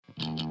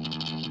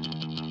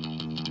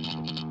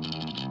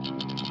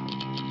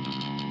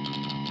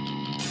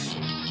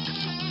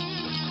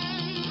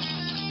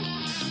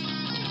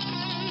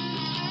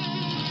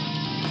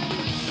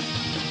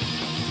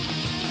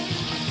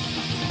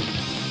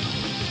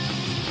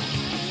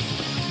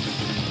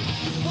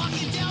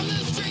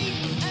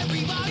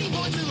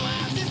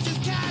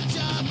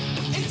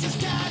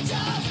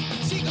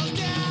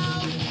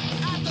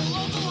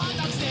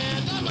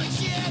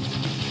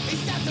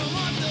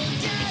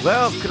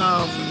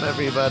Welcome,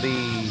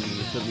 everybody,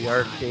 to the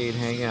Arcade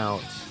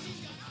Hangout.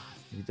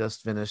 We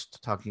just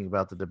finished talking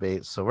about the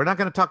debate, so we're not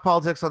going to talk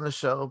politics on the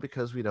show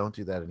because we don't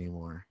do that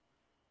anymore.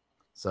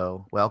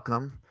 So,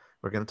 welcome.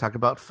 We're going to talk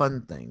about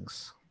fun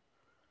things.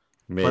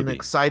 Maybe. Fun,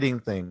 exciting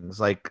things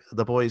like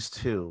The Boys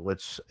 2,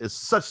 which is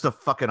such a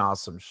fucking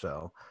awesome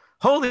show.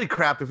 Holy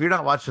crap, if you're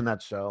not watching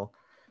that show,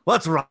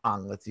 what's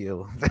wrong with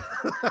you?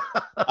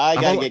 I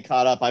gotta get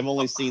caught up. I've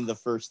only seen the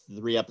first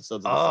 3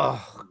 episodes of the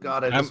show.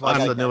 God, I just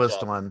watched the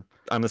newest one.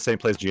 I'm the same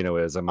place Gino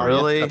is. I'm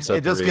really? episode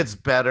It just 3. gets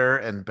better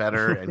and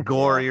better and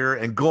gorier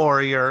and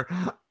gorier.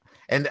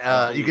 And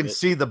you can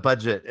see the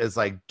budget is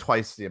like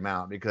twice the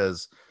amount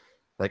because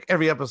like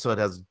every episode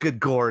has good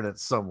gore in it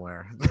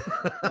somewhere.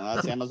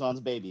 That's Amazon's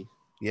baby.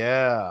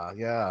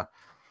 Yeah.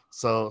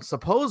 So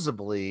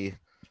supposedly,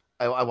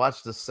 I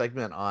watched this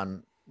segment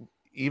on,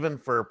 even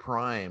for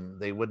Prime,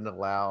 they wouldn't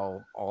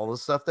allow all the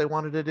stuff they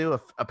wanted to do.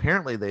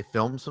 Apparently, they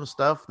filmed some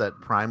stuff that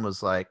Prime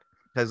was like,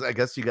 because I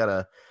guess you got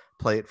to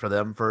play it for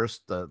them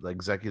first, the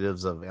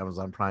executives of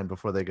Amazon Prime,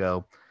 before they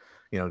go,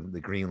 they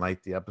green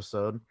light the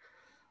episode.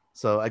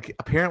 So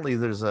apparently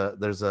there's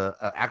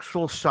a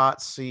actual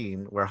shot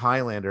scene where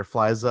Highlander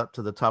flies up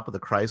to the top of the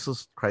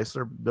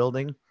Chrysler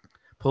building,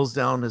 pulls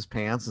down his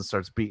pants and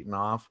starts beating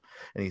off,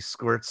 and he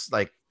squirts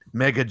like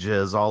mega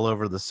jizz all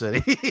over the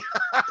city.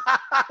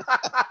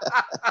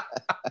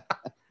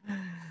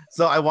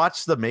 So I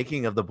watched the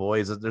making of The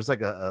Boys. There's like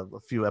a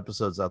few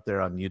episodes out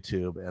there on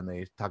YouTube, and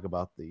they talk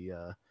about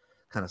the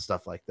kind of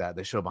stuff like that.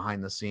 They show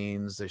behind the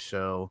scenes. They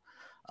show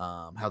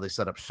how they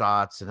set up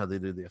shots and how they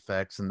do the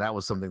effects. And that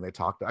was something they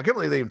talked about. I can't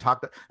believe they even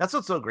talked. That's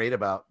what's so great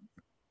about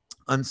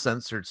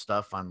uncensored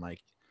stuff on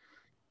like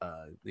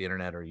the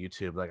internet or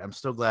YouTube. Like, I'm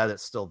still glad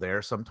it's still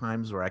there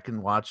sometimes where I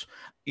can watch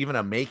even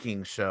a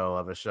making show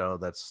of a show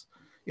that's,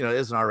 it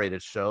is an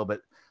R-rated show, but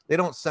they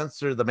don't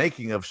censor the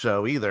making of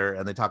show either.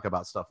 And they talk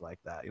about stuff like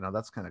that.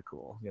 That's kind of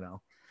cool,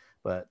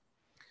 but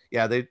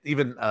yeah, they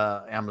even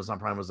Amazon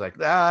Prime was like,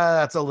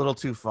 that's a little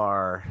too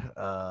far,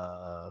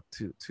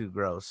 too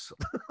gross.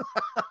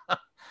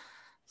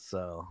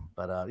 So,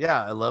 but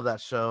yeah, I love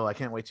that show. I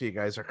can't wait till you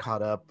guys are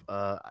caught up.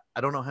 I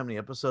don't know how many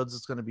episodes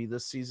it's going to be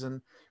this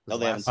season.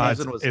 Last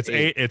season was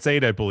eight. It's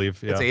 8, I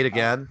believe. Yeah. It's 8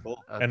 again. Oh, cool.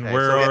 Okay, and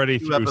we're already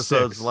 2 through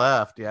episodes 6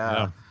 left.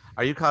 Yeah.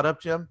 Are you caught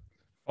up, Jim?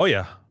 Oh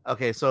yeah.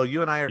 Okay, so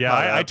you and I are.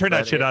 Yeah, I turned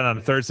that shit on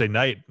Thursday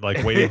night,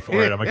 like waiting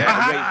for it. I'm like,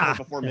 Wait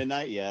before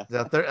midnight. Yeah.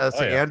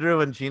 So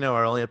Andrew and Gino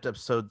are only up to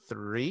episode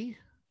 3.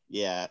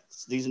 Yeah,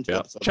 season 2,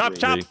 episode chop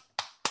 3. chop.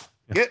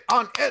 Get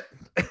on it.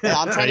 Yeah,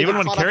 I'm trying to even get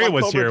when caught Carrie up on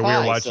was Cobra here, we Kai,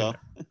 were watching.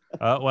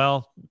 so.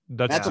 Well,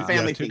 That's a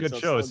family two thing. good so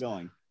shows. It's still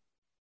going.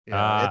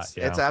 Yeah,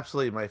 it's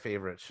absolutely my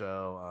favorite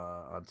show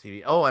on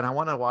TV. Oh, and I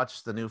want to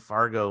watch the new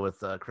Fargo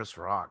with Chris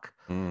Rock.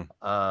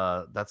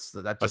 That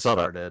just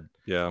started.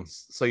 Yeah.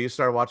 So you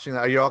started watching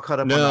that? Are you all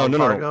caught up on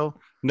Fargo?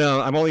 No,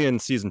 I'm only in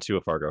season 2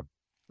 of Fargo.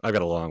 I've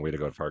got a long way to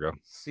go to Fargo.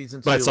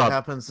 Season 2. What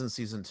happens in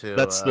season 2?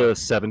 That's the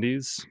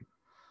 70s.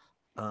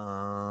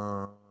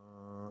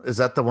 Is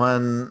that the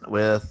one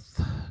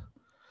with?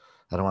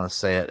 I don't want to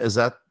say it. Is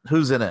that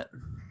who's in it?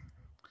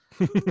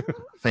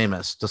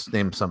 Famous. Just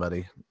name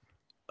somebody.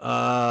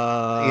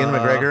 Ian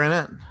McGregor in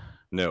it?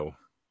 No,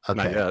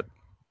 okay. Not yet.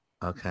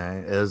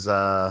 Okay. Is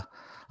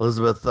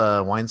Elizabeth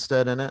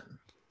Weinstead in it?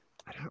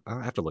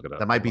 I have to look it up.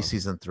 That might be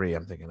season 3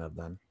 I'm thinking of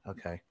then.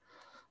 Okay.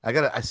 I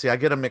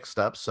get them mixed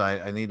up, so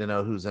I need to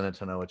know who's in it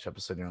to know which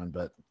episode you're on.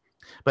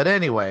 But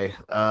anyway,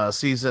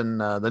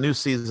 the new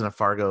season of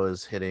Fargo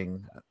is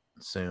hitting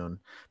soon.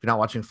 If you're not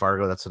watching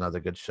Fargo, that's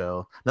another good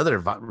show. Another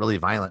really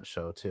violent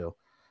show too.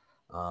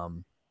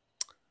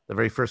 The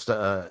very first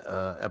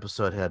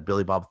episode had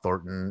Billy Bob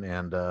Thornton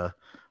and not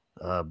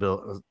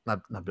Bilbo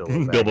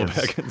Baggins. Bilbo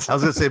Baggins. I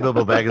was gonna say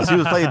Bilbo Baggins. He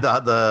was played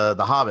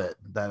the Hobbit.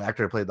 That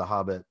actor played the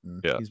Hobbit,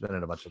 and he's been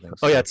in a bunch of things.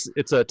 Oh yeah,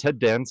 it's Ted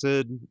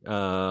Danson,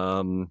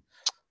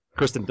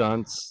 Kristen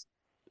Dunst.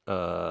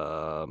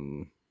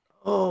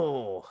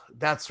 Oh,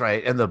 that's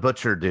right, and the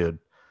butcher dude.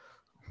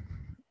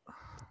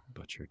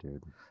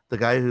 The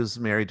guy who's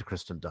married to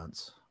Kristen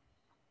Dunst.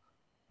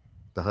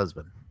 The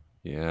husband.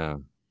 Yeah.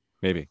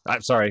 Maybe.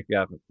 I'm sorry.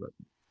 Yeah,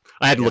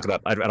 I had to look it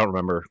up. I don't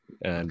remember,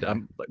 and I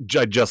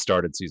just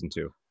started season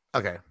 2.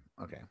 Okay,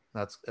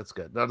 that's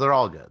good. They're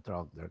all good.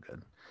 They're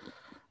good.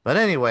 But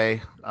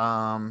anyway,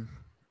 yeah.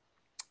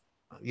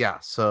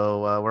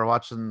 So we're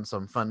watching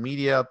some fun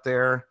media out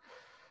there.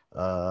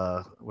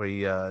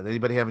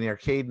 Anybody have any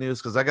arcade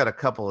news? Because I got a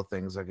couple of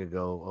things I could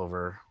go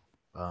over.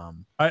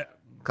 I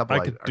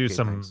could do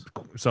some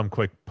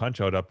quick punch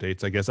out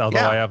updates, I guess. Although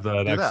I have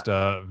the next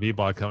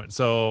VBlog coming.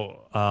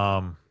 So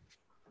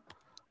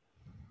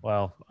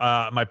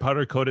my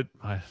powder coated.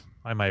 I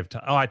might have.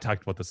 I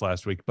talked about this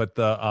last week, but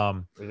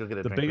the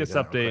biggest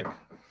update.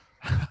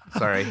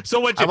 Sorry. So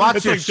what? I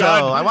watched your show.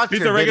 I watched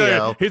your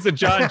video. He's a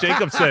John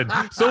Jacobson.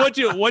 So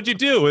what'd you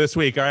do this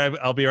week? All right,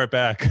 I'll be right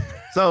back.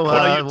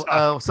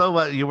 So so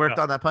what? You worked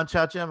on that punch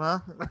out, Jim? Huh?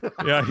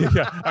 yeah.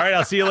 All right,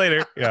 I'll see you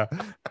later. Yeah.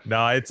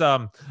 No, it's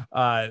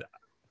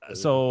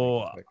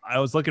so I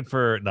was looking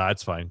for. No,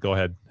 it's fine. Go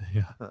ahead.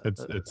 Yeah,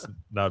 it's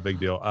not a big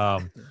deal.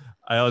 I've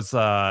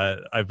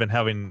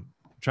been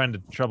trying to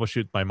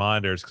troubleshoot my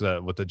monitors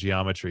because with the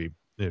geometry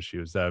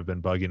issues that have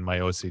been bugging my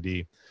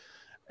OCD,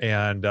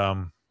 and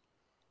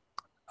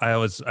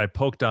I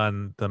poked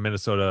on the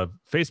Minnesota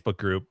Facebook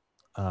group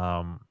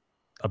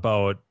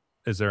about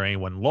is there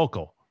anyone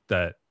local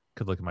that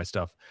could look at my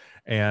stuff,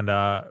 and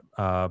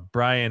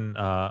Brian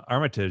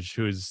Armitage,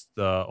 who's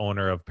the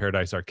owner of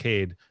Paradise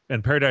Arcade,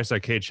 and Paradise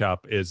Arcade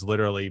Shop is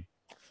literally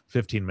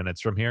 15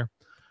 minutes from here,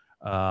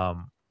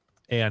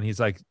 and he's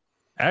like,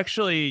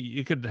 actually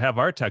you could have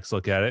our techs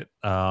look at it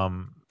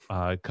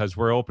because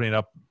we're opening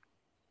up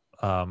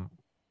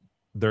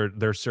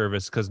their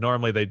service, because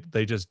normally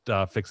they just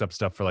fix up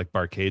stuff for like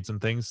barcades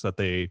and things that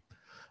they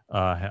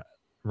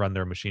run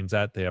their machines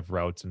at. They have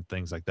routes and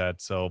things like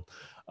that. So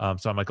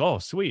I'm like, oh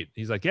sweet.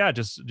 He's like, yeah,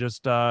 just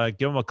give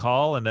them a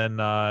call, and then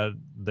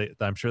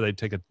I'm sure they'd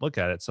take a look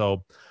at it.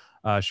 So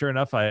sure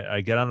enough,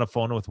 I get on the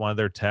phone with one of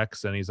their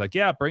techs, and he's like,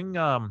 yeah, bring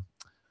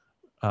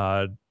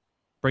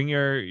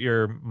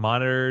your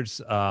monitors,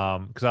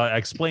 because I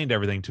explained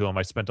everything to him.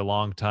 I spent a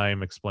long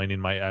time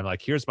explaining I'm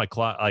like, here's my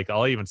cloth, like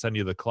I'll even send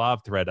you the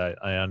cloth thread.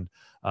 And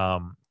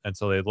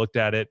so they looked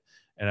at it,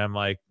 and I'm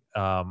like,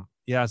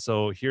 yeah,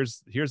 so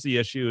here's the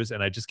issues,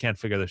 and I just can't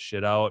figure this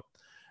shit out.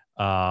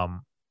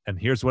 And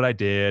here's what I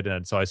did.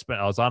 And so I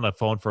was on the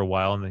phone for a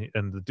while,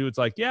 and the dude's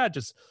like, yeah,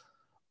 just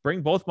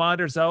bring both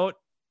monitors out,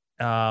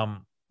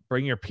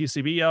 bring your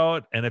PCB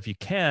out, and if you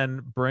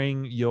can,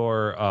 bring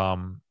your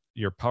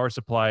power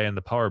supply and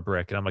the power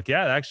brick. And I'm like,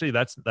 yeah, actually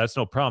that's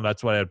no problem.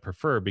 That's what I'd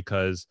prefer,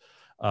 because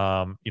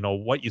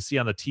what you see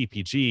on the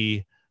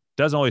TPG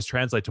doesn't always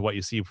translate to what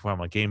you see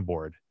from a game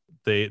board.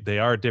 They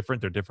are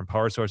different. They're different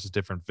power sources,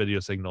 different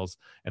video signals,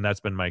 and that's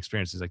been my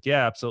experience. He's like,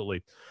 yeah,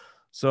 absolutely.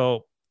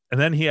 So, and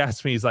then he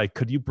asked me, he's like,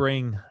 could you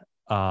bring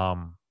could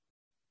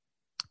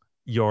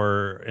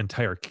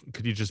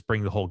you just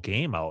bring the whole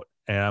game out?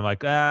 And I'm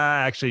like,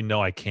 actually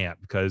no, I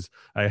can't, because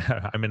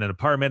I'm in an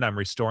apartment, I'm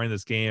restoring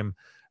this game,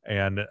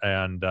 and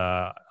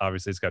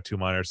obviously it's got 2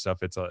 monitor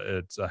stuff. It's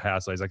a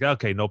hassle. He's like,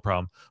 okay, no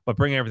problem, but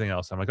bring everything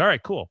else. I'm like, all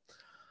right, cool.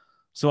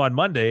 So on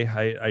Monday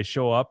I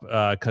show up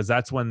because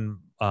that's when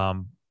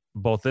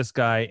both this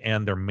guy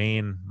and their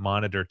main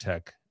monitor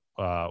tech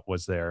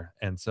was there,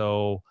 and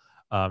so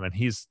and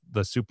he's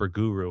the super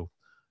guru.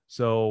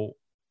 So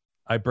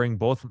I bring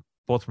both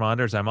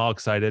monitors. I'm all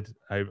excited.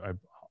 I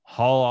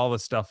haul all the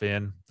stuff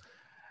in,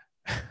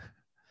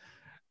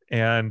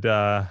 and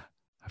I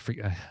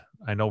forget.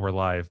 I know we're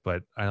live,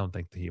 but I don't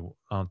think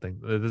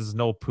this is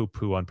no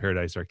poo on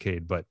Paradise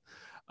Arcade. But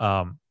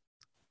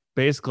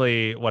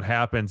basically, what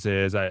happens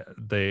is I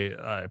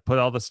put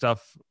all the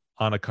stuff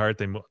on a cart.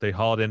 They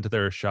haul it into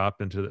their shop.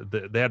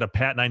 They had a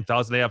Pat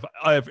 9000. They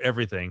have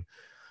everything.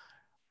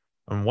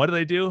 And what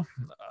do?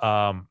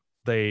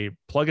 They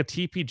plug a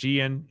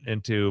TPG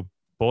into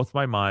both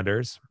my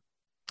monitors,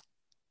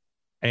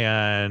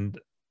 and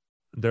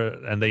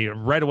they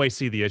right away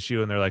see the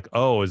issue, and they're like,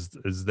 oh, is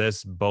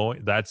this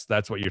Boeing?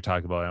 That's what you're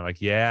talking about. And I'm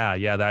like, yeah,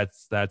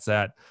 that's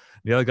that.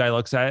 The other guy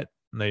looks at it,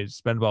 and they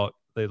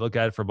look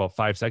at it for about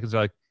 5 seconds.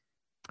 They're like,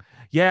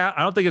 yeah,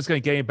 I don't think it's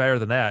going to get any better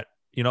than that.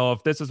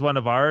 If this is one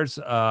of ours,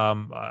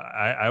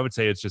 I would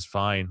say it's just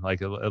fine.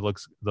 Like it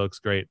looks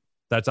great.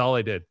 That's all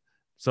I did.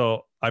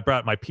 So I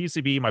brought my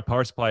PCB, my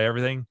power supply,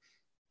 everything,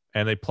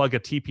 and they plug a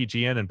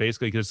TPG in and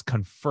basically just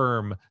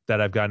confirm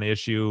that I've got an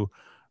issue,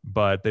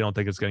 but they don't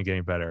think it's going to get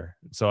any better.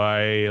 So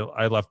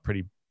I left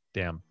pretty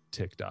damn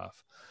ticked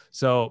off.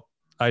 So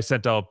I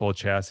sent out both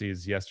chassis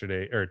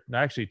yesterday, or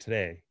actually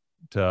today,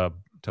 to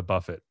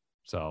Buffett.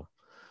 So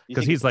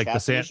because he's like the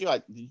same.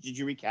 Did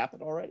you recap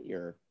it already,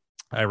 or?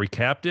 I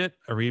recapped it.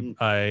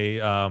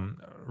 I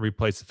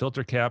replaced the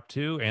filter cap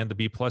too, and the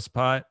B+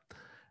 pot,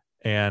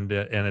 and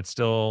it's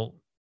still.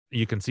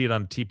 You can see it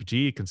on TPG.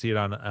 You can see it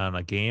on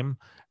a game,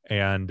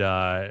 and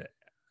I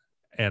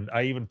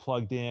even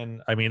plugged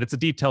in. I mean, it's a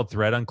detailed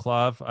thread on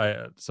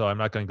Clav, so I'm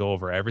not going to go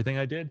over everything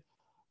I did,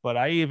 but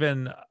I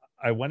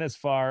went as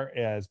far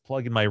as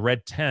plugging my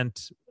red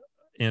tent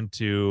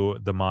into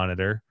the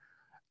monitor,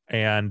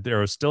 and there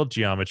was still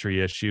geometry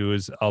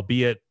issues,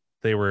 albeit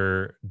they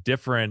were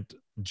different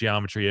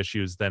geometry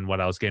issues than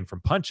what I was getting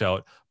from Punch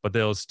Out, but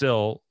they was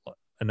still,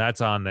 and that's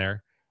on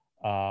there.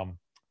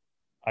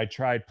 I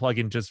tried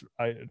plugging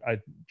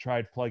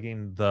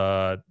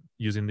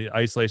using the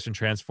isolation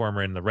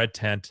transformer in the red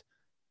tent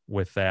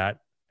with that,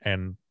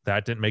 and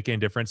that didn't make any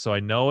difference. So I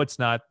know it's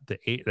not the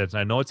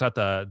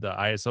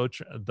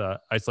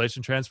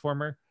isolation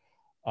transformer.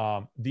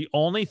 The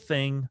only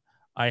thing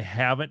I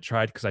haven't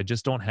tried, because I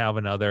just don't have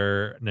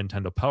another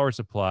Nintendo power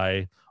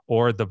supply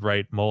or the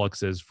right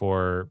Molex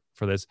for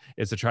this,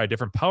 is to try a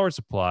different power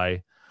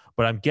supply.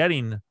 But I'm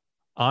getting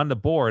on the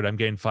board, I'm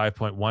getting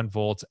 5.1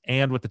 volts,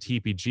 and with the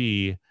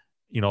TPG,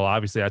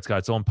 obviously that's got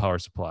its own power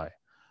supply.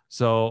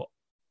 So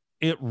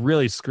it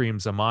really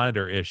screams a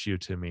monitor issue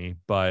to me,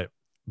 but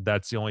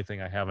that's the only thing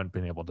I haven't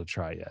been able to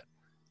try yet.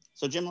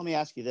 So Jim, let me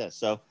ask you this.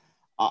 So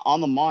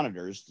on the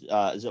monitors,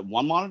 is it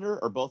one monitor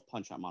or both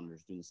Punch-Out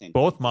monitors doing the same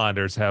Both thing?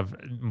 monitors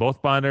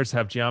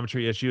have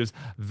geometry issues.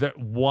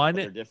 One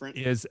They're different.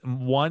 is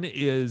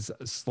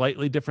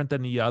slightly different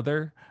than the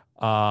other.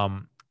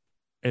 But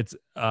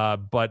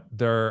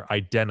they're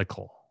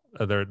identical.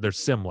 They're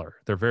similar.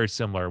 They're very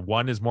similar.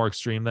 One is more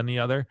extreme than the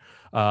other.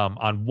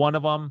 On one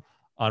of them,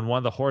 on one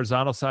of the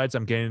horizontal sides,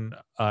 I'm getting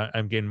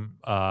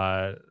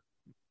Boeing,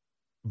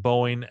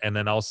 and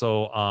then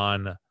also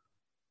on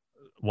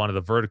one of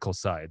the vertical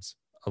sides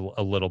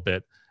a little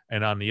bit.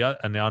 And on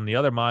the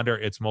other monitor,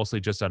 it's mostly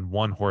just on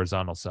one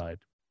horizontal side.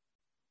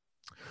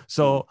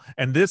 So,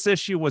 and this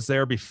issue was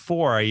there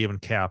before I even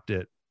capped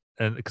it,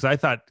 and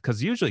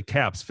because usually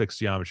caps fix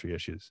geometry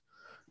issues.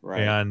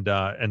 Right.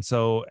 And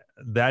so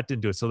that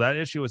didn't do it. So that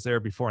issue was there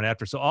before and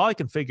after. So all I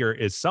can figure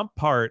is some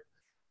part,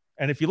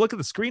 and if you look at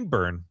the screen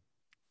burn,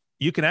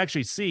 you can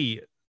actually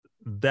see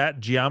that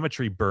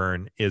geometry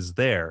burn is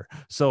there.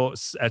 So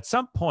at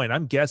some point,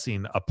 I'm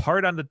guessing a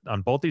part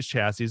on both these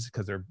chassis,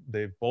 because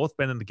they've both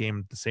been in the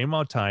game the same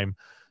amount of time,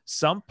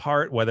 some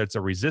part, whether it's a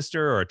resistor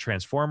or a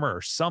transformer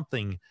or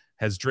something,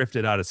 has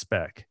drifted out of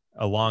spec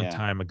a long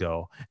time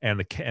ago,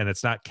 and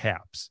it's not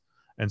caps.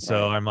 And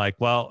so I'm like,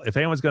 well, if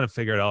anyone's going to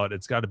figure it out,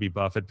 it's got to be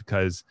Buffett,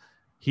 because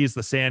he's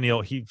the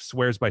Sanyo. He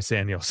swears by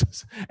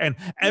Sanyos. And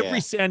every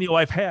Sanyo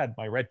I've had,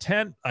 my Red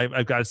 10,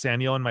 I've got a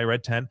Sanyo in my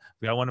Red 10.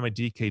 We got one in my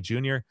DK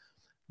Junior.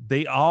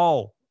 They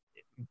all,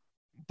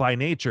 by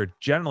nature,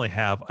 generally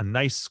have a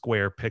nice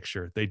square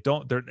picture.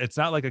 It's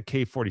not like a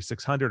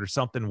K4600 or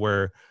something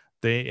where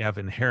they have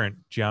inherent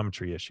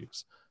geometry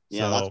issues.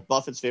 Yeah, that's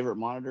Buffett's favorite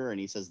monitor, and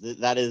he says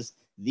that is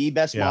the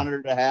best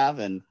monitor to have.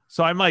 And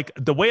so I'm like,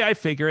 the way I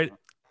figure it,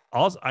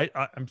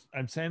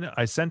 I'm saying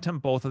I sent him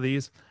both of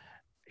these.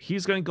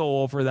 He's going to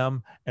go over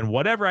them, and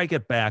whatever I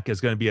get back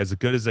is going to be as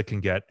good as it can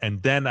get,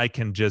 and then I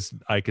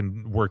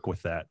can work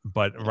with that.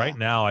 But right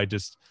now,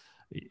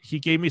 he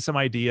gave me some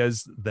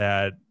ideas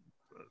that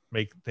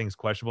make things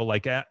questionable.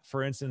 Like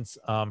for instance,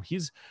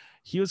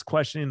 he was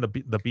questioning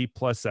the B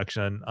plus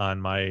section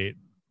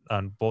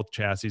on both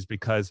chassis,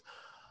 because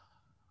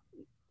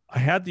I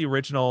had the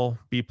original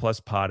B plus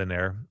pod in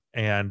there,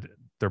 and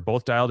they're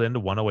both dialed into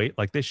 108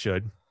 like they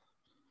should.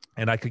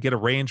 And I could get a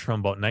range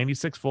from about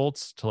 96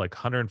 volts to like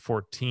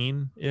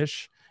 114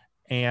 ish.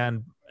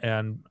 And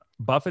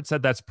Buffett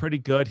said that's pretty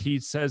good. He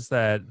says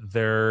that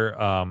they're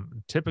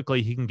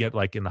typically he can get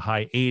like in the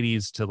high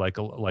 80s to like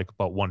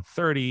about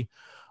 130.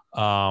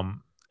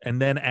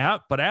 And then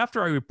but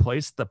after I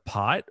replaced the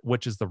pot,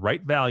 which is the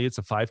right value, it's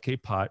a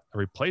 5K pot, I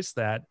replaced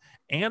that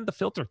and the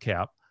filter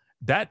cap,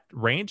 that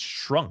range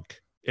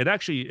shrunk. It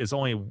actually is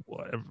only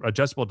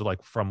adjustable to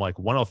from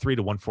 103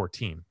 to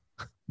 114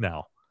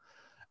 now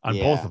on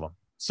both of them.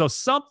 So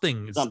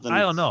something's I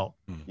don't know.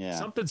 Yeah.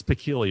 Something's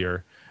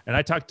peculiar. And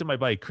I talked to my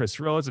buddy Chris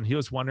Rhodes, and he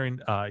was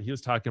wondering, he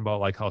was talking about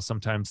like how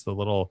sometimes in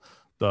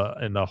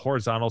the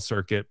horizontal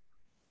circuit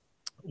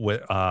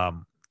with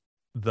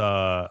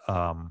the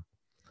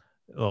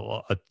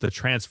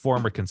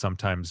transformer can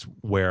sometimes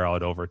wear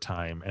out over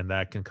time, and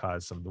that can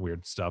cause some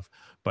weird stuff.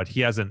 But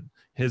he hasn't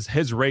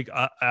his rig.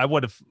 I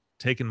would have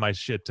taken my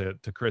shit to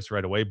Chris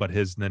right away, but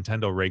his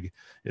Nintendo rig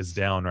is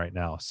down right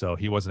now, so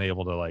he wasn't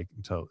able to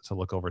to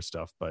look over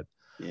stuff. But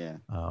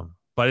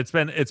but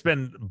it's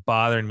been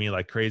bothering me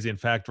like crazy. In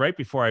fact, right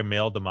before I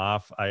mailed them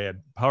off, I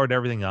had powered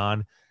everything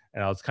on,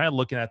 and I was kind of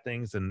looking at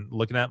things and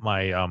looking at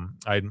my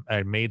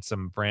I made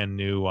some brand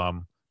new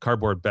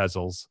cardboard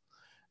bezels,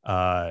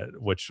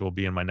 which will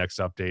be in my next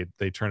update.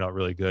 They turned out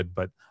really good,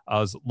 but I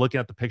was looking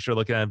at the picture,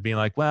 looking at it, being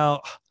like,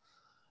 well,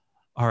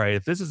 all right,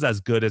 if this is as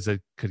good as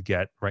it could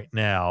get right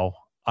now,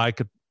 I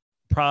could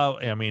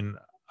probably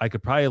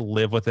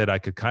live with it. I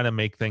could kind of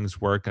make things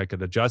work. I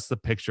could adjust the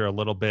picture a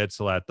little bit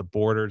so that the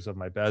borders of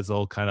my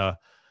bezel kind of,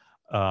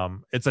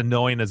 it's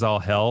annoying as all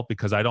hell,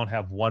 because I don't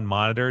have one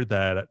monitor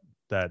that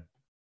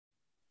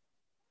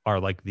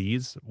are like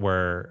these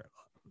where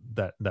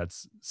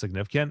that's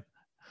significant.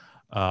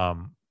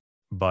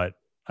 But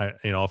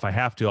if I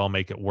have to, I'll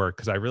make it work,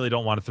 because I really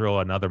don't want to throw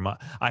another.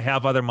 I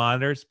have other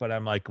monitors, but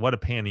I'm like, what a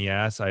pain in the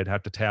ass. I'd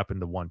have to tap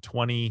into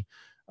 120.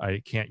 I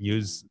can't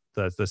use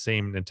the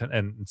same Nintendo,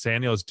 and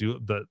Sanyos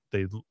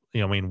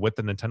with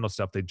the Nintendo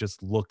stuff, they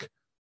just look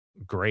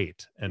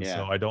great, and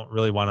so I don't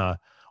really want to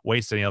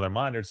waste any other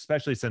monitors,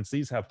 especially since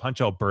these have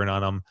punch out burn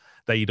on them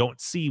that you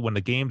don't see when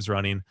the game's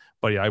running,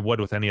 but I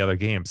would with any other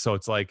game. So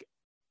it's like,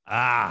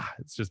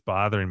 it's just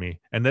bothering me,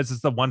 and this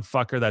is the one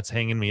fucker that's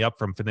hanging me up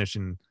from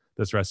finishing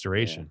this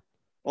restoration.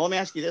 Well, let me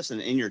ask you this: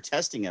 in your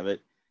testing of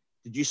it,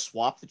 did you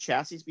swap the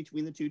chassis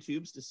between the two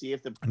tubes to see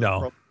if the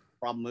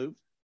problem moved?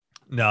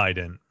 No, I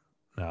didn't.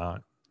 No,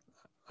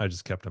 I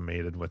just kept them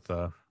mated with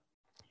the.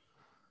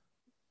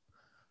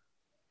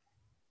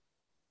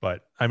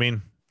 But I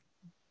mean,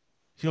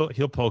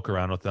 he'll poke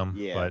around with them.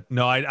 Yeah. But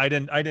no, I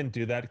didn't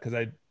do that,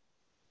 because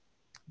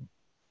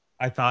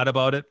I thought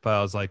about it, but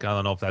I was like, I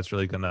don't know if that's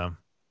really gonna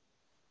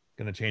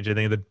change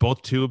anything.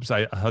 Both tubes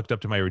I hooked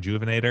up to my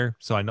Rejuvenator,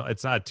 so I know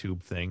it's not a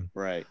tube thing.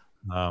 Right.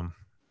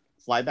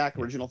 flyback,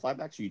 original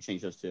flybacks, or you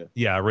change those too?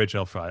 Yeah,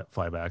 original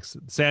flybacks.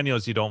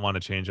 Sanios, you don't want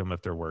to change them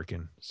if they're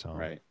working. So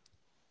Right.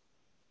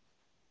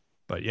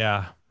 But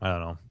yeah, I don't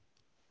know.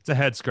 It's a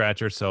head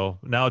scratcher. So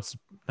now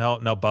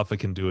Buffett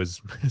can do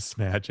his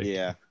magic.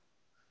 Yeah.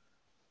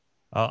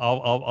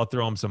 I'll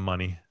throw him some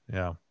money.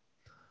 Yeah.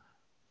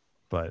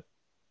 But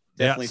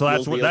Definitely yeah,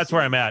 so feels that's DLC.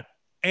 where I'm at.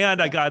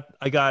 And I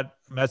got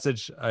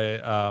message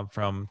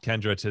from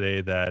Kendra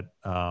today that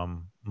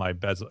my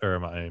bezel or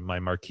my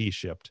marquee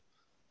shipped.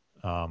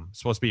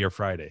 Supposed to be here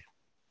Friday.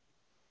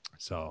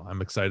 So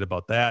I'm excited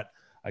about that.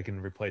 I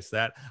can replace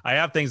that. I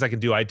have things I can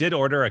do. I did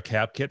order a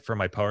cap kit for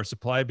my power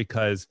supply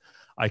because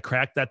I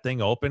cracked that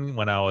thing open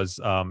when I was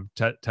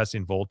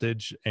testing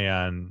voltage,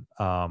 and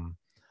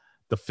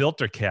the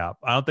filter cap.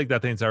 I don't think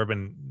that thing's ever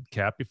been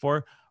capped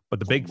before, but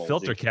the big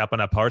filter cap on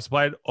that power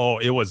supply,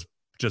 it was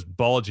just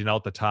bulging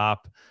out the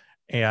top.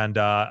 And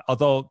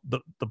although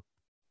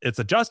it's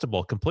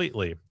adjustable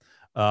completely,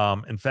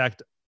 in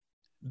fact,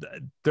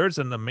 there's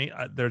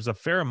a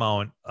fair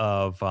amount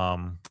of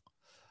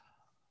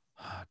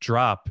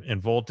drop in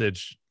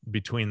voltage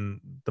between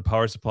the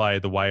power supply,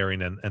 the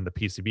wiring, and the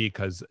PCB,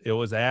 because it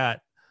was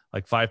at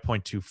like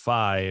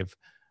 5.25,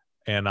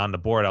 and on the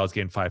board I was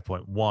getting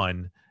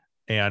 5.1.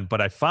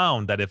 But I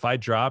found that if I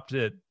dropped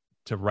it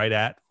to right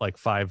at like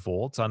 5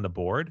 volts on the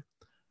board,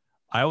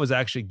 I was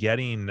actually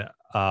getting,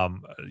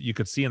 you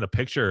could see in the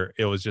picture,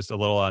 it was just a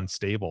little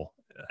unstable.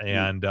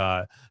 And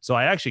so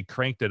I actually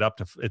cranked it up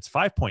to, it's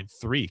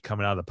 5.3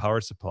 coming out of the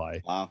power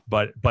supply. Wow.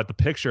 But the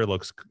picture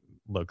looks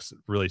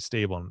really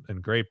stable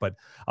and great. But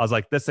I was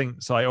like, this thing,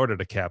 so I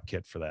ordered a cap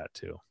kit for that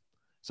too.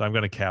 So I'm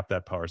going to cap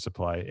that power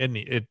supply.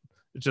 It's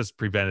just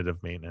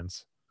preventative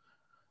maintenance.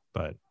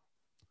 And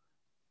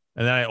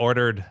then I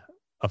ordered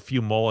a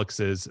few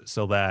Molexes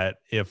so that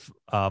if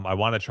I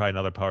want to try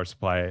another power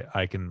supply,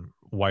 I can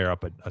wire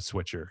up a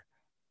switcher.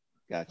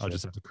 Gotcha. I'll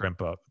just have to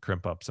crimp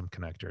up some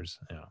connectors.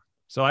 Yeah.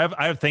 So I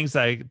have things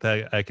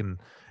that I can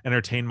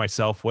entertain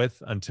myself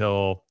with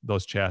until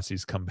those chassis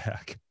come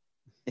back.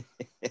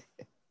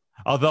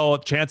 Although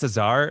chances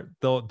are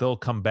they'll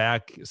come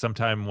back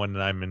sometime when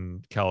I'm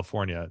in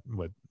California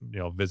with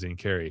visiting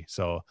Carrie.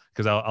 So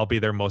because I'll be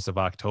there most of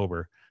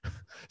October.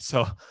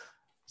 So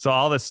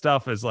all this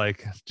stuff is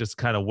like just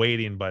kind of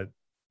waiting, but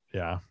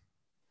yeah.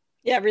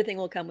 Yeah, everything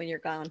will come when you're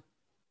gone.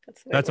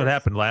 That's what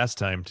happened last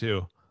time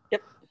too.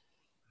 Yep.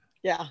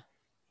 Yeah.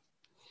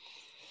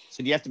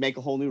 So do you have to make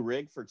a whole new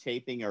rig for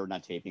taping, or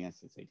not taping? I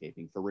should say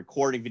taping, for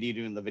recording video,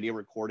 doing the video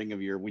recording of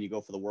when you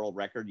go for the world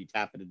record, you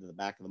tap it into the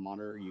back of the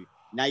monitor.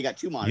 Now you got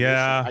 2 monitors.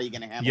 Yeah. So how are you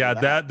going to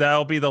handle that?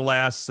 That'll be the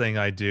last thing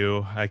I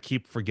do. I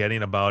keep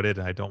forgetting about it.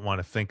 I don't want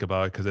to think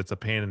about it because it's a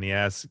pain in the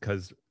ass.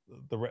 Because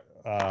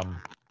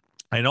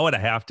I know what I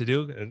have to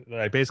do.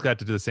 I basically have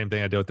to do the same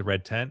thing I did with the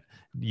Red Tent.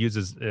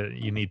 Uses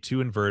you need 2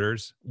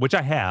 inverters, which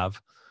I have.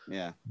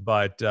 Yeah.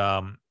 But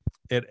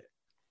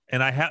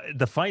and I have,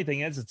 the funny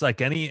thing is, it's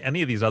like any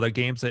of these other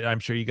games that I'm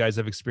sure you guys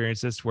have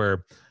experienced this,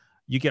 where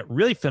you get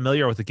really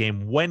familiar with the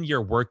game when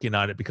you're working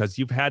on it, because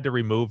you've had to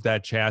remove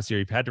that chassis, or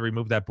you've had to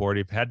remove that board,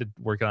 you've had to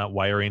work on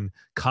wiring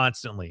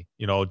constantly,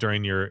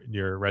 during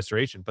your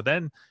restoration. But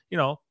then,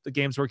 the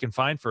game's working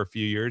fine for a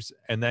few years,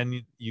 and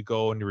then you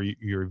go and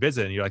you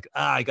revisit, and you're like,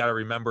 I got to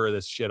remember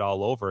this shit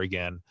all over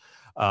again.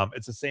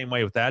 It's the same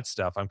way with that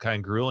stuff. I'm kind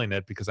of grueling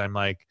it because I'm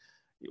like,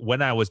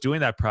 when I was doing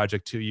that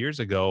project 2 years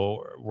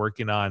ago,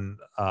 working on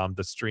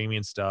the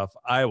streaming stuff,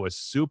 I was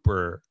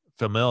super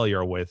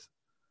familiar with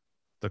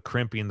the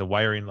crimping, the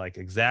wiring, like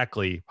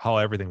exactly how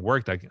everything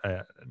worked.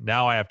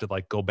 Now I have to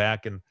like go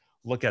back and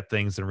look at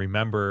things and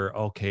remember,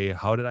 okay,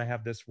 how did I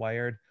have this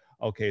wired?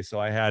 Okay, so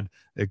I had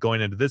it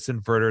going into this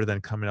inverter, then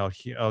coming out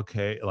here.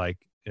 Okay, like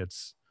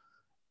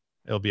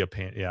it'll be a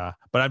pain. Yeah,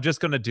 but I'm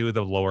just going to do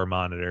the lower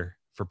monitor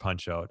for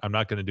Punch Out. I'm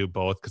not going to do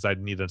both because I'd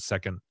need a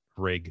second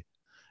rig.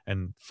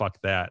 And fuck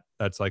that.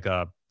 That's like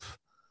a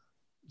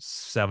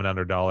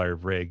 $700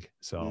 rig.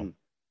 So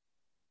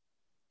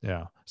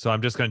yeah. So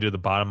I'm just going to do the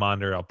bottom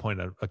monitor. I'll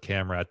point a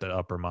camera at the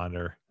upper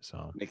monitor.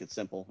 So make it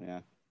simple. Yeah.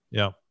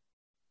 Yep.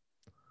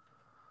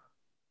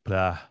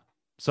 But,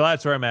 so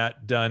that's where I'm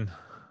at. Done.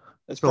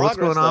 So what's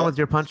going on with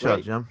your Punch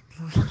Out, Jim?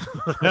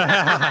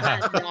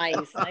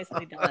 Nice.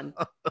 Nicely done.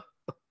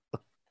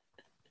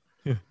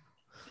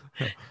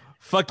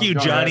 Fuck you,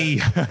 Johnny.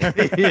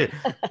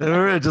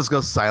 It just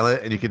goes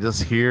silent, and you can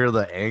just hear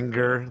the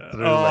anger.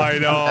 I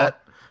know.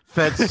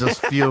 Fed's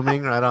just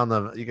fuming right on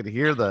the. You could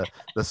hear the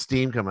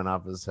steam coming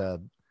off his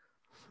head.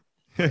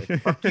 Like,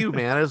 fuck you,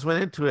 man! I just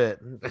went into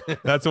it.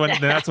 That's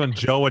when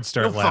Joe would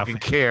start Don't laughing.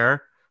 Fucking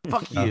care.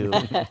 Fuck you.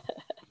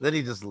 Then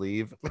he just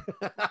leave.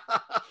 I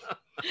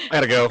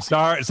gotta go.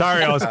 Sorry,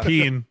 I was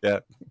peeing. Yeah.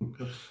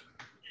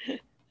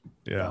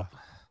 Yeah.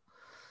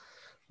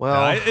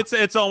 Well,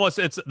 it's almost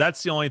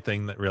that's the only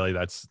thing that really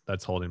that's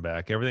holding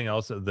back. Everything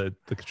else, the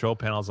control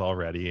panel's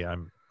already.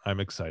 I'm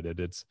excited.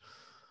 It's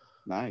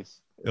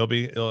nice. He'll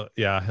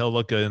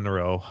look good in a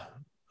row.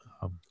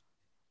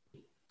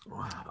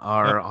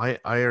 Our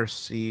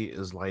IRC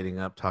is lighting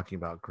up talking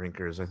about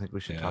Grinkers. I think we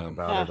should talk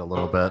about it a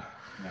little bit.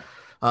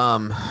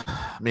 Um,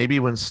 maybe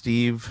when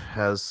Steve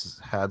has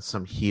had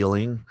some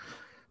healing,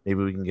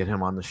 maybe we can get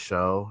him on the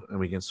show and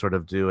we can sort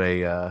of do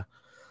a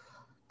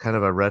kind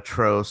of a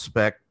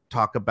retrospect,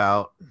 talk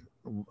about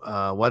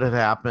what had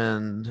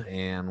happened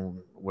and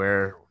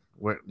where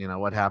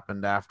what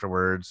happened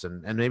afterwards,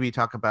 and maybe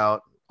talk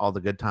about all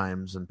the good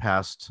times and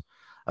past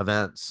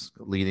events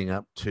leading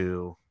up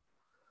to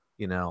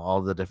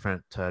all the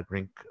different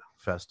Grink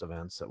Fest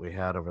events that we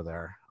had over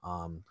there,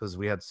 because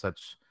we had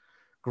such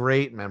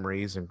great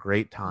memories and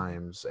great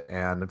times.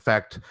 And in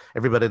fact,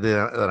 everybody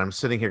that I'm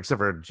sitting here, except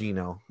for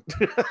Gino,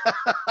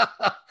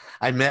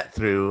 I met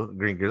through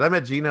Grinkers. I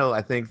met Gino,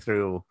 I think,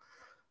 through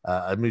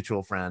a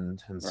mutual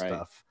friend and Right.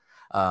 stuff.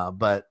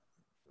 But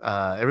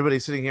everybody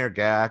sitting here,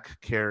 Gak,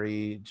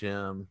 Carrie,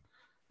 Jim,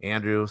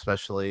 Andrew,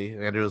 especially.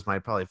 Andrew was my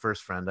probably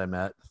first friend I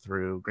met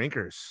through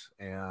Grinkers.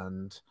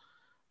 And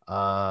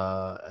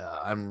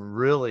I'm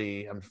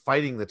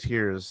fighting the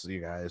tears,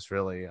 you guys.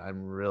 Really,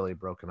 I'm really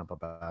broken up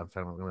about it. In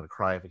fact, I'm going to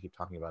cry if I keep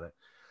talking about it.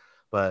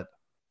 But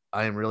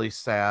I am really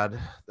sad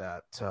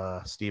that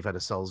Steve had to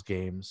sell his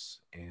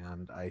games,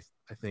 and I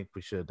think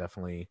we should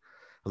definitely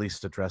at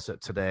least address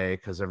it today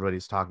because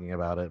everybody's talking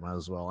about it. Might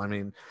as well. I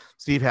mean,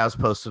 Steve has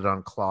posted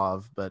on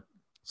Clav, but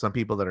some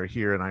people that are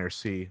here in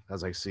IRC,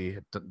 as I see,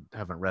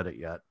 haven't read it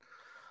yet.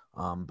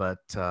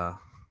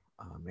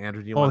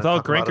 Andrew, do you want to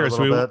without talk about it a Grinkers,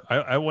 little bit?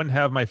 I wouldn't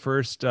have my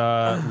first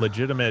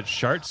legitimate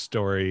Shart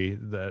story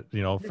that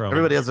from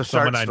Everybody has a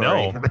Shart someone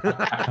story.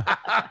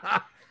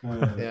 I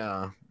know.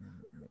 Yeah.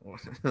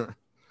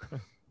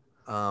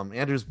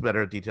 Andrew's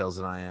better at details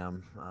than I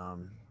am.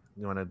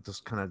 You want to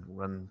just kind of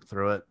run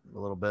through it a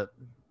little bit?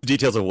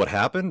 Details of what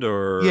happened,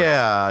 or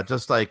Yeah,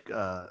 just like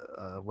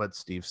what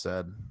Steve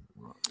said.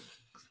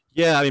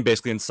 yeah, I mean,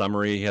 basically in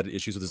summary, he had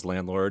issues with his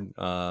landlord,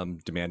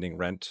 demanding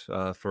rent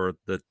for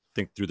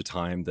through the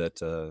time that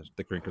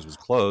the Grinkers was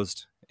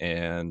closed,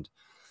 and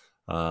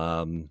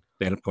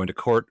they ended up going to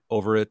court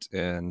over it,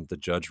 and the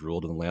judge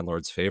ruled in the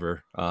landlord's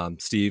favor.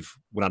 Steve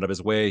went out of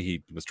his way.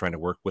 He was trying to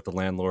work with the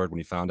landlord. When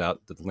he found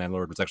out that the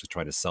landlord was actually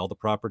trying to sell the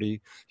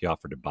property, he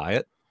offered to buy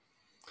it,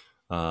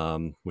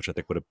 which I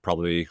think would have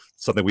probably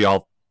something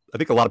I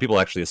think a lot of people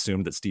actually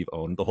assumed that Steve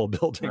owned the whole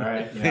building.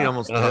 Right. He Yeah.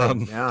 almost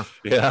did. Yeah.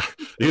 Yeah,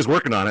 he was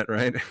working on it,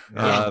 right?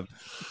 Yeah.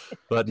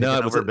 But No, no, it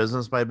it was was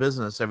business by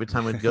business. Every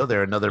time we'd go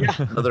there, another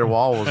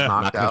wall was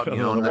knocked out. And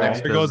the There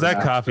next There goes that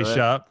business coffee next to it.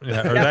 shop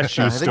or that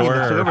shoe I think he store.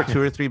 took or- over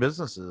 2 or 3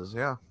 businesses.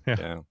 Yeah.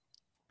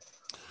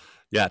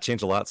 yeah, it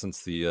changed a lot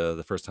since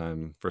the first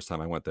time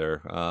I went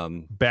there.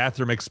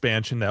 bathroom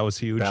expansion, that was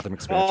huge. Bathroom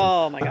expansion.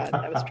 Oh my God,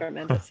 that was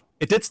tremendous.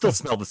 It did still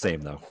smell the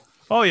same though.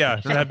 Oh yeah,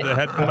 it had,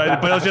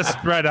 but it was just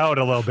spread out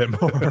a little bit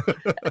more,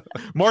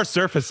 more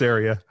surface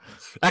area.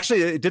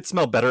 Actually, it did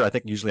smell better. I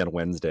think usually on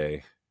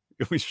Wednesday.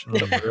 We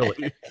showed up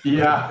early.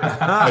 Yeah.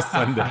 By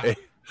Sunday.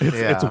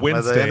 It's By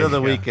Wednesday. the end of the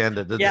yeah. weekend,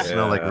 it didn't Yeah.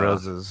 smell like Yeah.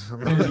 roses. You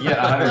get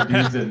 100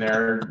 dudes in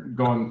there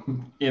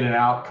going in and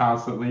out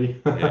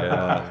constantly.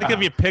 Yeah. I think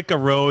if you pick a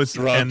rose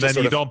Drunk, and then just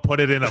sort you of- don't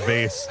put it in a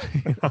vase,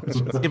 you know,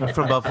 just- Even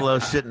from Buffalo,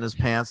 shit in his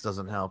pants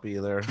doesn't help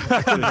either.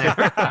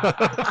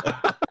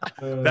 that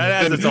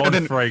has its And own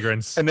then-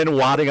 fragrance. And then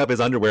wadding up his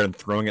underwear and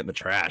throwing it in the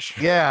trash.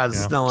 Yeah, Yeah.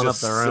 smelling up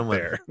Just the sit room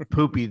there. with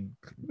poopy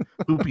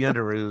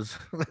underoos.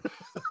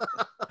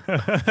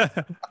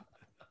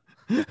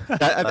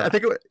 I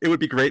think it would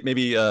be great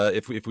maybe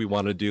if we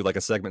wanted to do like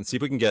a segment, see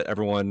if we can get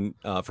everyone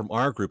from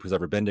our group who's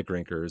ever been to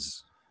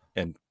Grinkers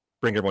and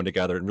bring everyone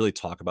together and really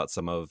talk about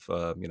some of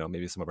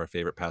maybe some of our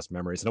favorite past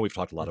memories. I know we've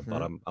talked a lot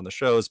about them on the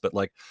shows, but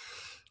like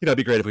it'd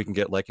be great if we can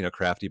get like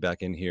Crafty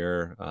back in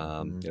here.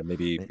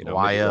 Maybe maybe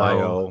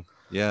Wyo.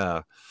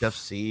 Yeah. Jeff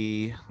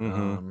C.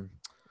 Mhm.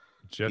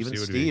 Jeff Even C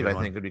would be a Steve, good I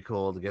one. think would be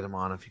cool to get him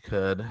on if you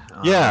could.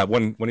 Yeah,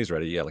 when he's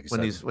ready. Yeah, like you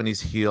said. when he's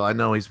healed. I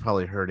know he's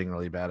probably hurting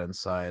really bad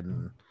inside,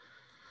 and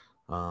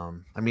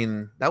I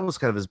mean that was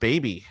kind of his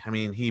baby. I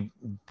mean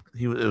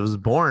it was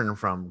born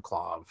from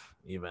Clav,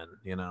 even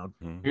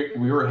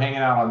We were hanging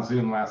out on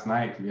Zoom last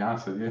night, to be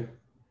honest with you.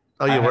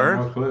 Oh, I you had were?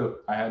 no clue.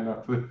 I had no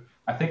clue.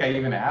 I think I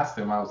even asked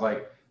him. I was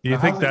like, You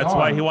 "How's think it that's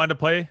why going?" he wanted to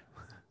play?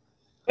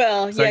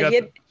 Well, So I yeah,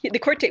 got the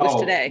court date was Oh,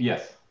 today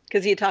yes.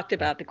 because he had talked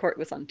about the court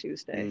was on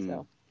Tuesday.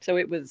 Mm. So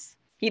it was,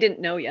 he didn't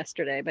know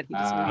yesterday, but he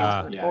just knew he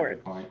was going to Yeah, court.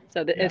 good point.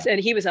 So Yeah. and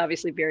he was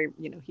obviously very,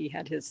 he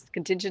had his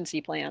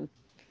contingency plan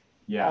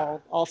Yeah,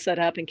 all set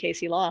up in case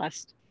he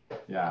lost.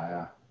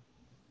 yeah.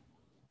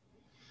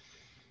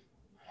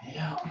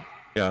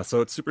 Yeah,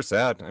 so it's super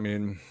sad. I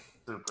mean,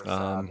 Super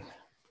sad.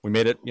 we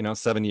made it,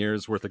 7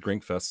 years worth of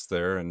Grinkfests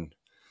there, and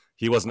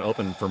he wasn't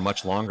open for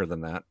much longer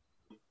than that.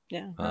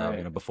 Yeah.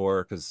 Right.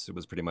 Before, because it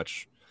was pretty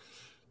much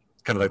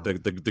kind of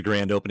like the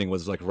grand opening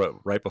was like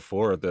right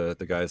before the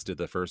guys did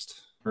the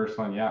first. First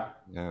one, yeah.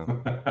 Yeah,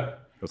 it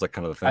was like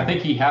kind of the thing. I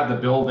think he had the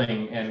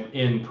building and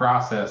in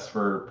process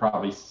for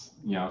probably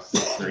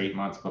 6 or 8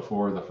 months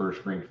before the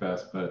first Green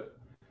Fest, but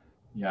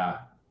yeah.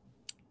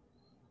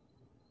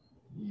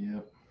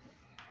 Yep.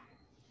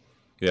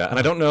 Yeah, and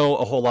I don't know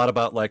a whole lot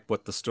about like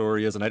what the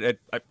story is, and I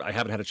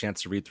haven't had a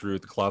chance to read through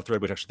the Clav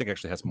thread, which I think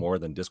actually has more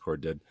than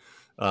Discord did.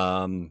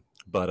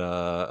 But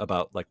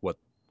about like what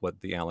what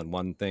the Allen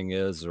One thing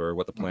is or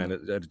what the plan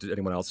is? Did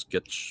anyone else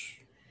get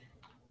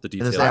the And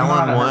details? is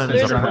Allen not One?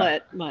 There's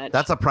Sure. much.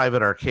 That's a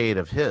private arcade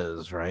of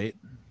his, right?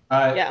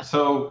 Yeah.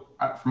 So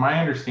from my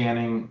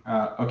understanding,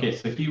 okay,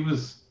 so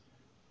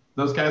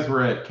those guys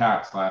were at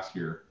CAX last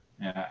year,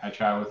 and I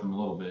chatted with them a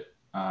little bit.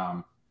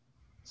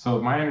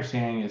 So my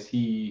understanding is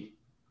they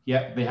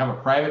have a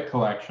private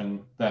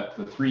collection that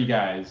the three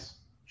guys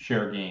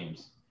share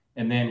games,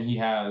 and then he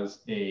has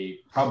a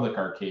public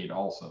arcade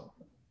also.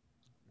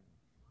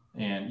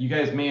 And you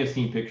guys may have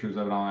seen pictures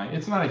of it online.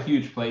 It's not a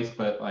huge place,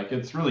 but like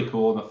it's really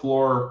cool. The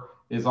floor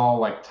is all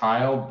like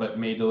tiled, but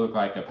made to look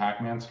like a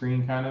Pac-Man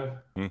screen kind of.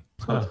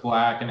 So it's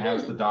black and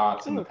has the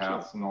dots and the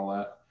paths and all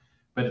that.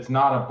 But it's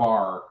not a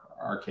bar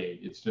arcade.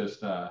 It's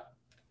just kind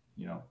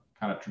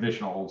of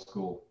traditional old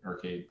school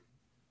arcade.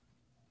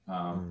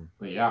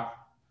 But yeah,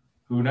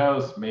 who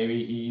knows?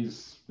 Maybe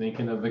he's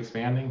thinking of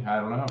expanding. I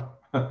don't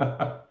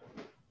know.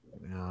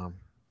 Yeah.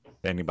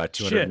 Ending by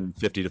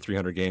 250 to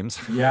 300 games.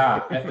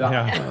 Yeah,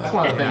 that's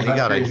one of the things. He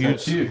got a I'm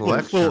curious huge too.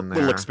 collection Little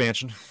there.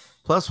 expansion.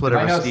 Plus I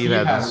whatever know Steve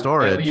had in at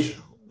storage. least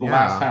the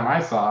last time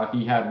I saw,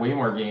 he had way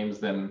more games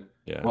than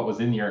Yeah. what was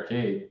in the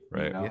arcade.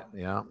 Right.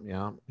 Yeah.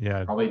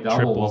 Probably double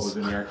Triples. what was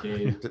in the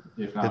arcade,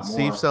 if not Did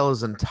Steve more. sell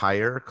his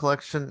entire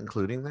collection,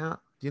 including that?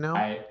 Do you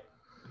know?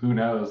 Who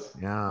knows?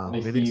 Yeah, Only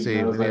we need to Steve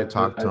see. knows, We need to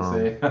talk to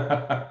him.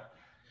 I'd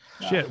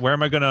say. Shit, where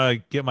am I gonna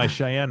get my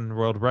Cheyenne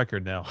world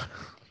record now?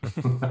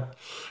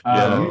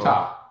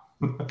 Utah.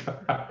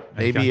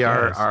 Maybe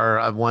I guess.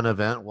 our one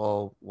event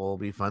will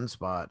be Fun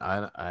Spot.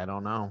 I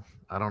don't know.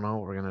 I don't know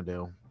what we're gonna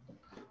do.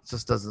 It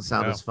just doesn't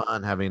sound Yeah. as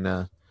fun having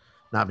to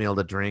not be able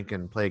to drink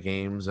and play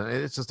games, and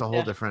it's just a whole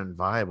Yeah. different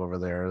vibe over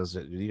there. As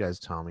you guys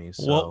tell me.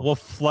 So We'll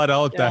flood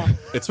out Yeah. that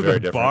It's very the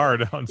different. bar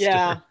downstairs.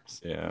 Yeah.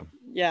 Yeah.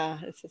 Yeah.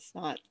 It's just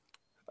not.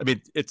 I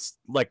mean, it's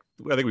like,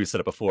 I think we've said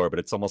it before, but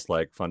it's almost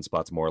like Fun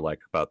Spot's more like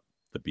about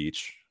the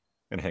beach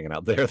and hanging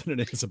out there than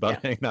it is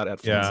about hanging out at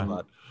Fun Yeah.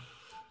 Spot.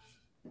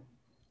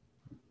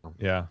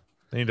 Yeah.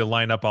 They need to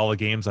line up all the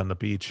games on the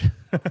beach.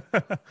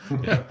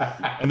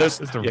 And there's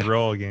Just the yeah,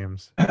 row of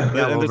games. yeah, and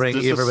we'll bring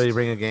bring just- everybody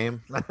bring a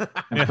game.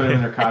 And put it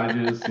in their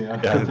cottages. Yeah,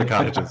 the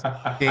cottages.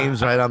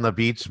 Games right on the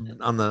beach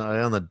on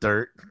the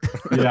dirt.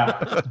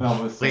 Yeah.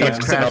 Almost Waves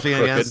Just enough crashing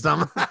against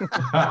them.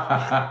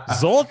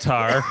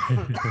 Zoltar.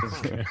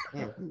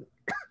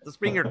 Just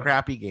bring your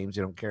crappy games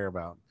you don't care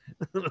about.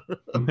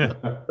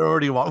 They're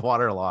already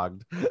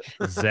waterlogged.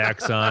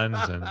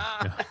 Zaxxons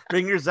and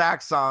Bring your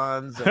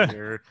Zaxxons and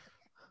your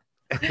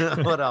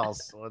what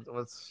else?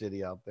 What's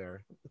shitty out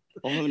there?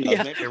 Well, who knows?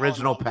 Yeah. Maybe The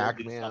original Allen One will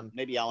do Pac-Man.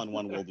 maybe Allen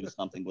One will do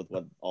something with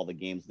what all the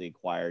games they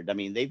acquired. I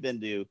mean, they've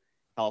been to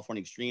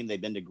California Extreme,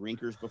 they've been to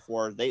Grinkers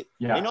before. They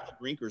know the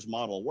Grinkers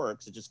model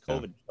works. It just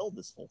COVID killed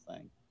this whole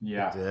thing.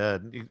 Yeah.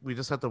 Did we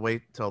just have to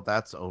wait till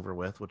that's over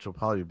with, which will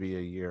probably be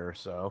a year or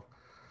so.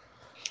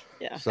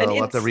 Yeah. So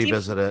we'll have to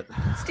revisit it.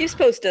 Steve's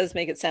post does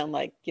make it sound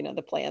like,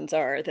 the plans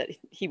are that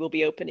he will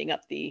be opening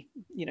up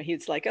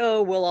he's like,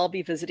 oh, we'll all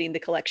be visiting the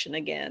collection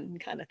again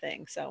kind of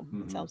thing. So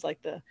it sounds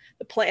like the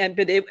plan,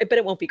 but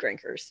it won't be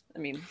Grinkers. I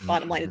mean,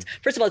 bottom line, it's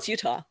first of all, it's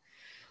Utah.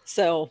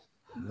 So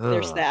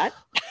there's Ugh. that.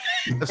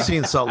 I've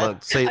seen Salt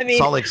Lake, I mean,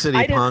 Salt Lake City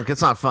I didn't- Punk.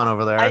 It's not fun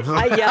over there. Idaho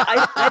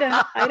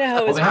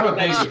Well, is they have a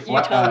pretty big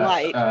much Utah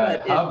light,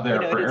 but hub there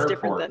for it is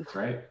different than airports,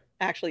 right?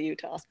 actually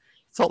Utah.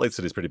 Salt Lake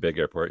City's a pretty big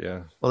airport,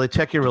 yeah. Well, they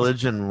check your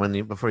religion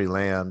before you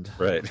land.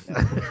 Right.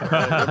 What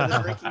are the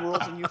drinking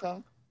rules in Utah?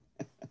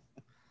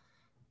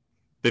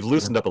 They've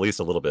loosened up at least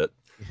a little bit.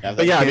 Yeah,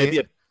 But yeah, I mean,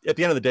 Okay. at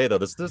the end of the day, though,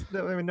 there's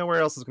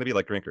nowhere else is going to be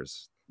like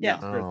Grinkers. Yeah.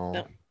 Oh.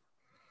 No.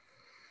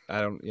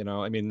 I don't,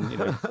 I mean,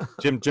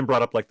 Jim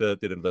brought up like the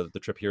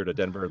trip here to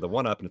Denver, the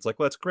one up, and it's like,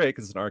 well, it's great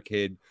because it's an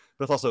arcade,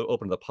 but it's also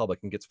open to the public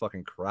and gets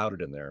fucking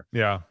crowded in there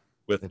yeah.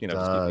 with It just people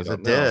you does. don't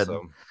It know, did.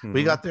 so,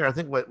 We mhm. got there. I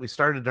think we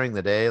started during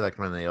the day, like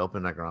when they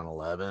opened, like around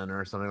 11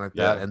 or something like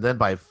that, Yeah. and then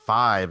by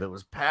 5 it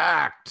was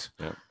packed.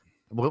 Yeah.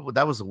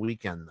 That was a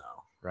weekend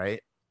though,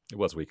 right? It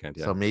was weekend,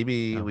 yeah. So maybe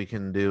Yeah. we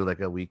can do like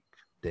a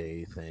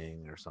weekday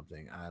thing or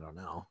something. I don't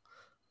know,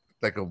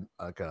 like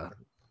a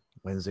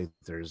Wednesday,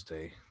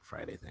 Thursday,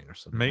 Friday thing or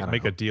something. I Make don't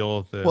make know. a deal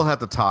with the We'll have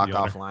to talk the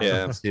owner. offline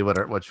Yeah. and see what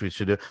we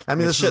should do. I mean,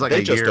 mean, this shit, is like they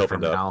a just year from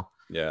opened up. now.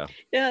 Yeah.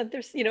 Yeah,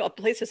 there's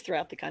places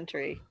throughout the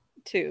country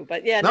too,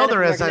 but yeah, No, none of there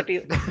them are gonna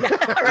isn't. be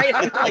right.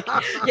 I'm like,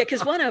 yeah,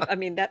 because one of, I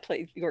mean, that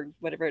place or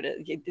whatever it is,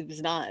 it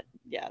was not.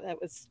 Yeah, that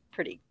was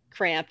pretty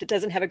cramped. It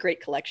doesn't have a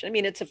great collection. I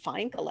mean, it's a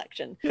fine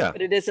collection, Yeah.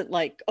 but it isn't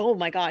like, oh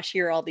my gosh,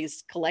 here are all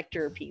these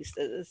collector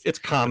pieces. It's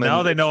common.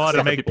 Now they know how to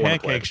Stuff that make people wanna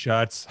play. pancake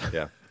shots.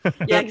 Yeah,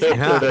 exactly. They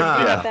Yeah.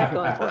 got that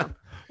going for them,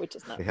 which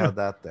is not. We have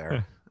that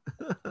there.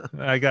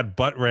 I got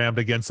butt rammed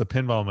against a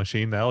pinball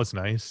machine. That was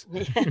nice.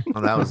 Yeah.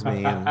 Oh, that was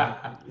me. And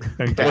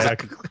And That was a-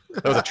 back.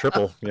 That was a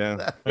triple,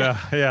 yeah.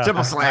 Yeah.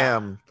 Triple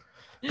slam.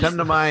 Come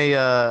to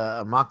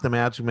my Mock the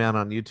Magic Man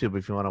on YouTube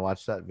if you want to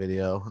watch that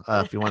video.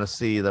 If you want to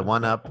see the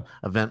one up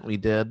event we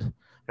did.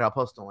 Here, I'll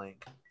post a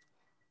link.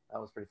 That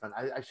was pretty fun.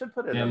 I should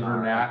put it in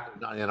Denver Nat.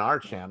 our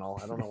channel.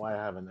 I don't know why I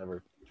haven't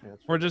ever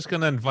transfer. We're just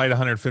gonna invite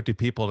 150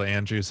 people to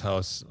Andrew's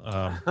house.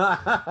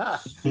 Yeah.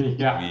 Sweet.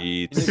 Can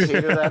you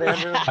cater that,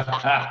 Andrew?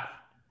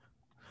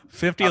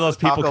 50 of those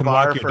people Taco can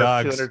bar walk your for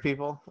dogs. 200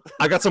 people.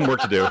 I got some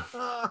work to do.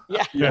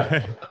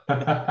 Yeah.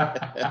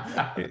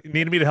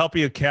 Need me to help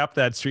you cap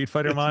that Street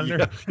Fighter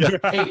monitor?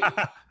 Hey,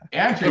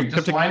 Andrew,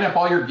 just line up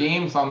all your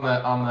games on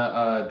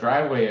the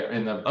driveway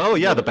in the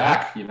The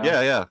back. you know.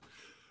 Yeah.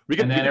 We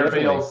And then we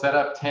everybody definitely- will set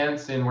up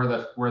tents in where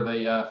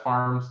the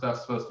farm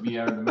stuff's supposed to be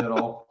out in the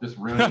middle, just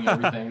ruining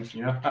everything,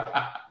 you know.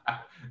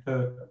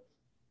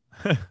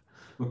 All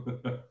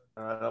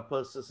right, I'll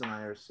post this in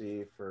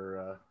IRC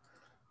for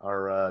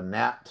our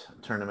NAT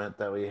tournament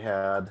that we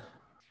had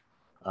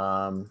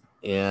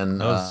in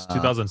That was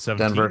 2017.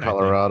 Denver, I think.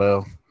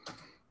 Colorado.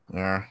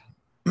 Yeah,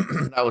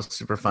 that was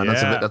super fun.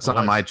 Yeah, That's it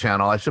on my was.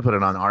 channel. I should put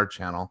it on our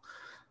channel.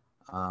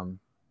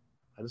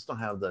 I just don't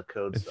have the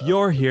codes. If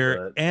you're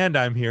here and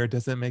I'm here,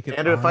 does it make it?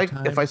 Andrew, our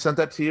time? if I sent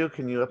that to you,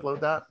 can you upload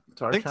that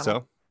to our I think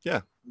channel? so.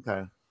 Yeah.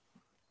 Okay.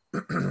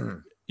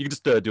 You can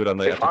just do it on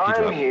the If FTP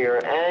I'm drop.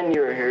 here and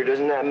you're here,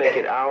 doesn't that make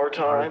it our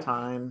Our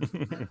time?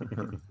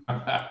 time.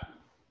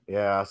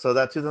 Yeah. So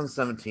that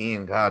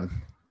 2017, God,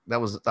 that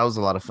was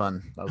a lot of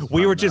fun. That was a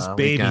We were fun, just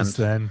babies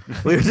weekend.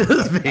 then. We were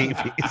just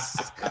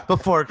babies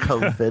before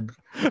COVID.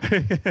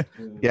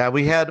 Yeah,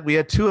 we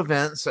had two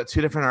events at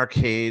two different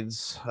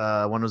arcades.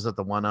 One was at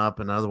the One Up,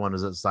 another one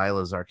was at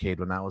Zyla's arcade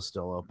when that was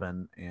still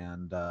open,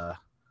 and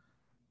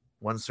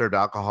one served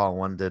alcohol, and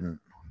one didn't.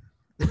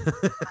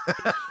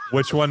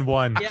 Which one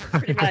won? Yeah,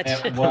 pretty much.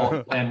 and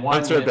one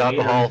One served went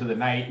later alcohol. into the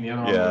night, and the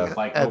other Yeah. one was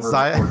like At over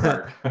Zy- before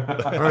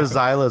dark. Or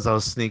Zyla's, I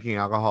was sneaking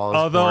alcohol. I was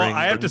Although pouring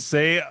I have to in.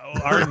 say,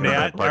 our Like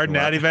Nat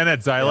what? event at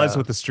Zyla's Yeah.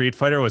 with the Street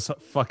Fighter was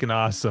fucking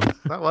awesome.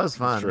 That was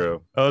fun.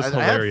 True. That was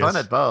I had hilarious. fun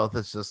at both.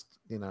 It's just,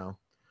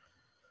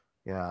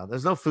 yeah,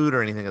 there's no food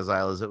or anything at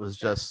Zyla's. It was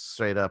just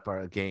straight up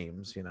our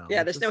games,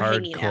 Yeah, there's no Just-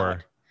 hanging Hardcore.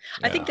 out.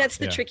 I think that's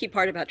the yeah. tricky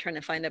part about trying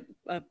to find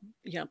I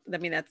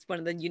mean, that's one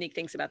of the unique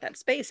things about that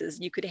space is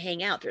you could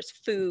hang out. There's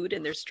food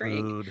and there's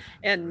drink. food.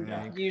 And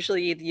Yeah.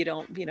 usually you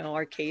don't,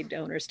 arcade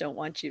owners don't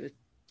want you,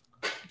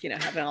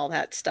 having all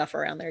that stuff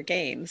around their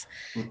games.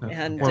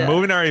 And We're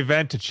moving our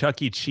event to Chuck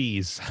E.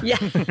 Cheese.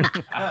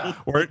 yeah,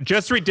 Or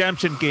just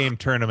redemption game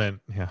tournament.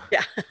 Yeah.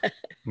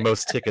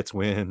 Most tickets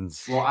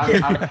wins. Well,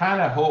 I'm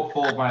kind of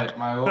hopeful.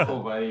 My local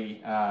buddy,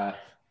 that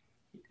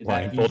he's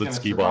Blindfolded gonna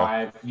skee ball.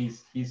 survive.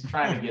 He's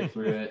trying to get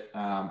through it.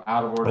 Out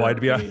of order. Why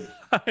to be arcade.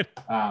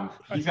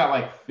 He's got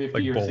like 50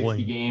 Like or 60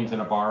 bowling. games in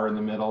a bar in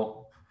the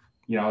middle.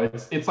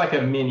 It's like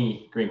a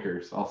mini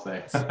Grinkers, I'll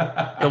say.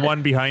 The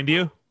one behind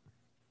you?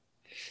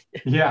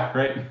 Yeah,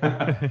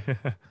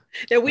 right.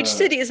 now which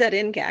city is that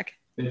in, Gak?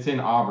 It's in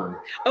Auburn.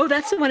 Oh,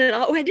 that's the one in.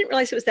 Oh, I didn't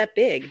realize it was that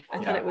big. I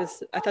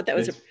thought that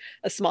was It's-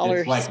 a smaller.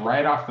 It's like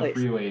right off the place.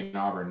 freeway in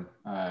Auburn.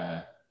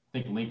 I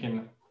think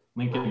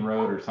Lincoln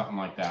Road or something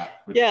like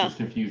that, which Yeah. is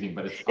confusing,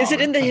 but it's. Is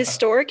it in the Auburn.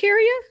 historic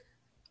area?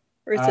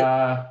 Or is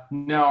it?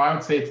 No, I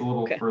would say it's a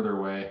little Okay. further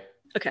away.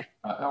 Okay.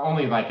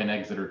 Only like an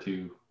exit or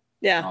two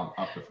Yeah.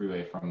 up the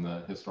freeway from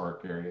the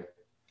historic area.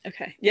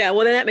 Okay. Yeah.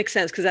 Well, then that makes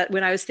sense because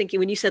when I was thinking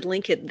when you said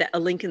Lincoln, that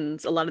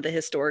Lincoln's a lot of the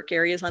historic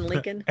areas on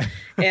Lincoln,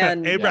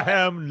 and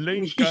Abraham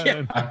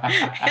Lincoln. and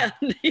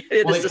Well,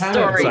 there's it a kind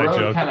story Side of,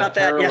 joke. about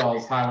that. Yeah.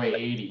 parallels Highway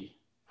 80.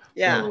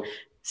 Yeah.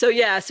 So,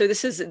 So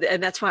this is,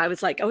 and that's why I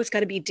was like, oh, it's got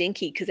to be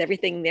dinky because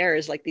everything there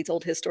is like these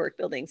old historic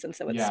buildings, and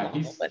so it's yeah,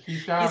 small. But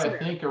he's got, these I are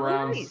think,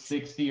 around nice.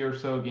 60 or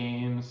so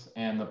games,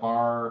 and the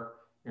bar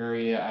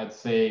area, I'd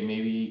say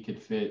maybe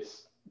could fit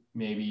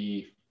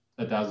maybe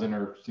a dozen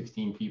or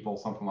 16 people,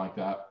 something like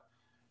that.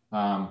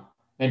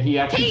 And he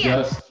actually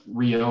just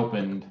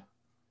reopened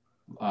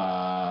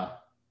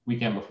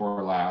weekend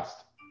before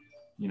last,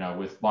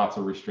 with lots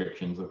of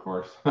restrictions, of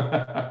course.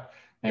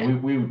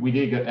 And we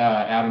did go,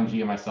 Adam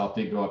G and myself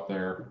did go up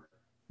there,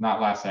 not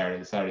last Saturday,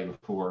 the Saturday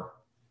before.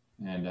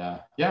 And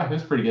yeah, it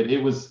was pretty good.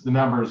 The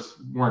numbers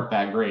weren't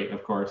that great,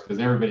 of course, because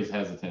everybody's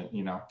hesitant,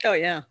 oh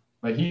yeah.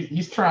 but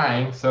he's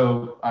trying.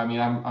 So, I mean,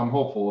 I'm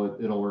hopeful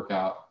it'll work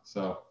out.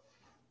 So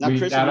Now,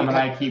 Chris, Adam you and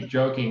have- I keep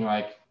joking,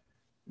 like,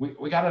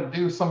 we got to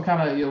do some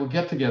kind of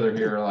get together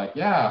here. Like,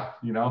 yeah,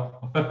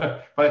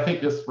 but I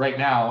think just right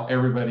now,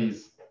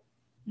 everybody's,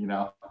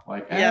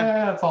 like,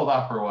 let's hold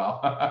off for a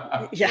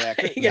while. Yeah.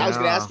 Chris, Yeah. I was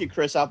going to Yeah. ask you,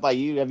 Chris, out by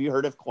you. Have you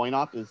heard of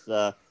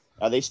CoinOp?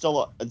 Are they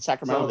still in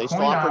Sacramento? So Are they still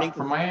CoinOp, operating?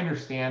 from my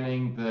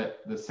understanding,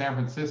 the San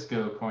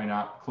Francisco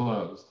CoinOp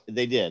closed.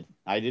 They did.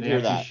 I did They hear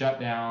actually that. shut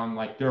down.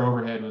 Like, their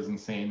overhead was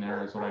insane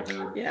there, is what I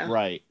heard. Yeah.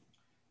 Right.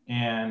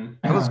 And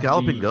How does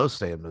Galloping the- Ghost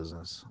stay in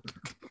business?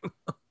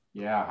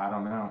 Yeah, I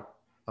don't know.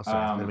 Oh, sorry,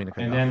 I didn't mean to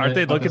cut and you off. then Aren't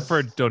they but looking the-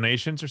 for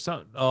donations or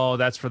something? Oh,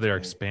 that's for their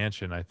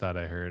expansion. I thought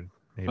I heard.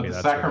 Maybe But the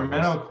that's what it was.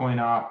 Sacramento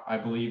CoinOp, I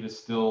believe, is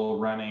still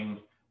running,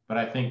 but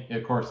I think,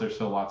 of course, there's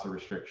still lots of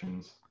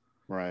restrictions.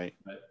 Right.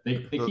 But they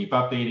keep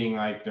updating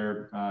like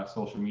their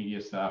social media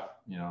stuff,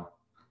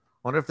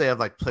 Wonder if they have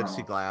like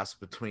plexiglass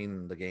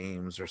between the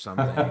games or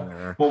something.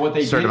 Or Well, what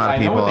they certain did, amount I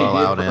of know what people they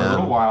did allowed for a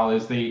little in. while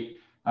is they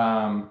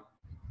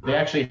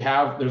actually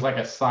have, there's like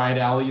a side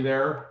alley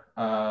there.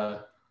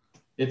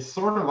 it's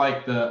sort of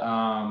like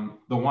the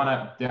one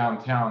up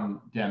downtown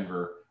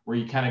Denver, where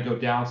you kind of go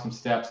down some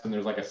steps and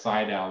there's like a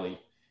side alley,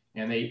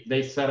 and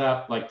they set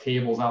up like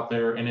tables out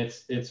there, and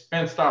it's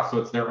fenced off, so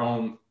it's their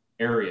own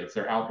area, it's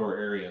their outdoor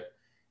area.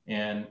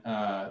 And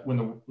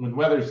when the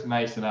weather's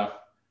nice enough,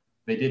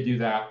 they did do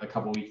that a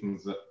couple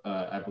weekends.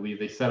 I believe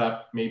they set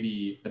up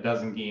maybe a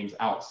dozen games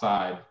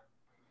outside,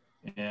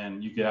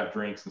 and you could have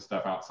drinks and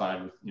stuff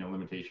outside with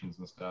limitations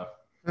and stuff.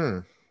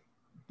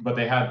 But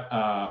they had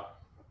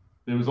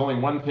there was only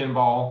one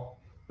pinball.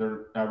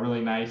 They're a really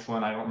nice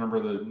one. I don't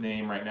remember the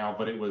name right now,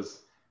 but it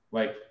was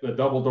like the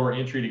double door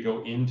entry to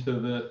go into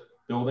the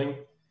building.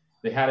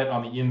 They had it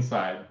on the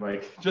inside,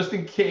 like just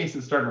in case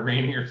it started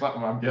raining or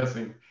something, I'm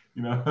guessing,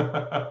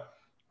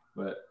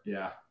 but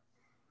yeah.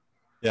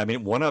 Yeah, I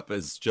mean, One Up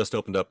has just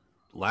opened up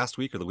last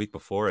week or the week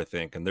before, I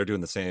think, and they're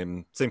doing the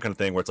same kind of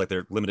thing where it's like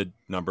they're limited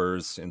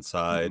numbers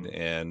inside,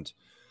 and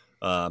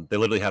they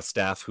literally have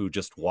staff who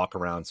just walk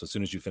around. So as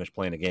soon as you finish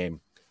playing a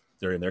game,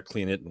 they're in there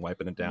cleaning it and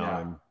wiping it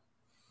down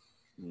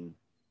and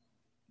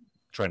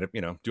trying to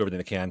do everything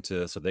they can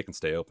so they can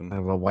stay open. I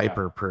have a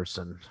wiper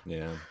person.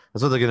 Yeah,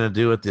 that's what they're gonna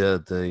do at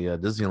the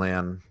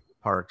Disneyland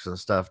parks and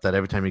stuff. That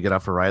every time you get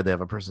off a ride, they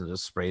have a person that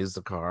just sprays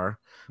the car.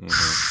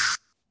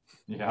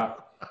 Yeah.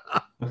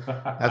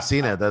 I've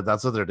seen it.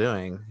 That's what they're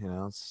doing.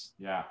 It's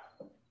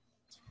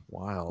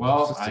wild.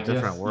 Well, it's just a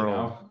different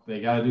world.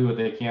 They got to do what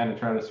they can to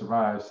try to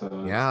survive.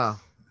 So yeah.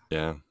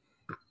 Yeah.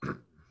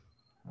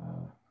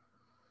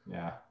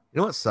 You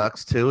know what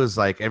sucks too is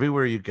like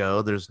everywhere you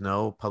go, there's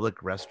no public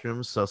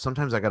restrooms. So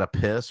sometimes I gotta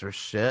piss or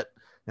shit,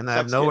 and I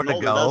have nowhere to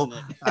go.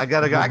 I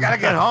gotta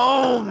get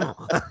home.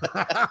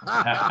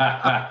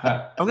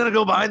 I'm gonna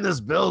go behind this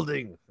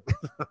building.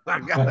 I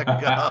gotta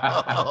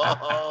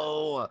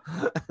go.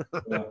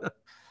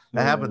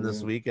 That happened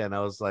this weekend.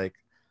 I was like,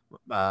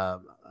 my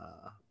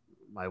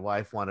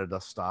wife wanted to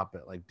stop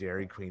at like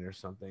Dairy Queen or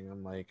something.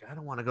 I'm like, I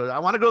don't want to go. I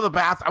want to go to the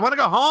bath. I want to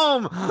go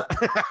home.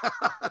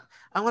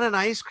 I want an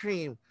ice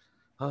cream.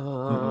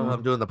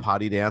 I'm doing the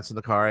potty dance in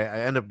the car.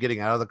 I end up getting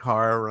out of the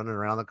car, running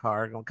around the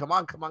car, going, come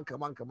on.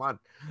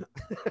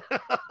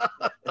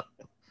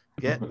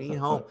 Get me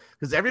home.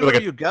 Because everywhere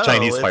like you go,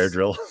 Chinese fire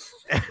drill.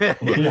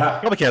 Yeah.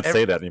 Probably can't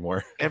say that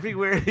anymore.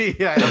 Everywhere.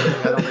 Yeah,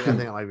 I think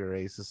it might be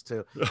racist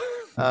too.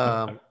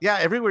 Yeah,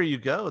 everywhere you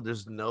go,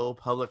 there's no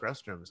public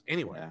restrooms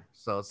anywhere. Yeah.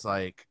 So it's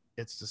like,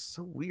 it's just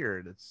so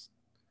weird.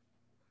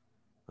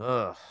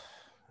 I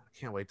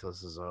can't wait till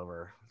this is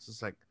over. It's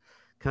just like,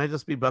 can I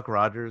just be Buck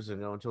Rogers and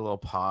go into a little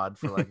pod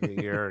for like a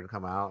year and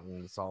come out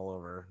and it's all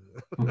over?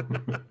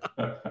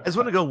 I just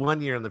want to go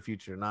 1 year in the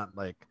future, not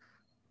like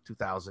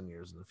 2,000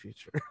 years in the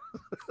future.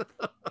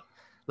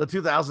 The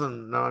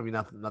 2000, no, I mean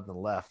nothing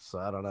left, so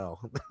I don't know.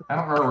 I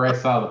don't remember where I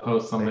saw the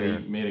post. Somebody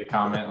made a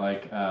comment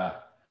like, I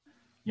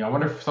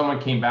wonder if someone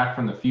came back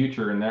from the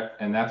future and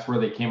that's where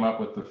they came up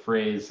with the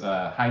phrase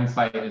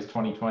 "hindsight is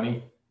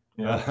 2020."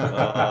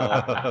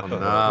 Yeah. Oh,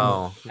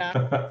 no.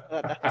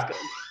 That's good.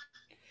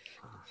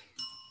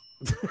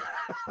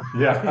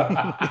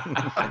 Yeah.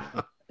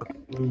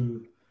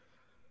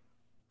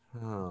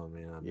 Oh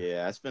man.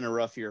 Yeah, it's been a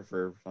rough year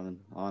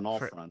on all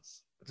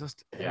fronts. It's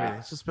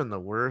just been the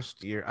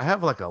worst year. I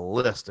have like a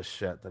list of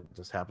shit that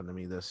just happened to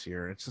me this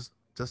year. It's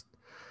just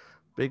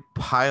big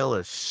pile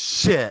of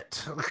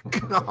shit.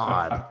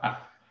 God.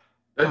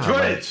 That's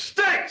right. It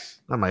stinks.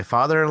 My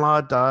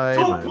father-in-law died.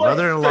 My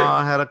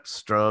mother-in-law had a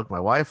stroke. My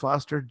wife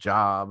lost her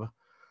job.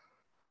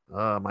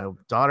 My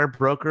daughter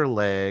broke her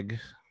leg.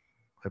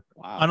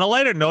 Wow. On a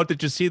lighter note,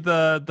 did you see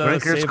the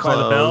Saved by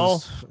the Bell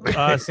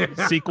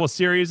sequel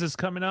series is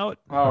coming out?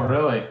 Oh,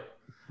 really?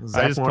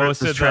 I just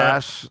posted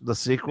trash the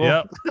sequel.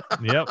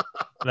 Yep.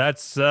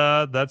 That's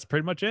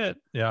pretty much it.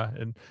 Yeah,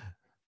 and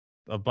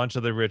a bunch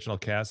of the original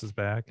cast is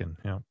back, and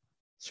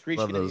Screech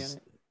love those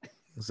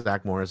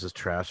Zach Morris's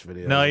trash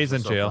videos. No, he's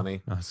in jail.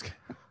 Funny.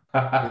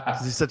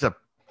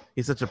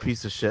 He's such a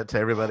piece of shit to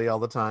everybody all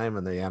the time,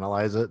 and they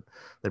analyze it,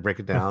 they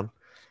break it down.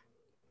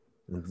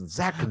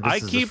 Zach, I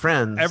keep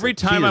friends. Every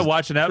time I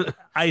watch an episode,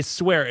 I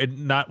swear,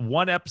 not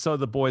one episode of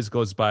The Boys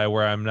goes by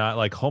where I'm not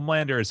like,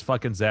 Homelander is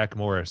fucking Zach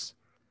Morris.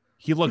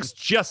 He looks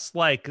just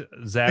like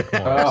Zach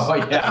Morris. Oh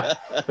yeah,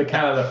 the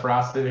kind of the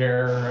frosted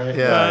hair, right?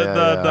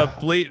 The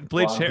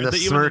bleach hair, the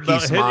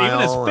smirky smile, even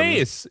his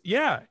face.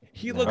 Yeah,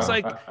 he looks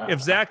like if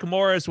Zach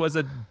Morris was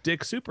a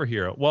dick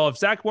superhero. Well, if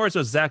Zach Morris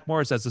was Zach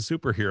Morris as a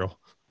superhero,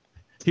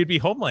 he'd be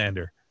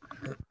Homelander.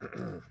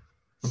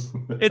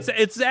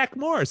 It's Zach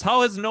Morris.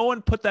 How has no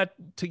one put that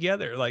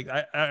together? Like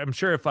I'm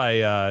sure if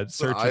I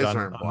search it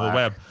on the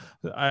web,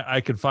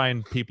 I could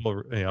find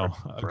people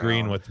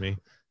agreeing with me.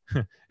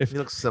 If he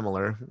looks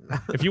similar.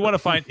 if you want to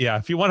find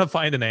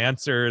an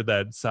answer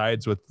that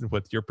sides with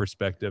your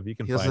perspective, you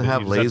can he find doesn't it.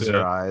 have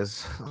laser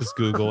eyes. Just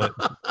Google it.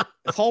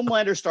 If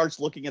Homelander starts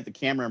looking at the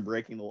camera and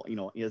breaking the,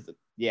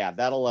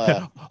 that'll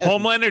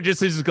Homelander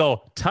just needs to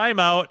go time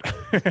out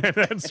and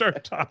then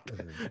start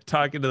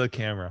talking to the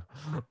camera.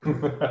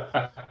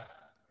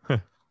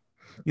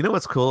 You know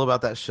what's cool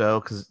about that show,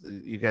 because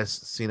you guys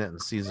seen it in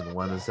season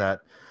 1, is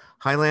that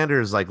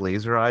Highlander's like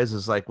laser eyes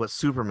is like what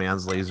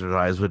Superman's laser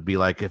eyes would be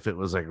like if it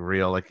was like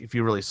real, like if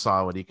you really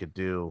saw what he could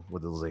do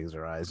with his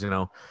laser eyes,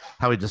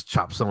 how he just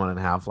chops someone in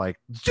half, like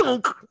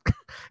junk,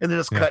 and then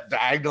just cut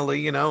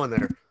diagonally, and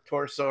their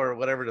torso or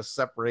whatever just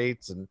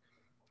separates. And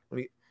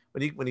when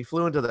he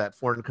flew into that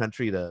foreign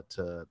country to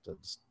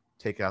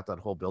take out that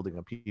whole building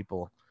of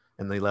people,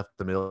 and they left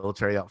the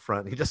military out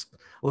front, he just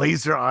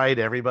laser eyed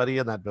everybody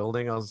in that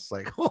building. I was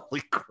like,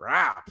 holy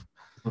crap.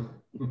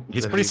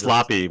 He's pretty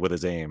sloppy with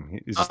his aim.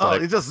 He's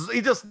just he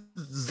just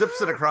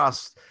zips it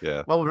across.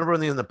 Yeah. Well, remember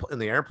in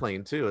the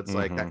airplane too. It's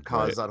like that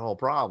caused that whole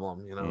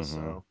problem,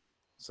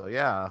 So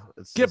yeah.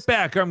 Get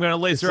back, or I'm gonna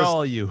laser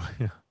all of you.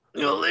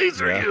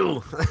 Laser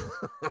you.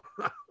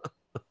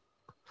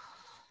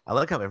 I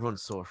like how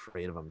everyone's so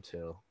afraid of him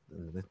too.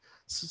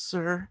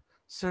 Sir.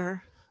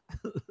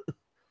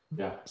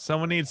 Yeah.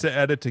 Someone needs to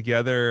edit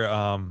together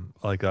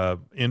like a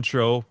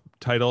intro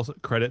title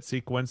credit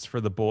sequence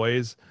for the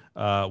boys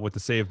with the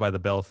Saved by the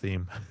Bell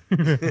theme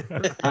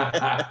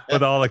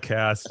with all the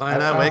cast. Why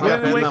not wake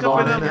up in the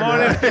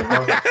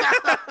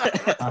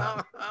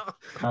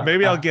morning?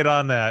 Maybe I'll get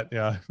on that.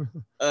 Yeah.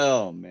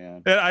 Oh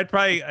man. I'd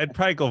probably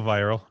go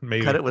viral.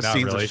 Maybe cut it with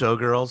scenes of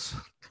Showgirls.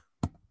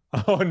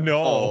 Oh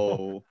no.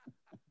 Oh.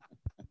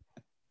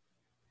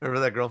 Remember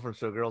that girl from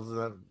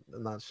Showgirls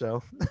in that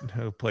show?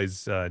 Who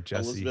plays Jesse?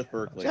 Elizabeth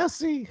Berkley.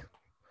 Jesse.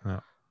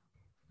 Oh.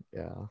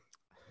 Yeah.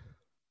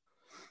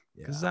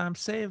 Because I'm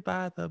saved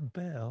by the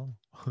bell.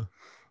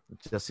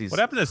 Jesse's. What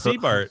happened to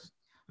Seabart?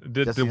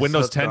 Did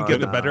Windows 10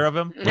 get the better of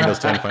him? Windows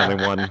 10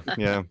 finally won.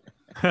 Yeah.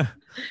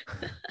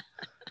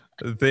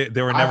 They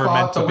were never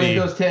meant to be.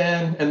 Windows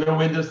 10 and the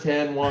Windows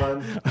 10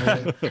 won.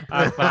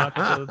 I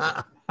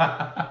fought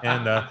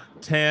and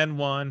 10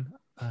 won.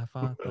 I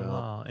fought the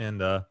law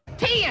and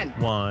 10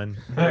 won.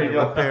 There you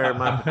go. Repair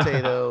my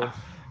potato.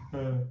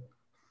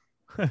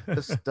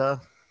 Just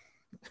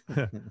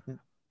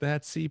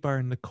that Seabar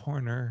in the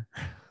corner.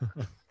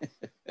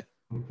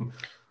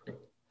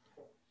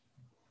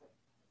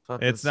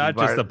 It's not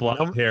just the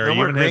blonde hair.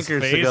 Even his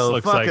face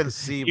looks like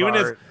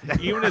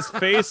even his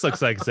face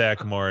looks like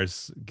Zach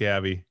Morris,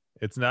 Gabby.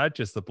 It's not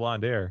just the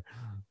blonde hair.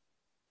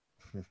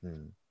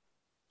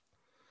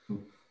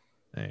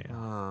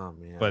 Oh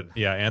man. But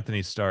yeah,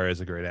 Anthony Starr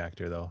is a great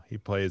actor though. He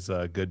plays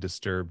a good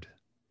disturbed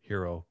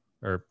hero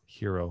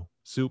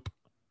Soup.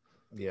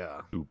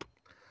 Yeah. Soup.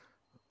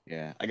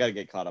 Yeah, I got to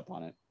get caught up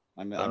on it.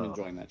 I'm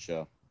enjoying that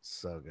show.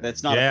 So good.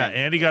 That's not. Yeah,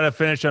 and he got to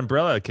finish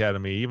Umbrella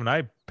Academy. Even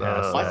I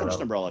passed. I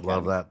finished Umbrella Academy.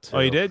 Love that too. Oh,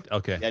 you did?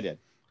 Okay. Yeah, I did.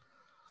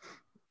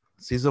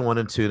 Season 1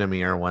 and 2 to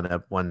me are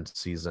one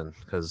season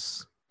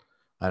because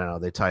I don't know,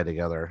 they tie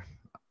together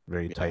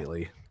very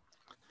tightly.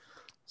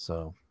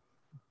 So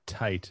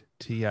tight,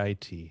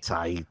 T-I-T.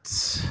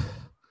 Tight.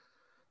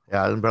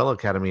 Yeah, Umbrella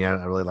Academy. I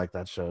really like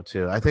that show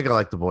too. I think I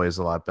like The Boys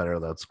a lot better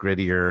though. It's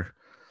grittier.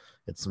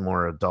 It's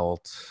more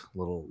adult,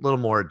 little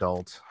more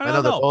adult. I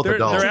know they're both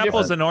adult. They're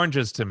apples and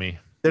oranges to me.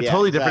 They're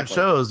totally different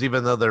shows,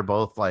 even though they're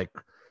both like,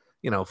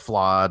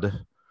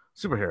 flawed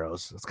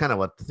superheroes. It's kind of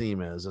what the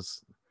theme is.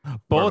 It's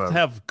both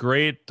have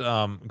great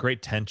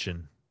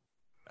tension,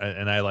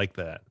 and I like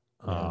that.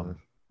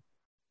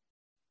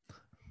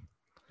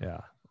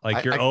 Yeah,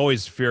 like you're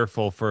always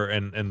fearful for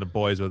and the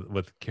boys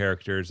with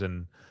characters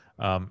and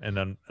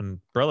an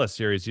Umbrella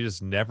series, you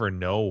just never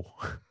know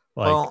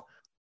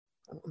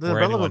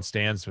where anyone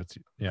stands with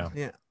you.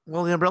 Yeah.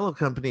 Well, the Umbrella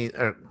Company,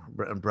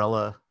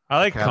 Umbrella. I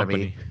like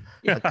Academy,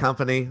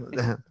 company,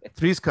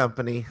 Three's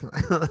Company,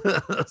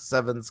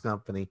 Seven's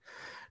Company.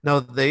 No,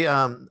 they.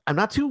 I'm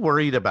not too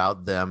worried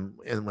about them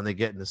and when they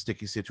get into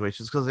sticky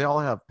situations because they all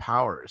have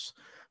powers.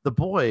 The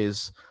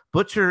boys,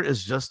 Butcher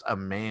is just a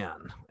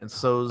man, and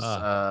so's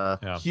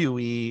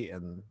Huey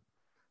and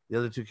the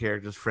other two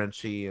characters,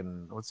 Frenchie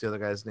and what's the other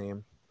guy's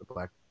name?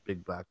 The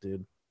big black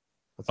dude.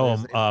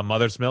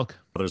 Mother's Milk.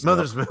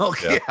 Mother's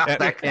Milk.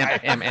 Yeah,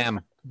 M.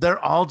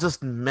 They're all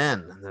just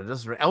men. They're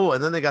just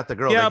and then they got the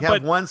girl. Yeah, they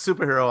have one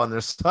superhero on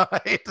their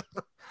side.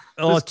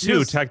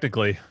 Two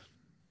technically.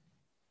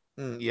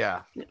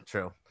 Yeah,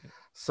 true.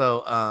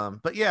 So,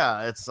 but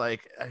yeah, it's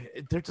like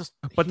they're just.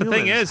 But humans. The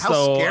thing is,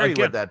 how scary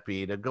would that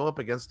be to go up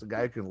against a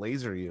guy who can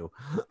laser you?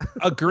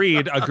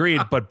 Agreed.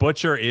 But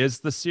Butcher is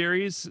the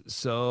series,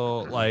 so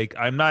like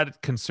I'm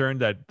not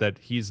concerned that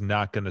he's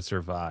not going to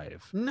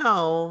survive.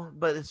 No,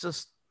 but it's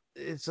just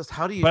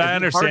how do you? But I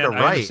understand. Hard to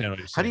write. I understand what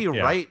you're saying. How do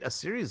you write a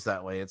series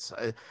that way? It's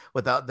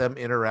without them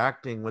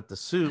interacting with the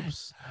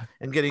soups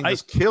and getting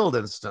just killed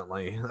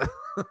instantly.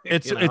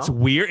 It's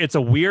weird. It's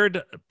a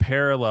weird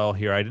parallel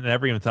here. I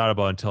never even thought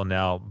about until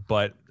now.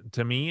 But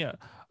to me,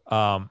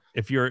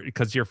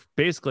 because you're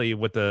basically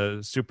with the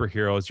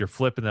superheroes, you're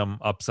flipping them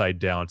upside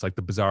down. It's like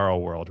the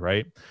Bizarro world,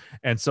 right?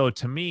 And so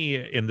to me,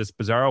 in this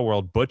Bizarro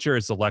world, Butcher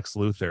is the Lex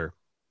Luthor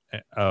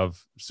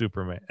of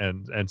Superman,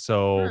 and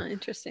so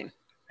interesting.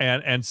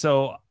 And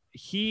so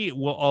he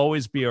will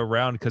always be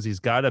around because he's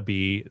got to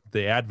be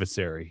the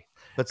adversary.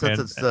 But since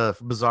it's the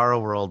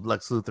Bizarro world,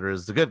 Lex Luthor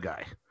is the good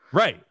guy.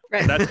 Right.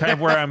 Right. That's kind of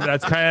where I'm.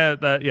 That's kind of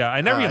that. Yeah, I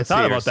never I even see thought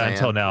what you're about that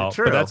until saying. now.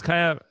 True. But that's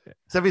kind of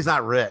Except he's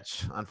not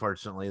rich,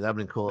 unfortunately. That'd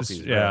been cool if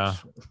he's yeah.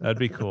 rich. That'd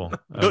be cool.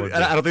 That No, would I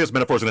be. don't think this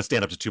metaphor is going to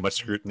stand up to too much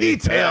scrutiny.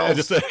 Details.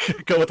 Just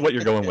go with what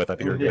you're going with. I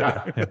think you're good.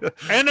 Yeah.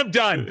 And I'm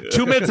done.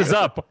 2 minutes is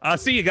up. I'll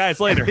see you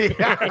guys later.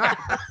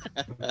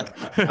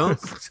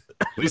 don't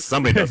At least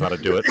somebody knows how to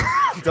do it.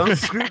 don't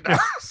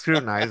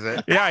scrutinize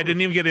it. Yeah, I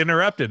didn't even get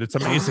interrupted. It's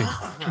amazing.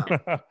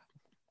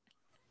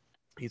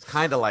 He's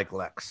kind of like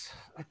Lex.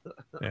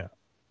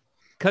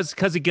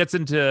 Because he gets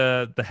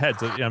into the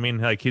heads. I mean,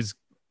 like he's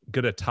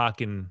good at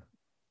talking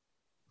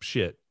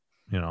shit.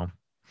 You know.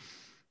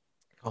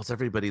 Calls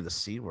everybody the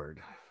C word.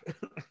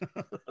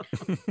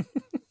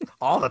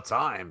 All the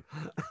time.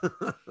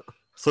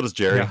 So does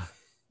Jerry.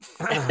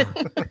 Yeah.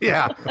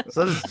 Yeah.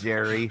 So does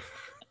Jerry.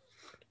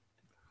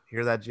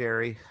 Hear that,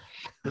 Jerry?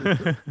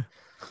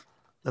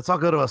 Let's all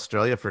go to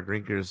Australia for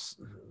Grinkers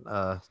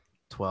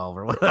 12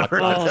 or whatever.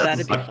 Oh,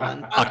 that'd be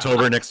fun.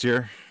 October next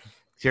year.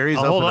 Jerry's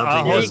I'll hold open on- up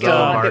I'll to host his a-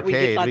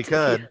 arcade. lots We of-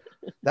 could.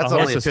 That's I'll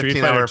only a host a Street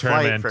 15-hour Fighter flight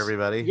tournament. for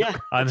everybody. Yeah.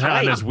 on that's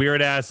right. his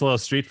weird ass little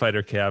Street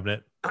Fighter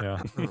cabinet.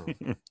 Yeah.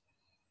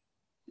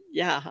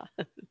 Yeah.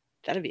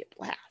 That'd be a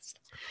blast.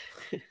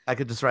 I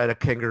could just ride a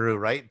kangaroo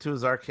right to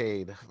his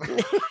arcade.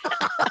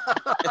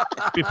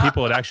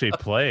 People would actually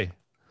play.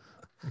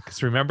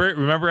 Because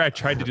remember, I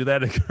tried to do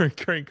that at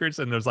Grinkers,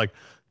 and there's like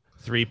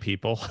 3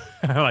 people.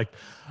 I'm like,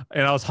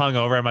 and I was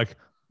hungover. I'm like,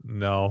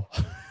 no,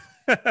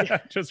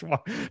 just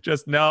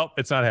no,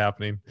 it's not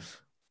happening.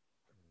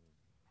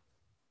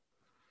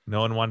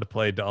 No one wanted to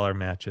play dollar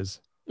matches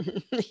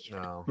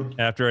No.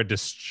 after I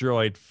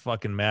destroyed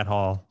fucking Matt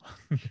Hall,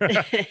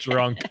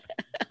 drunk.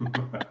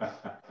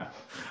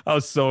 I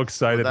was so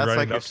excited That's like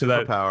running your up to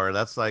that. superpower.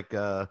 That's like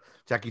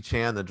Jackie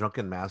Chan, the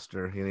drunken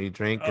master. You know, you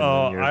drink and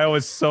Oh, then you're I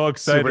was so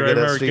excited. super I good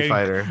at remember Street getting-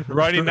 Fighter.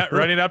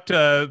 running up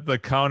to the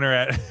counter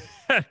at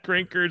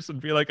Grinkers and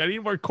be like, I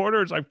need more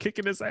quarters. I'm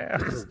kicking his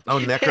ass. Oh,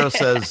 Necro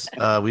says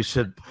we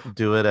should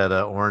do it at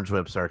Orange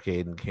Whips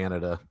arcade in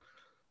Canada.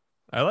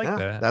 I like Yeah,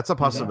 that. that's a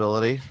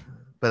possibility.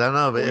 But I don't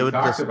know. But We it would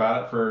talked just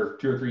about it for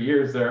 2 or 3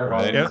 years there. while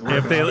Right. he was If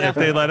working on it.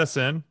 they let us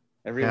in.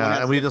 Everyone yeah, has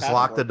and we their just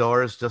lock the passport.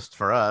 doors just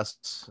for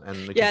us,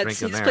 and we Yeah, can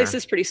drink in this there. place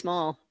is pretty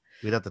small.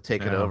 We'd have to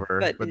take it Yeah.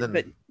 over, But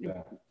then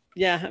Yeah.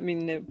 yeah, I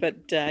mean, but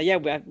yeah,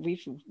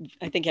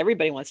 I think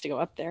everybody wants to go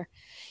up there.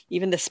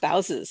 Even the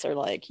spouses are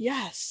like,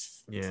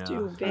 yes, Yeah. let's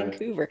do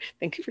Vancouver.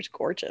 Vancouver's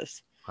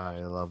gorgeous. I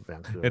love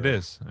Vancouver. It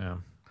is. Yeah.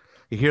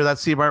 You hear that,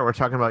 Seabart? We're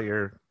talking about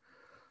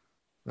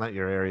not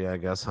your area, I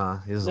guess, huh?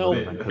 He doesn't No. live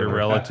in Your Vancouver. Your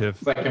relative.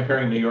 It's like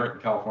comparing New York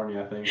and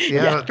California, I think.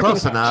 Yeah, Yeah.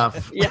 close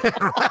enough.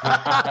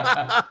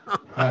 Yeah.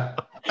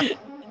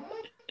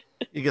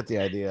 You get the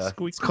idea.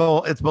 Squeak. It's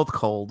cold. It's both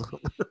cold.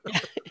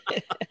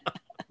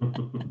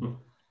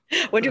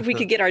 Wonder if we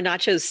could get our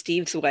nachos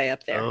Steve's way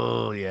up there.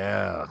 Oh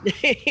yeah.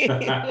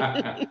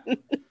 I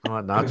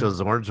want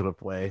nachos Orange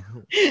Whip way.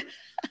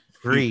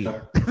 Free.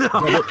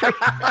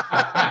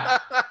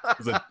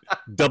 It's a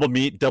double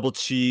meat, double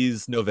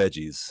cheese, no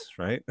veggies,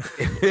 right?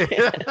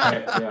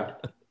 Right,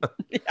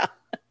 yeah.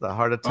 The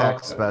heart attack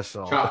Oh,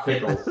 special. Chopped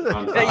pickles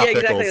on top. Yeah,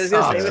 exactly. I was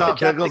gonna Oh, say with the chopped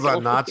chopped pickles on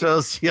pickle.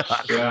 nachos. Yeah.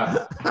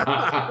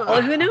 Yeah.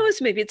 Well, who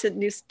knows? Maybe it's a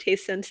new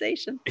taste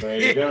sensation. There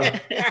you go.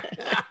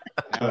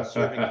 Now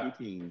serving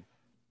poutine.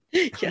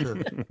 Yeah.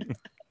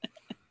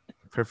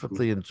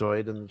 Perfectly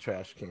enjoyed in the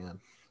trash can.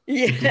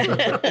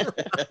 Yeah.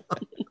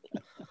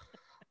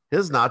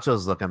 His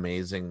nachos look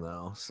amazing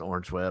though.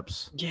 Orange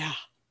Whips. Yeah.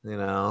 You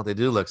know, they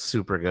do look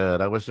super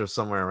good. I wish there was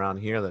somewhere around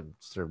here that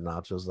served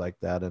nachos like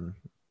that and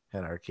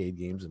had arcade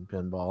games and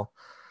pinball.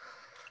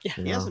 Yeah.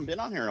 You He know? hasn't been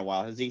on here in a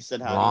while. Has he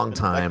said how Long he's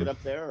been affected time.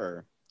 up there?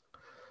 Or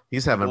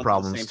He's having Going through the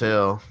problems same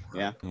too.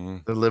 yeah,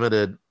 Mhm. They're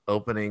limited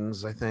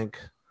openings, I think.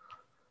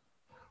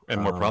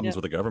 And more problems Yeah.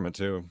 with the government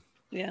too.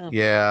 Yeah.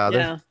 Yeah, they're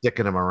Yeah.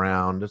 dicking him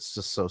around. It's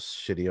just so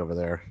shitty over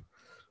there.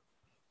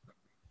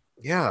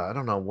 Yeah, I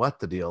don't know what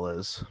the deal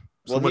is.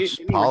 So well, much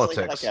he originally had,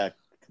 politics. like a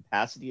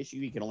capacity issue.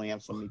 You can only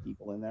have so many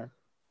people in there.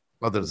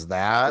 Oh, there's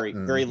that. Very,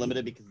 and very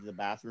limited because of the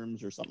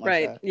bathrooms or something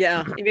Right. like that.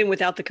 Yeah. Even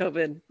without the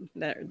COVID,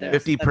 there.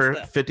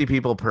 50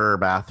 people per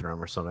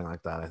bathroom or something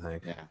like that, I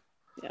think.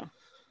 Yeah.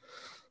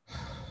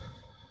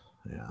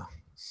 Yeah.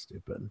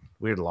 Stupid.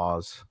 Weird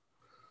laws.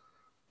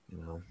 You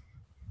know.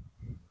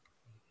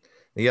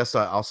 He has to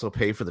also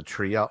pay for the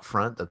tree out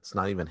front. That's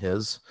not even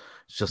his.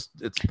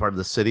 It's part of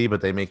the city, but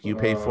they make you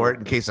pay for it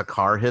in case a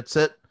car hits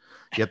it.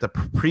 You have to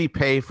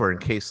prepay for it in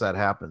case that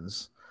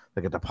happens.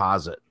 Like a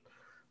deposit.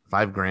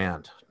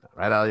 $5,000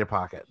 right out of your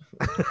pocket.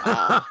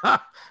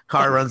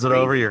 Car runs it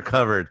over, you're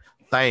covered.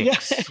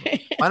 Thanks.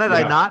 Why did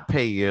I Yeah. not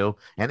pay you?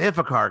 And if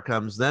a car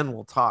comes, then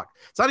we'll talk.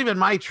 It's not even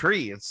my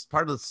tree. It's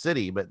part of the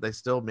city, but they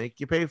still make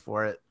you pay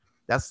for it.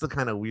 That's the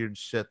kind of weird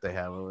shit they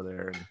have over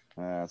there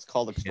in It's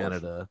called extortion.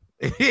 Canada.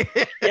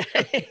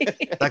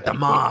 Like the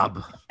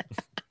mob.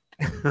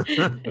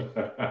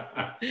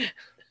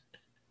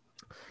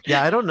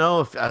 Yeah, I don't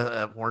know if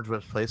Orange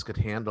Whip's Place could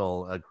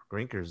handle a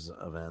Grinkers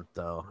event,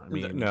 though. I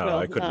mean, No, Well,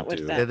 I not couldn't with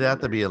do that. that. it'd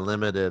have to be a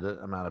limited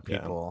amount of Yeah.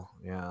 people.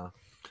 Yeah.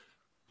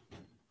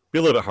 be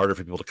a little bit harder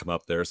for people to come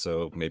up there,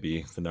 so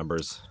maybe the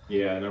numbers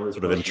numbers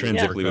sort of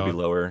intrinsically would be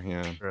lower.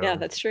 Yeah. Yeah,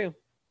 that's true.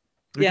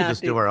 We Yeah, could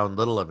just do our own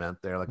little event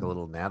there, like a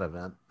little NAT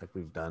event, like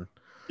we've done.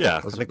 Yeah,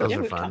 Those, I think those yeah,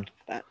 are we've fun. talked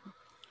about that.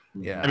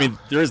 Yeah. I mean,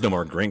 there is no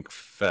more Grink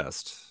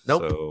Fest.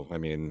 Nope. So, I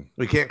mean,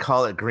 We can't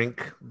call it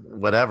Grink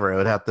whatever. It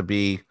would have to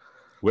be,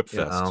 Whip you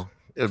Fest. know,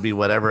 it would be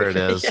whatever it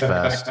is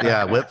fest.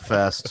 Yeah, Whip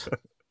Fest.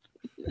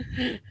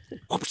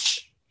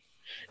 Whoopsh.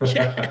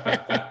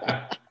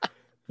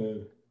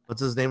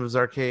 What's his name of his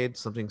arcade?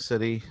 Something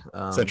City.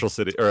 Central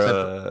City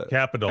or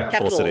Capital.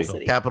 Capital City.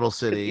 City. Capital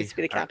City. Used to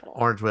be the Capital.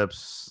 Orange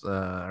Whips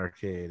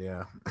arcade.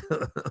 Yeah.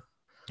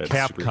 That's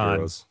Capcom.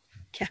 superheroes.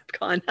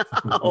 Capcom.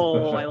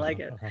 Oh, I like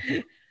it.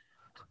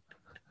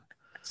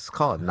 Let's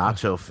call it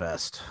Nacho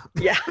Fest.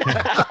 Yeah.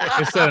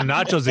 Instead of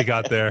nachos he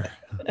got there.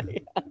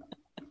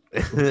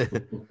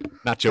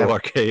 Nacho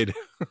Arcade.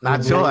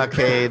 Nacho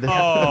Arcade.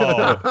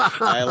 Oh.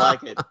 I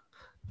like it.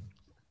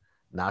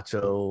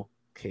 Nacho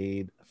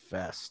Arcade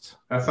Fest.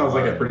 That sounds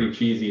like a pretty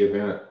cheesy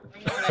event.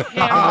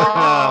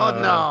 Oh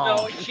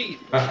no! cheese.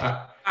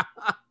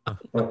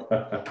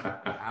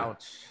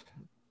 Ouch.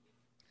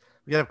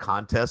 We gotta have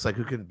contests like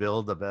who can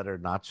build a better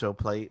nacho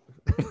plate.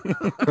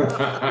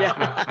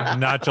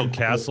 Nacho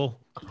Castle.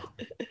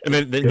 And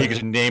then you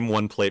can name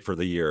one plate for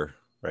the year,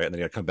 right? And then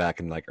you got to come back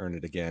and like earn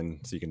it again,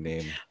 so you can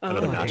name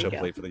another there you nacho go.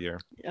 plate for the year.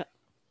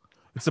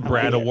 It's a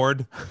Brad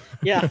Award.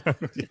 Yeah.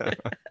 Yeah.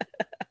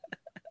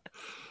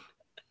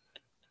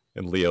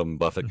 And Leo and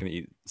Buffett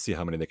can see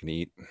how many they can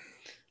eat.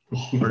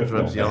 Orange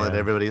Whip's yelling at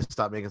everybody to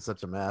stop making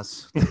such a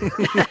mess. Here's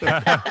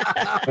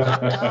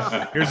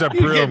a You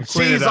broom. get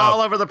Clean cheese it all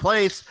up. over the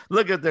place.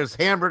 Look at there's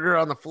hamburger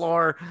on the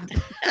floor.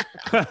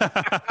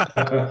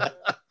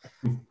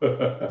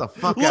 The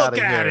fuck out of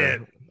Look at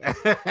here.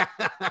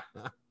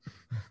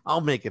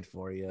 I'll make it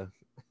for you.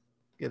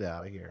 Get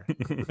out of here.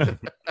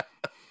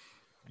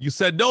 You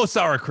said no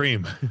sour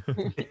cream.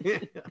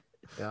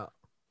 Yeah.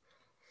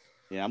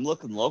 Yeah, I'm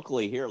looking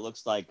locally here. It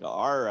looks like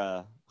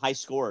our High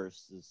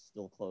Scores is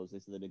still closed. They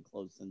said they've been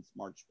closed since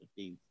March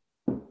 15th.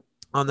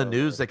 On the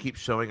news, they keep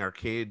showing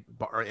arcade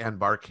bar and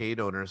barcade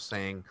owners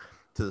saying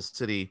to the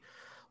city,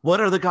 "What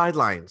are the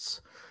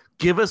guidelines?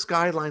 Give us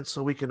guidelines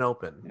so we can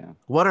open. Yeah.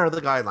 What are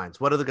the guidelines?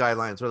 What are the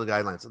guidelines? What are the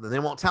guidelines?" And then they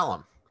won't tell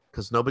them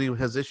because nobody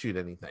has issued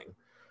anything.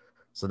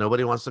 So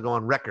nobody wants to go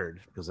on record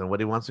because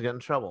nobody wants to get in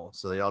trouble.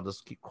 So they all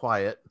just keep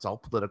quiet. It's all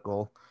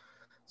political.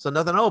 So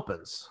nothing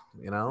opens,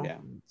 you know? Yeah.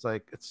 It's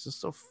like, it's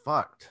just so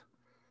fucked.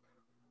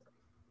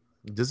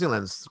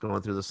 Disneyland's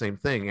going through the same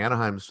thing.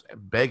 Anaheim's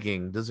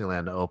begging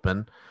Disneyland to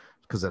open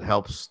because it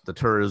helps the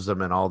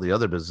tourism and all the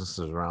other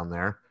businesses around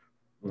there.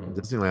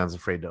 Disneyland's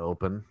afraid to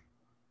open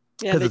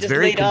Yeah, because they it's just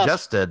very laid off.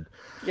 congested.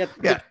 Yep.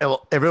 Yeah,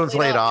 well, everyone's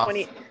laid off.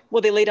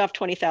 Well, they laid off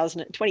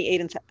 28,000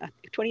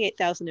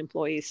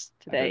 employees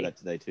I heard today. that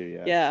today too.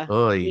 Yeah. Yeah.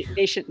 Oy.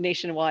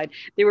 Nationwide.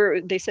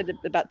 They said that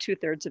about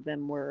 2/3 of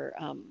them were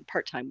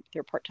part-time.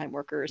 They're part-time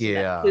workers. And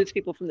that Yeah. includes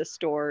people from the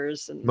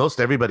stores and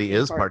Most everybody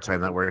is Part-time.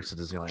 part-time that works at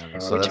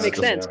Disneyland. So which that's makes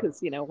just- sense because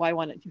why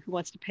want it? Who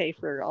wants to pay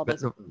for all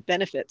those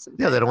benefits? And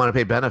Yeah, they don't want to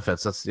pay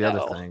benefits. That's the No.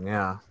 other thing.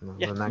 Yeah.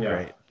 Yeah. Isn't that Yeah.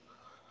 great?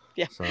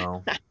 Yeah.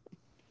 So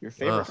Your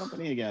favorite Ugh.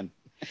 company again.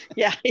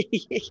 yeah,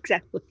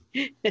 exactly.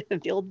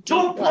 The old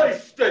Don't D+. play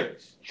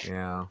stinks.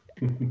 yeah.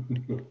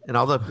 And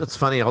it's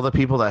funny, all the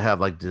people that have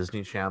like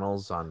Disney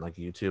channels on like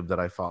YouTube that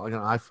I follow, you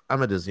know,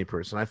 I'm a Disney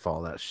person. I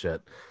follow that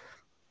shit.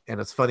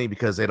 And it's funny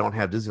because they don't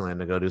have Disneyland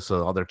to go to,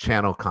 so all their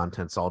channel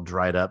content's all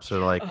dried up.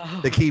 So like Oh,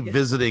 they keep yeah.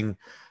 visiting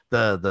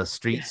the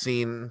street Yeah.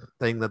 scene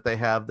thing that they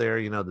have there,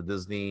 you know, the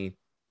Disney,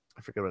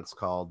 I forget what it's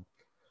called.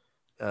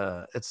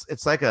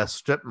 It's like a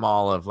strip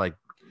mall of like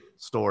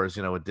stores,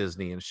 you know, with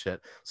Disney and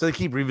shit. So they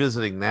keep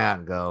revisiting that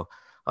and go,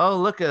 "Oh,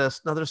 look at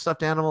another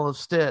stuffed animal of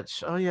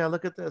Stitch. Oh yeah,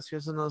 look at this.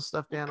 Here's another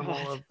stuffed animal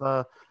God.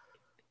 of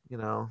you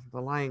know,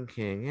 the Lion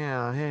King.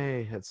 Yeah,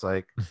 hey." It's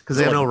like because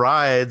they have no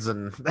rides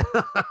and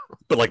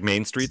But like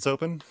Main Street's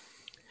open.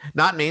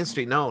 not Main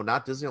Street, no,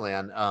 not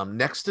Disneyland.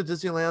 Next to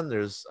Disneyland,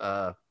 there's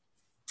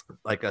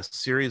like a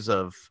series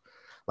of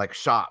like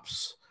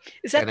shops.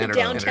 Is that and the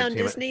downtown entertainment.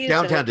 Disney? Is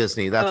Downtown that-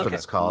 Disney. That's what Okay.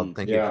 it's called. Mm,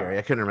 Thank you, yeah. Carrie.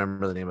 I couldn't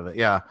remember the name of it.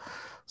 Yeah.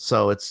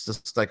 So it's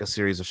just like a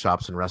series of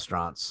shops and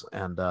restaurants,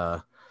 and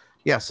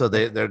yeah. So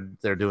they're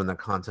doing the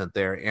content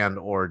there, and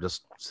or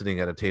just sitting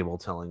at a table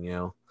telling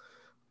you,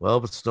 well,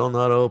 but still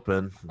not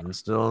open, and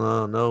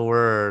still no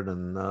word,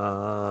 and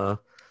Well,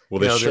 You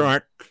they know,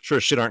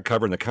 sure shit aren't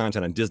covering the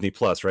content on Disney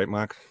Plus, right,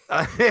 Mark?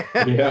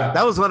 Yeah.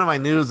 that was one of my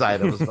news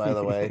items, by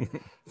the way.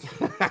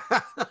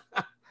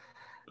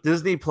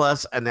 Disney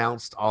Plus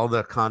announced all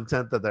the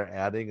content that they're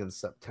adding in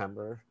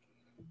September.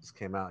 This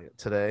came out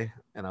today,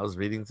 and I was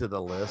reading through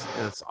the list,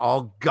 and it's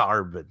all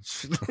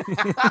garbage.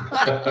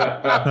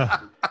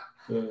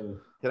 Can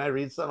I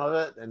read some of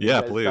it? And you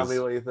Yeah, guys tell me please.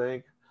 what you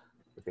think.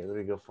 Okay, let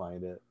me go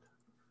find it.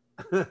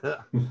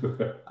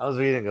 I was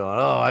reading, going,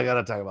 "Oh, I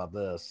gotta talk about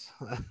this."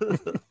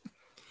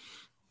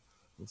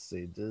 Let's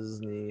see,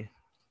 Disney.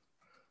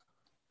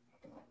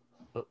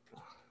 Oh.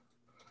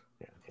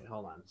 Yeah, okay,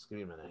 hold on. Just give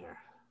me a minute here.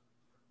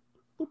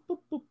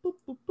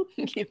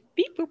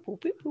 Beep, boop,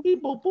 boop,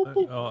 beep,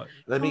 boop. Oh,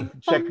 Let me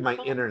check my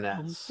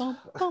internets.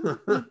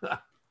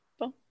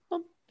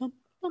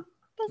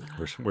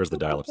 Where's the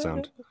dial-up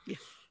sound?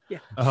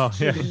 oh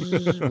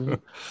yeah.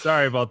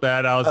 Sorry about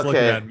that. I was looking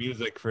Okay. at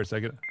music for a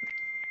second.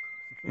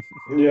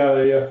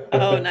 Yeah.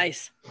 Oh,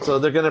 nice. So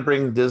they're gonna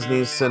bring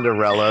Disney's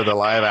Cinderella, the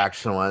live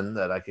action one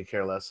that I could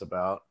care less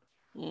about.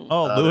 Mm.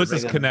 Oh, they're Lewis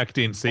is bringing-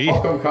 connecting. See,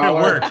 Welcome, it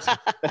caller. worked.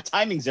 The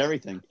timing's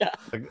everything.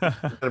 They're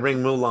gonna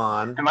bring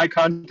Mulan. Am I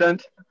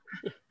content?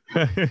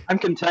 I'm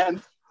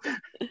content.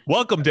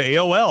 Welcome to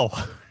AOL.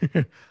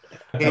 Hey,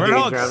 Remember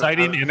how Danger,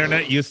 exciting I'm-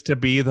 internet used to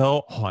be,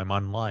 though? Oh, I'm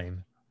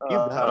online.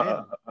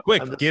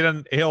 Quick, I'm just- get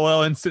an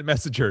AOL Instant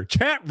Messenger.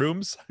 Chat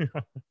rooms.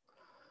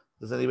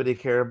 Does anybody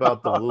care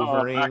about the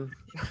Wolverine?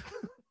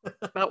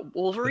 About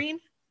Wolverine?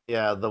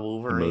 Yeah, the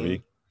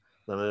Wolverine.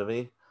 The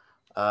movie.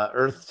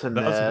 Earth to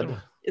That was a good Ned.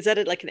 one. Is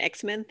that like an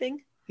X-Men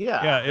thing?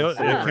 Yeah. Yeah, it's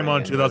it a came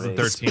out in Wolverine movie.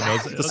 2013. It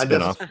was I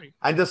just-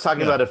 I'm just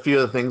talking Yeah. about a few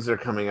of the things that are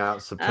coming out in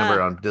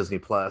September on Disney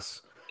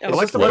Plus. Oh, It's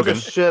like just a bunch Logan.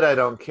 of shit I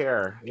don't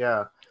care.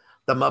 Yeah.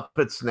 The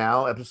Muppets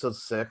Now, episode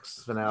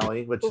 6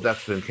 finale, which Oof.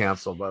 that's been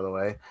canceled, by the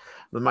way.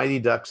 The Mighty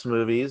Ducks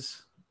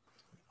movies,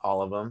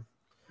 all of them.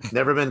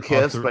 Never Been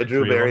Kissed by Drew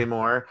 3 of them.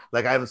 Barrymore.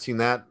 Like, I haven't seen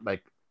that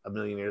like a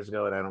million years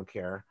ago, and I don't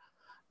care.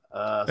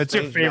 That's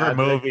your Strange favorite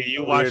Magic, movie.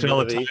 You a watch weird it all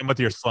the movie. time with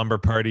your slumber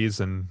parties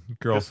and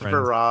Christopher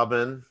girlfriends.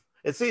 Robin.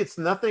 It's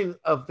nothing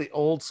of the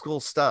old school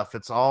stuff.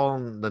 It's all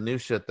the new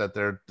shit that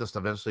they're just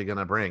eventually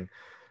gonna bring.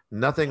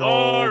 Nothing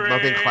old,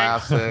 nothing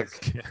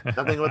classic,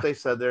 nothing what they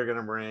said they're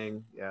gonna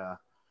bring. Yeah.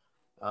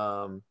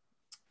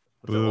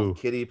 With the Boo. old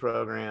kiddie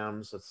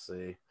programs. Let's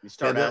see. You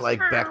start And then,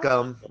 like asking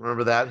Beckham.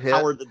 Remember that hit?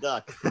 Howard the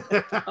Duck.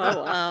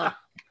 Oh, wow.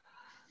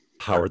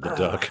 Howard the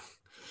Duck.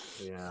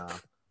 Yeah.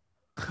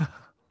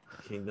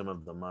 Kingdom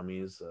of the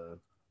Mummies.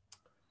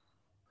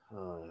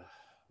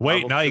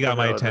 Wait, Marvel now you got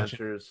my Superhero attention.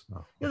 Adventures.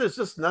 Oh. Yeah, there's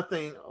just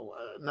nothing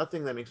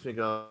that makes me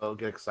go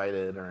get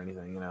excited or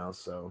anything,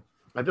 So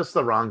I'm just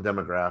the wrong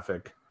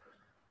demographic.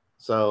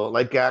 So,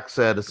 like Gak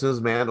said, as soon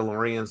as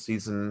Mandalorian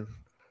season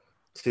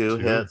 2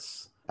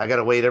 hits, I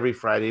gotta wait every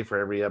Friday for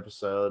every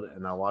episode,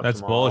 and I'll watch.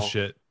 That's them all.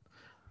 bullshit.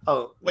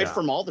 Oh, Wait yeah.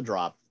 for them all to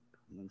drop.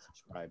 And then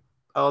subscribe.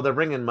 Oh, they're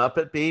bringing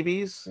Muppet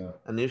Babies,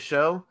 a new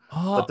show,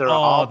 Oh, but they're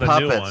all the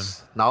new one.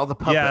 puppets. Not all the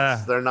puppets.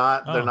 Yeah. They're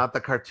not. They're Oh. not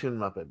the cartoon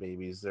Muppet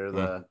Babies. They're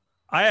the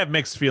I have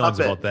mixed feelings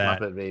Muppet, about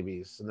that. Muppet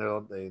Babies, and they're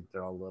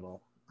all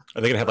little.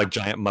 Are they gonna have like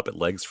giant Muppet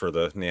legs for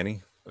the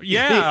nanny?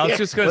 Yeah, I was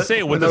just gonna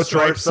say with the no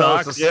striped torsos,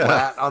 socks. a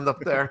splat on the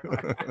there.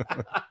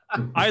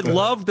 I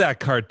loved that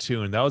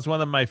cartoon. That was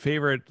one of my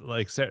favorite.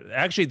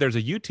 Actually, there's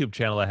a YouTube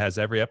channel that has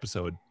every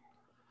episode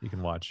you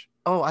can watch.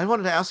 Oh, I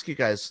wanted to ask you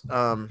guys.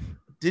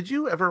 Did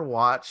you ever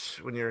watch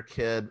when you were a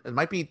kid? It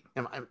might be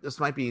this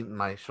might be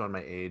showing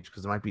my age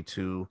because it might be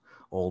too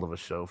old of a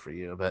show for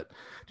you. But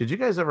did you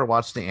guys ever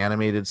watch the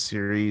animated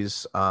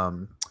series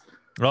Well,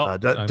 I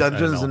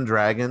Dungeons know. and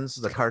Dragons,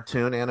 the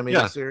cartoon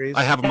animated Yeah, series?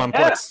 I have them on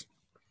Plex.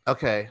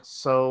 Okay,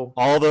 so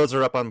All those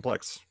are up on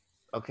Plex.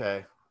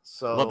 okay,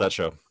 so Love that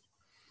show.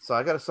 So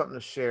I got something to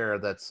share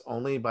that's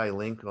only by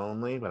link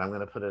only, but I'm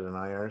going to put it in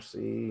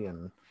IRC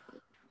and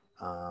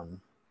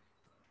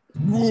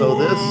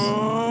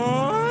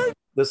so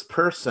this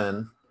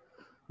person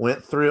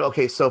went through.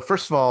 Okay, so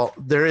first of all,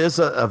 there is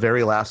a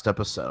very last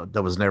episode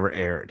that was never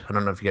aired. I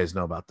don't know if you guys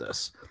know about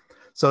this.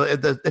 So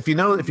if you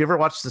ever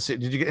watched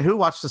who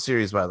watched the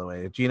series, by the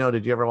way? Gino,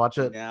 did you ever watch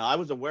it? Yeah, I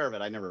was aware of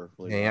it. I never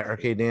really Yeah, watched it.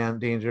 Arcade Dan,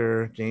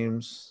 Danger,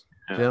 James,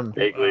 Jim.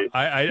 Vaguely.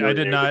 I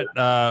did not.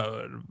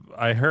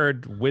 I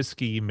heard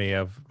Whiskey may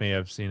have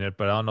seen it,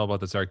 but I don't know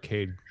about this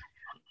Arcade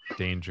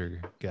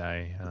Danger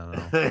guy. I don't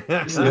know.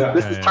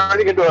 This is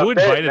turning into Who a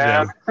bit, invited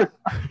man. him?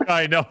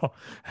 I know.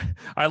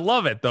 I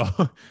love it though.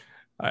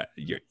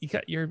 Your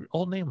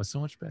old name was so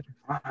much better.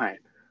 Fine.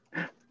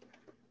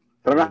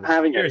 But I'm not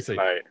having it Seriously.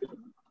 tonight.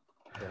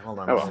 Okay, hold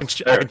on. Oh, well.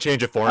 I can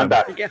change it for I'm him.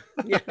 back. Yeah.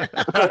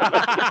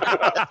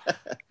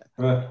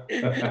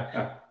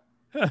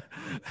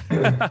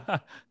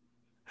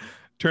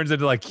 Turns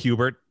into like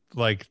Hubert,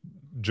 like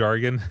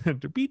jargon. Okay,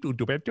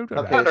 so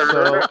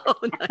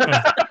Oh,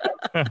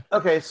 nice.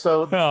 okay,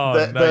 so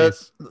Oh,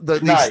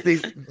 nice.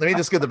 these let me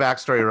just give the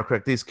backstory real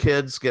quick. These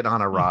kids get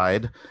on a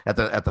ride at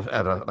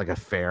a like a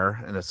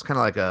fair, and it's kind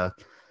of like a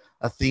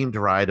themed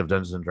ride of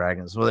Dungeons and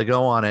Dragons. Well, they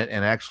go on it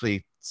and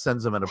actually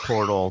sends them in a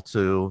portal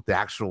to the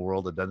actual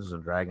world of Dungeons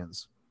and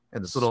Dragons.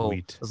 And this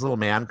little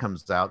man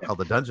comes out called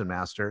the Dungeon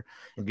Master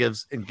and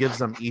gives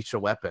them each a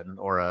weapon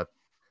or a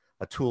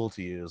tool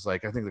to use.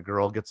 Like I think the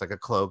girl gets like a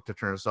cloak to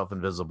turn herself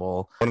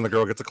invisible. One of the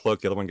girl gets a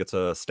cloak, the other one gets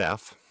a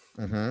staff.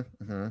 When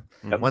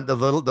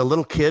the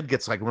little kid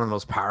gets like one of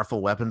those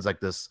powerful weapons, like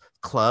this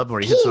club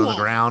where he hits it on the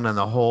ground and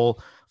the whole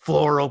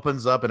floor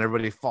opens up and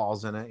everybody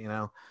falls in it.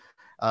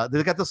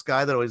 They got this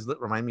guy that always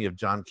remind me of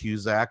John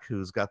Cusack,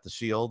 who's got the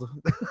shield.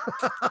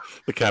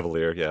 The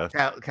Cavalier, yeah.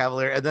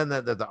 Cavalier, and then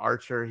the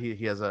archer.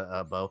 He has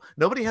a bow.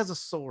 Nobody has a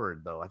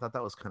sword though. I thought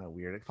that was kind of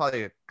weird. It's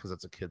probably because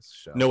it's a kids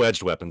show. No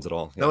edged weapons at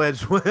all. No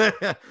edged,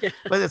 but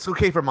it's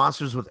okay for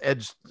monsters with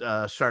edged,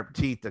 sharp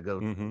teeth to go,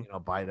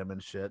 bite them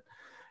and shit.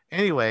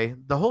 Anyway,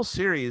 the whole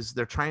series,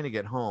 they're trying to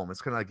get home. It's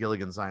kind of like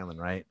Gilligan's Island,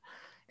 right?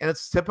 And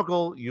it's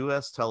typical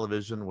U.S.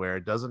 television where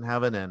it doesn't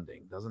have an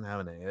ending.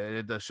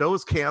 The show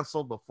was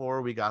canceled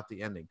before we got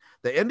the ending.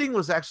 The ending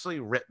was actually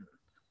written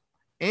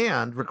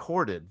and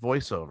recorded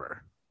voiceover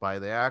by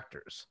the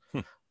actors,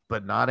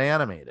 but not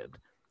animated.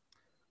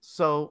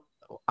 So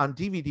on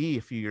DVD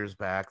a few years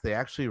back, they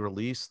actually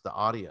released the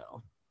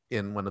audio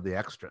in one of the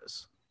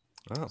extras.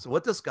 Oh. So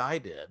what this guy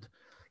did,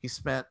 he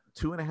spent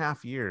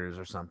 2.5 years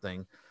or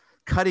something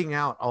cutting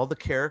out all the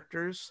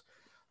characters,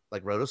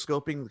 like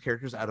rotoscoping the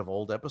characters out of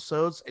old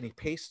episodes, and he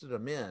pasted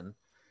them in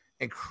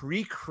and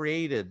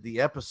recreated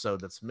the episode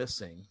that's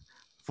missing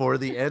for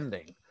the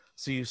ending.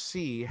 So you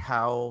see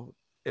how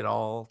it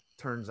all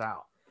turns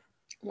out.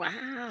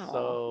 Wow.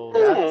 So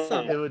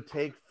it would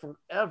take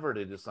forever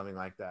to do something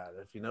like that.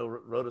 If you know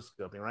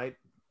rotoscoping, right?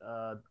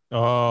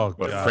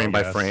 Frame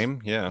by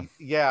frame? Yeah.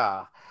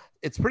 Yeah.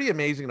 It's pretty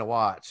amazing to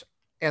watch.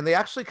 And they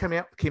actually came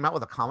out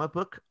with a comic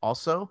book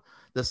also.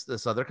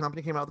 This other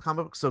company came out with a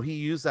comic book, so he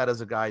used that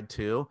as a guide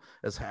too,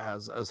 as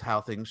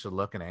how things should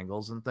look and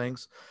angles and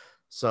things.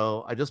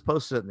 So I just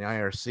posted it in the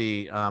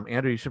IRC.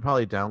 Andrew, you should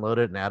probably download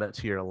it and add it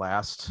to your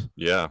last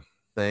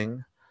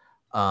thing.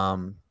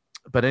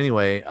 But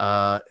anyway,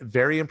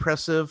 very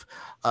impressive.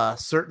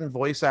 Certain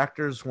voice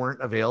actors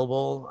weren't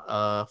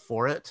available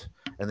for it,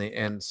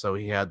 and so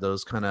he had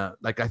those kind of,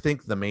 like, I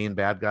think the main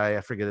bad guy,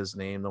 I forget his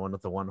name, the one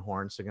with the one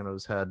horn sticking out of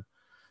his head.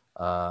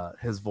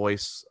 His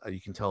voice,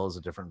 you can tell, is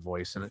a different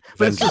voice in it.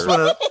 But it's just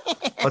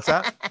what's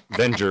that?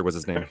 Venger was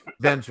his name.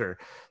 Venger.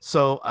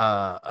 So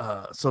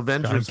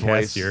Venger's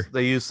voice,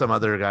 they used some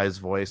other guy's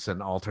voice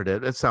and altered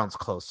it. It sounds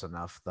close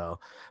enough though.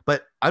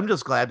 But I'm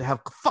just glad to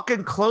have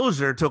fucking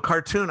closure to a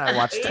cartoon I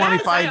watched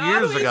 25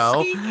 years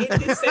ago.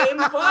 It's the same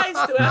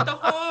voice throughout the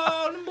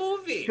whole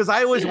movie. Because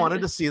I always wanted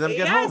to see them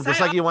get home,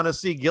 just like you want to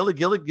see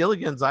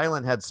Gilligan's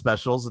Island had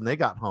specials and they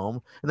got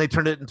home and they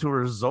turned it into a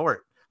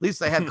resort. At least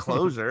they had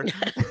closure.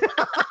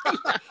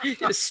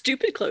 It was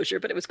stupid closure,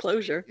 but it was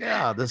closure.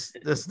 Yeah, this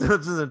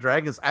Dungeons and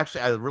Dragons.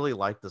 Actually, I really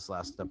liked this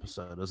last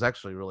episode. It was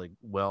actually really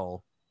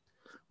well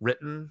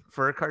written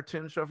for a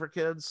cartoon show for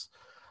kids,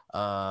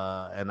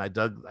 and I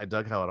dug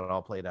how it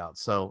all played out.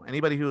 So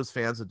anybody who was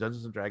fans of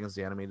Dungeons and Dragons,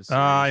 the animated series,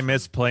 I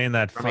miss playing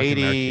that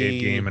fucking arcade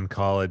game in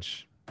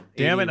college.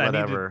 Damn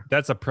it!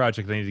 That's a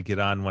project I need to get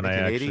on when I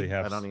actually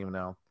have. I don't even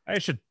know. I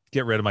should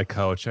get rid of my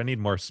couch. I need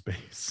more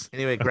space.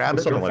 Anyway, grab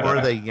it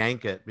before they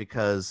yank it,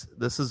 because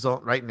this is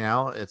right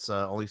now. It's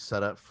only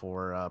set up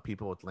for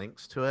people with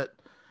links to it.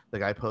 The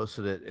guy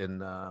posted it in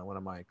one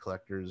of my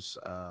collectors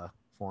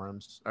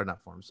forums, or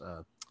not forums,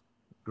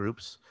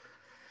 groups.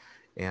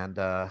 And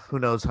who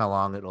knows how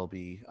long it'll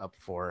be up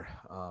for,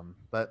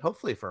 but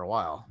hopefully for a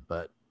while.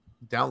 But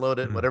download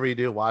it, whatever you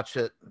do, watch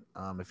it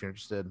if you're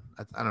interested.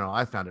 I don't know.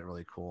 I found it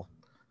really cool.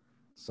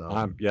 So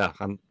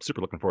I'm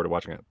super looking forward to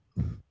watching it.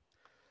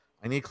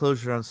 I need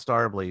closure on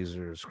Star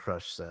Blazers,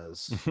 Crush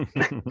says.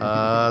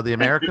 The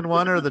American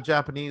one or the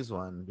Japanese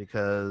one?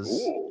 Because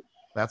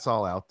that's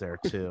all out there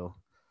too.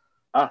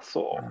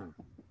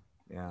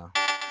 Yeah.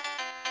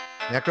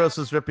 Necros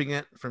is ripping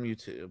it from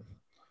YouTube.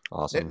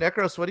 Awesome.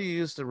 Necros, what do you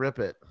use to rip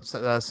it?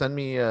 Send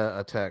me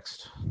a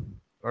text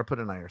or put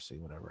an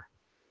IRC, whatever.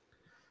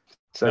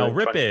 So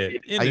rip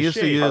it. I used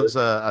to use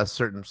a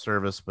certain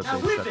service, but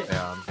they shut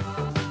down.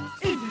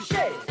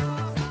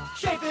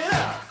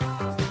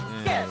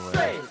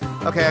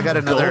 Okay, I got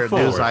another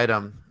news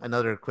item.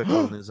 Another quick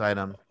little news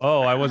item.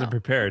 Oh, I wasn't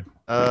prepared.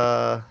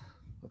 Do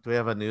we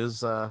have a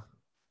news?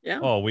 Yeah.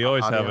 Oh, we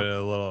always audio? have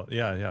a little.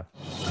 Yeah.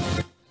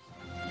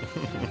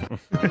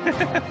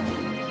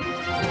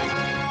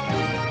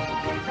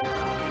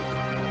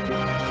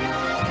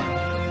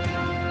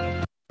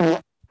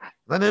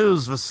 The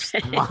news was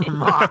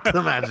Mock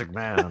the Magic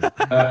Man.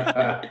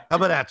 How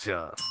about that,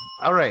 you?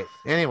 All right.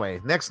 Anyway,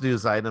 next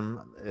news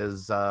item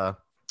is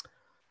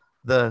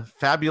the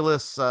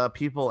fabulous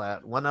people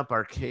at One Up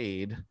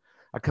Arcade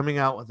are coming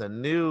out with a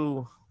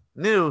new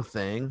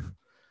thing.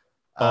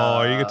 Oh,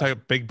 are you gonna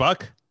talk Big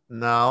Buck?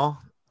 No,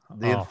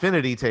 the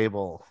Infinity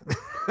Table.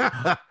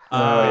 Heard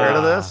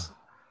of this?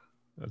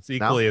 That's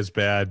equally as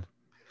bad.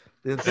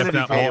 The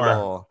Infinity Table.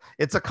 More.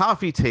 It's a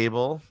coffee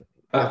table.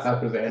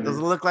 It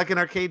doesn't look like an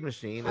arcade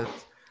machine.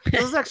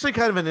 This is actually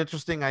kind of an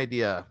interesting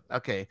idea.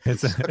 Okay,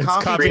 it's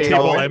coffee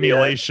table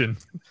emulation.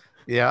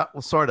 Yeah,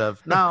 well, sort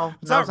of. No,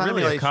 it's not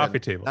really a coffee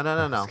table.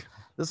 No.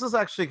 This is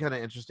actually kind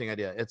of interesting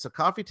idea. It's a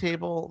coffee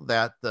table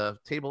that the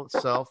table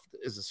itself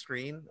is a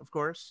screen, of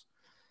course,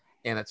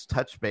 and it's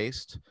touch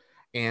based,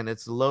 and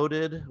it's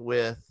loaded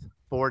with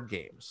board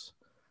games.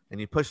 And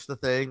you push the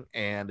thing,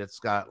 and it's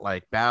got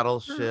like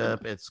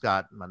Battleship, it's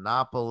got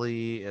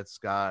Monopoly, it's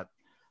got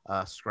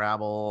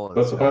Scrabble.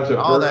 So it's a bunch of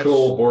all that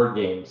virtual board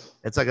games.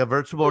 It's like a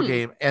virtual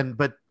game,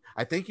 but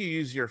I think you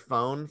use your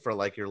phone for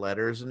like your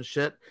letters and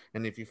shit.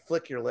 And if you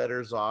flick your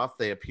letters off,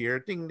 they appear,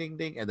 ding, ding,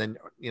 ding, and then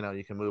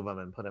you can move them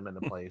and put them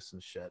into place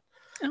and shit.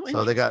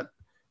 So they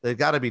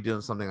got to be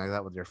doing something like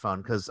that with your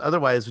phone, because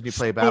otherwise, when you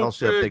play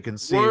Battleship, they can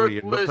see where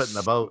you're putting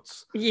the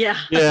boats. Yeah.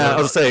 Yeah,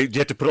 I was saying, do you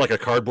have to put like a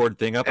cardboard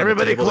thing up?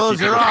 Everybody, close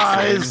your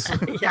eyes.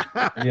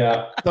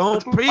 Yeah.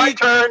 Don't peek. My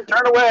turn.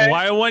 Turn away.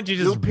 Why wouldn't you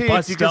just peek,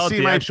 bust you can out see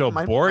the my- actual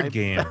my board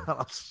game?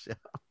 Battleship.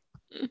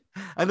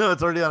 I know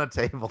it's already on a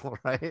table,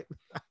 right?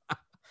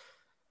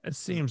 It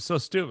seems so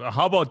stupid.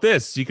 How about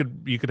this? You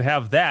could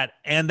have that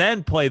and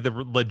then play the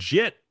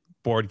legit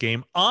board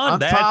game on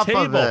that top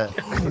table. of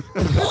it.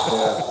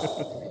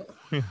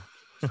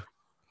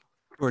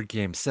 Board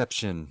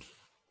gameception.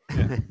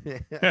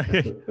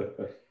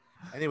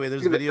 Anyway,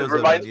 there's It videos of it on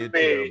reminds YouTube.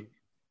 me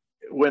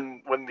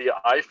when the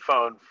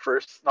iPhone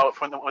first, no,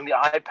 when the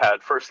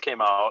iPad first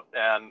came out,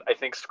 and I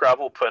think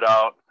Scrabble put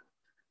out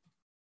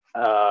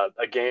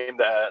a game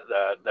that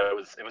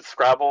was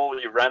Scrabble.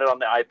 You ran it on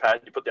the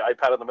iPad. You put the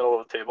iPad in the middle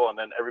of the table, and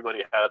then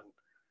everybody had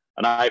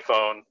an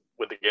iPhone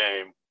with the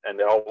game, and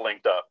they all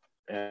linked up.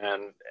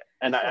 And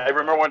I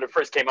remember when it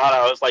first came out,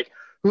 I was like,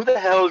 "Who the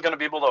hell is going to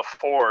be able to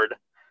afford?"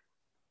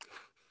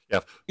 Yeah.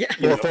 Yeah.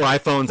 Four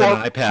iPhones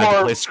and an iPad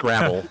to play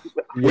Scrabble,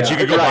 which you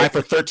could go buy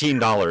for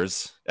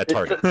 $13 at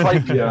Target. It's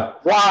like, Yeah.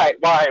 why?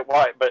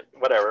 But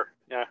whatever.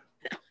 Yeah,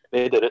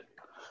 they did it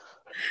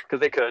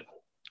because they could.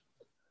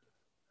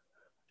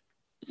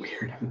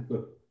 Weird.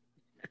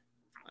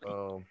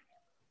 Oh,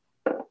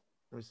 let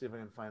me see if I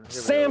can find it.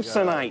 Here we go.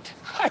 Samsonite.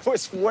 I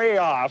was way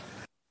off.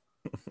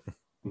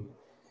 They're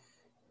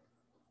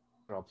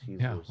all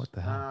teasers. Yeah, what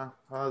the hell?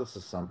 Oh, this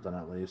is something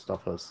at least. I'll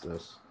post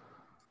this.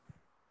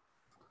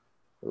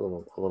 A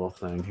little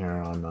thing here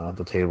on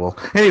the table.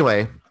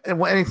 Anyway,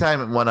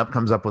 anytime One Up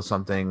comes out with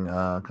something,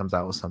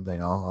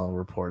 I'll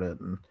report it.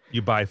 And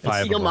You buy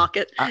 5 You'll of them. mock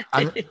it.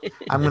 I'm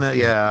gonna,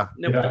 yeah.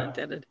 No pun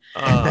intended.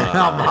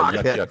 I'll mock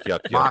yuck, it. yuck, yuck,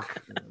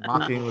 yuck.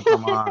 Mocking with the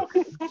mock.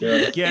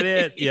 Get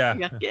it? Yeah.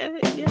 Yeah.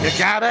 You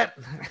got it.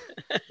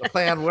 The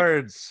play on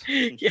words.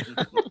 Yeah.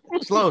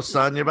 Slow,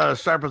 son. You're about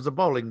as sharp as a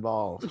bowling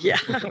ball. Yeah.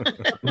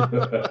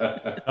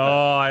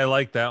 Oh, I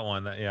like that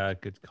one. Yeah,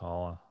 good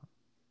call.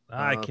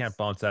 I Uh, can't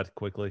bounce that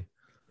quickly.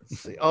 Let's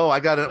see. Oh, I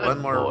got it. One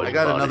more. I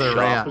got another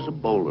rant. As a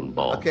bowling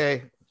ball.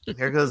 Okay.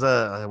 Here goes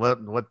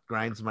what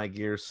grinds my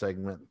gears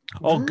segment.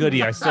 Oh,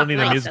 goody. I still need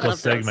a I musical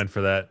love those. segment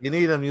for that. You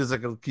need a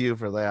musical cue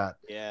for that.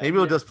 Yeah. Maybe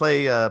we'll just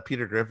play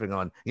Peter Griffin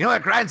on. You know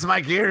what grinds my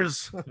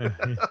gears?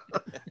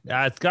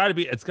 Yeah, it's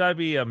gotta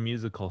be a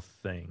musical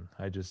thing.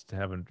 I just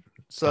haven't.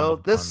 So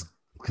stumbled this,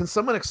 can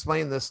someone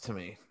explain this to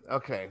me?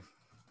 Okay.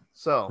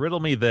 So upon- riddle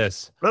me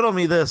this. riddle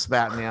me this,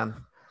 Batman.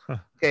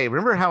 Okay,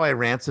 remember how I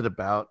ranted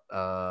about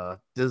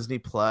Disney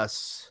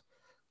Plus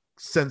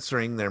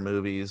censoring their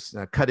movies,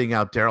 cutting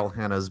out Daryl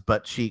Hannah's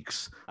butt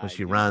cheeks when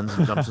she runs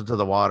and jumps into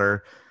the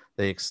water.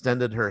 They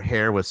extended her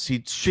hair with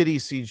shitty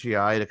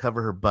CGI to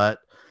cover her butt,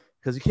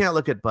 because you can't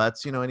look at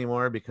butts,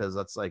 anymore, because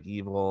that's like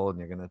evil and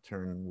you're gonna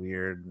turn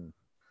weird. And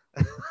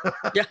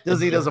Yeah.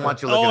 Disney doesn't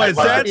want you looking Oh, at is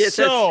butts. that Yes,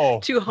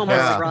 so? Too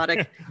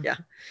homoerotic. Yeah.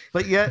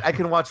 But yet I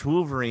can watch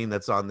Wolverine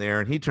that's on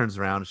there, and he turns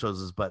around and shows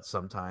his butt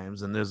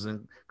sometimes. And there's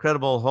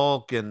Incredible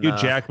Hulk and Hugh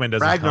Jackman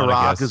doesn't count, I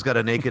Ragnarok guess. has got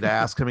a naked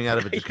ass coming out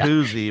of a Yeah.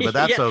 jacuzzi, but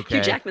that's Yeah, okay.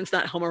 Hugh Jackman's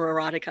not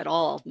homoerotic at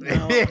all.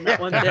 No, not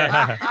one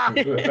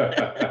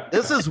bit.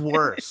 This is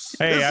worse.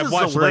 Hey, this I've is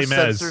watched the worst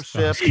Les Mis.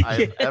 censorship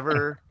I've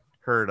ever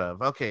heard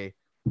of. Okay,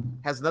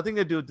 has nothing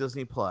to do with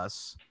Disney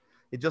Plus.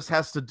 It just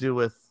has to do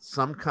with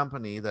some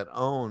company that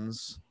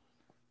owns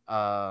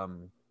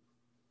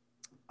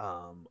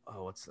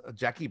what's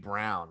Jackie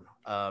Brown.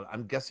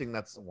 I'm guessing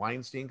that's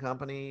Weinstein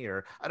Company,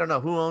 or I don't know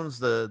who owns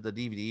the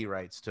DVD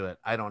rights to it.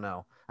 I don't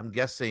know. I'm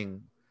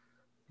guessing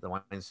the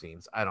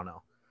Weinsteins. I don't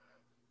know.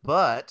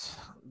 But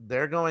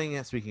they're going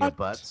in, speaking of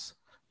butts,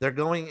 they're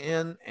going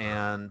in,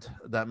 and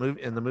that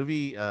movie in the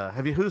movie,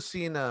 who's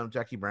seen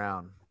Jackie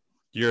Brown?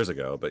 Years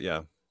ago, but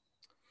yeah.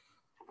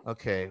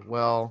 Okay,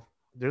 well,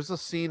 there's a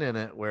scene in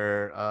it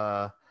where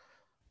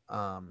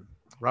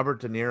Robert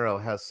De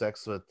Niro has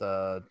sex with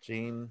not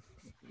Jane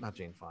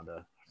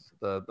Fonda,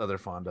 the other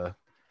Fonda.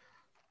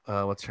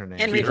 What's her name?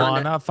 Henry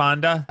Fonda.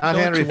 Fonda. Not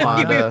Henry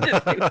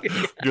Fonda.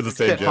 You're the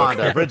same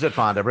joke. Bridget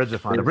Fonda. Bridget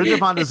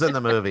Fonda's in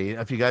the movie.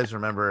 If you guys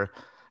remember,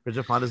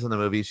 Bridget Fonda's in the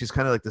movie. She's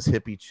kind of like this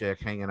hippie chick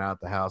hanging out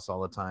at the house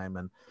all the time.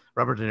 And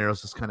Robert De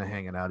Niro's just kind of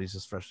hanging out. He's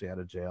just freshly out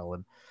of jail.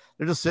 And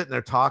they're just sitting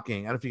there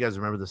talking. I don't know if you guys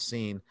remember the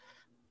scene.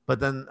 But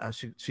then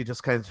she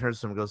just kind of turns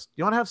to him and goes,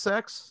 "You want to have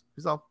sex?"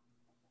 He's all,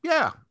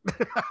 "Yeah."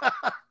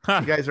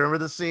 You guys remember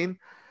the scene?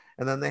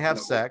 And then they have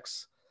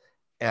sex.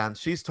 And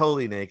she's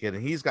totally naked,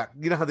 and he's got,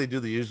 how they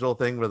do the usual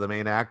thing where the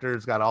main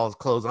actor's got all his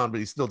clothes on, but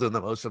he's still doing the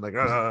motion like,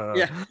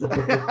 Yeah.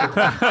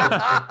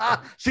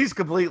 She's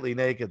completely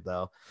naked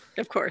though.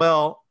 Of course.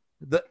 Well,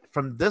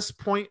 from this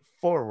point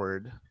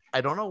forward,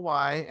 I don't know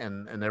why,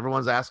 and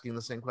everyone's asking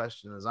the same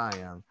question as I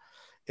am,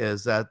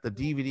 is that the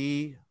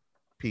DVD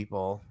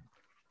people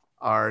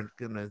are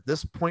gonna,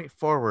 this point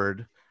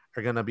forward,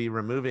 are going to be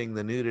removing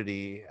the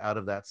nudity out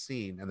of that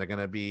scene, and they're going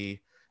to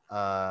be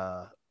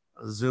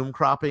zoom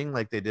cropping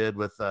like they did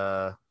with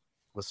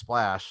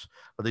Splash,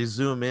 but they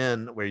zoom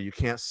in where you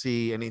can't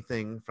see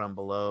anything from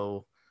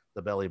below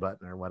the belly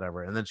button or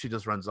whatever, and then she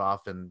just runs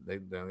off and they're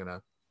going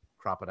to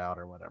crop it out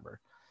or whatever.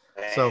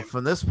 So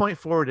from this point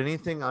forward,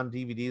 anything on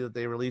DVD that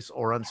they release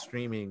or on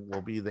streaming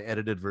will be the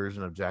edited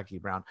version of Jackie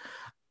Brown.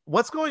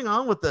 What's going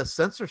on with the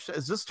censorship?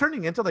 Is this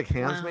turning into like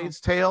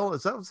Handmaid's Tale?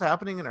 Is that what's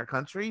happening in our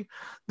country?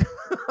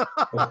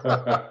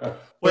 Where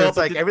it's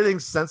like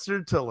everything's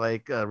censored to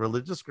like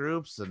religious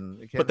groups,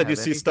 and but then you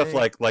see stuff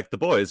like The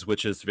Boys,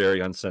 which is very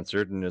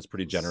uncensored and is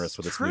pretty generous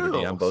with its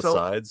nudity on both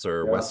sides.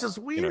 Or West, which is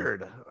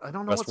weird. I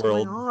don't know what's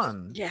going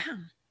on. Yeah.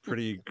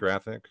 Pretty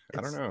graphic.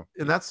 I don't know.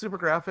 And that's super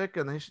graphic,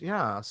 and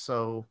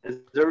so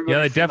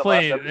they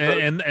definitely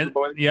and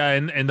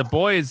The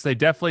Boys, they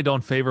definitely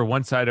don't favor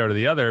one side or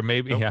the other.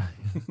 Maybe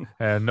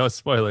and no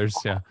spoilers.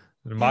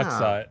 Mock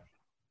saw it.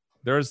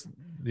 There's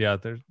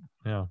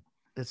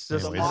it's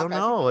just I don't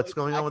know what's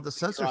going on with the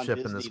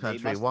censorship in this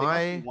country.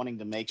 Why wanting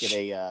to make it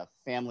a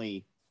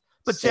family?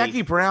 But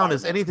Jackie Brown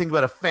is anything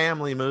but a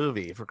family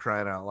movie, for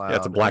crying out loud. Yeah,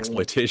 it's a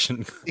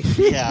blaxploitation.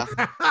 Yeah.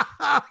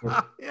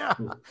 Yeah.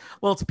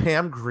 Well, it's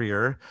Pam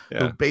Grier,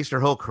 who based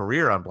her whole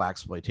career on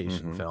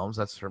blaxploitation films.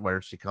 That's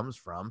where she comes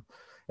from.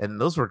 And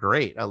those were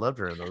great. I loved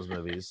her in those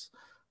movies.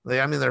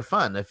 They're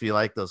fun if you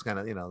like those kind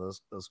of,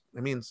 those. I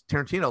mean,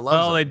 Tarantino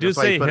loves them. They do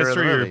say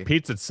history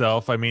repeats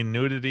itself. I mean,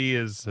 nudity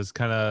is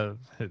kind of,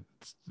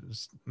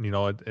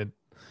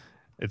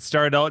 it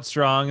started out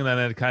strong, and then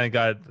it kind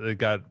of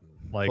got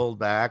like pulled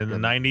back in the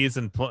 90s,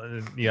 and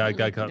it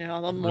got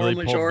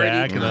really pulled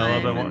back, and a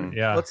little bit more,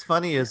 What's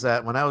funny is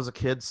that when I was a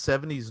kid,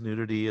 70s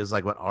nudity is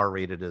like what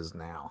R-rated is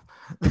now.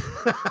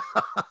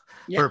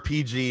 For a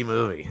PG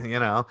movie,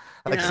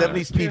 like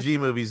 70s PG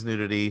movies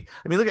nudity.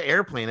 I mean, look at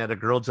Airplane, had a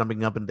girl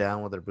jumping up and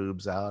down with her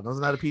boobs out.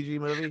 Wasn't that a PG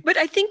movie? But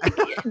I think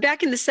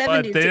back in the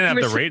 70s, they didn't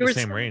have the rate the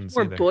same range.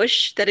 Or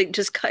Bush, that it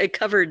just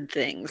covered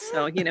things.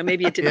 So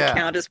maybe it didn't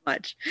count as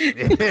much.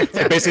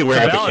 Basically, we're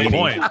at a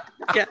point.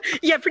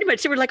 Yeah, pretty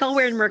much. They were like all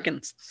wearing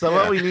Merkins. So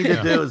what we need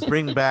to do is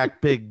bring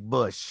back Big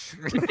Bush.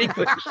 Big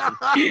Bush.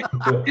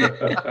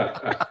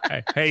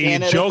 Hey, you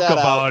joke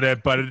about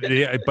it,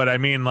 but I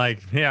mean,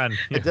 like,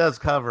 it does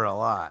cover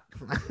a lot.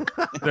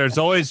 There's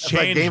always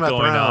change going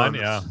on.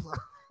 Yeah.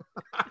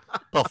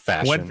 Well,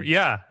 fashion.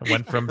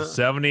 Went from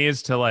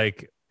 70s to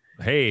like,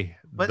 hey,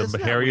 but the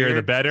hairier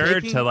the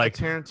better, to like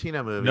a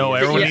Tarantino movie. No,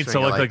 everyone needs to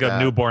look like a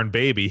newborn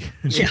baby.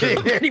 Yeah,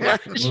 pretty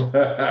much.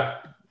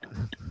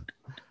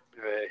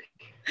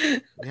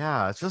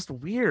 Yeah, it's just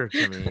weird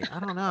to me. I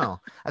don't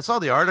know. I saw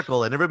the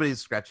article and everybody's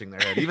scratching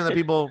their head. Even the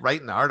people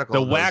writing the article.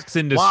 The wax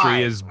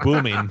industry is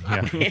booming.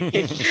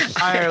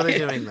 Why are they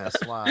doing this?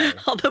 Why?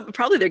 Although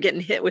probably they're getting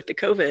hit with the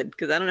COVID,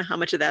 because I don't know how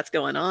much of that's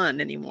going on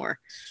anymore.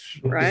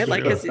 Right?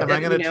 Like, am I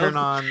going to turn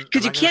on?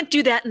 Because you can't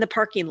do that in the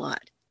parking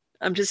lot.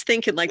 I'm just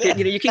thinking, like,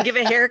 you can give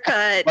a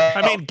haircut.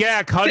 I mean,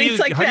 Gak, how do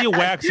you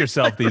wax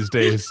yourself these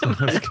days?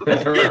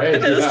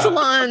 The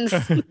salons.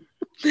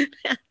 Does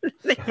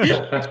Lisa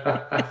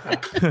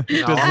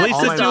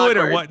do it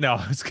or what?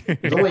 No,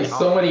 there's only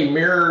so many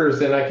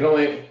mirrors, and I can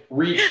only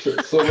reach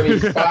so many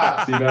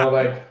spots. Like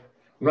I'm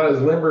not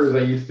as limber as I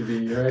used to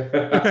be, right?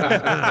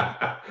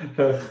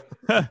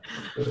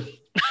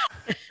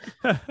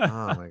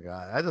 Oh my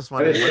god! I just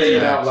wanted to say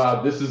it out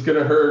loud. This is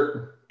gonna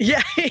hurt.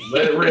 Yeah.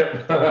 Let it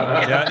rip.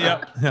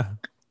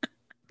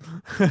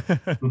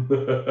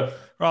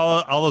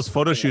 all those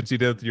photo shoots you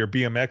did with your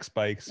BMX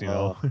bikes,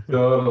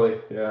 Totally,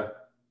 yeah.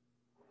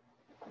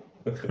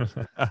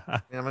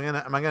 Am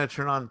I gonna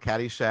turn on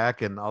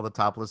Caddyshack and all the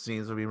topless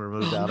scenes will be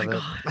removed out of it?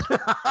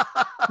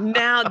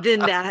 Now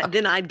then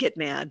I'd get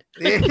mad.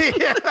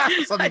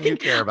 Something you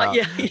care about.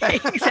 Yeah,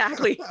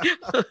 exactly.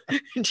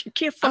 You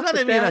can't fuck I'm not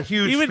with even that. a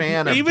huge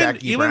fan of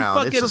Jackie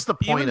Brown. It's just the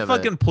point of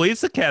fucking it.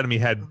 Police Academy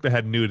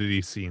had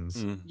nudity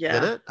scenes.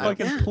 Yeah. Did it?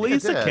 Fucking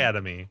Police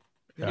Academy.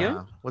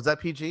 Yeah. Was that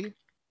PG?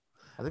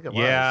 I think it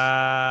was.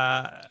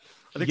 Yeah.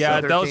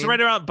 Yeah, that was right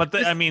around.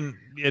 But I mean,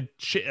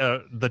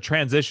 the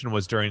transition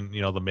was during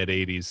the mid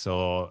 '80s.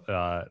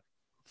 So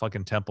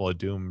fucking Temple of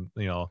Doom.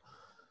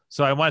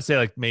 So I want to say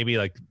like maybe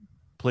like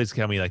Police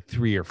Academy like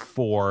 3 or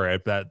 4.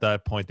 At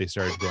that point, they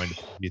started going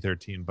to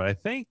PG-13. But I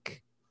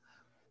think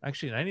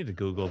actually I need to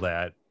Google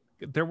that.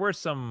 There were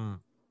some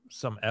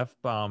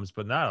F-bombs,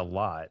 but not a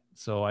lot.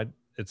 So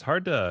it's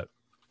hard to.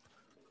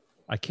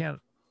 I can't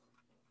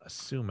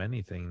assume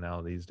anything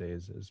now these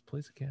days. Is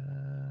Police Academy?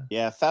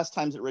 Yeah, Fast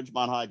Times at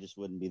Ridgemont High just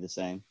wouldn't be the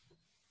same.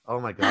 Oh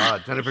my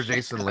God, Jennifer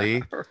Jason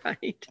Leigh.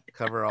 Right.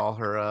 Cover all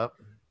her up.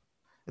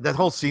 That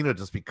whole scene would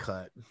just be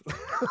cut.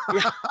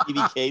 Yeah,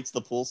 Phoebe Cates, the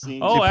pool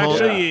scene. Oh,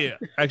 actually,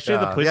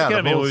 the Police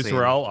Academy movies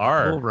were all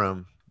R. Pool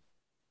room.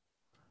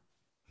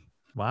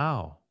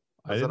 Wow,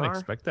 I didn't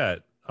expect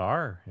that.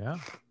 R, yeah.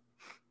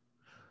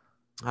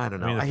 I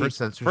don't know. I hate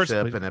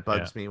censorship, and it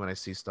bugs me when I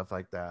see stuff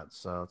like that.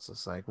 So it's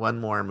just like one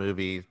more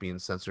movie being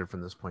censored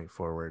from this point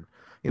forward.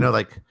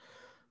 Like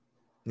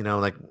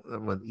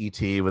with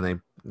E.T.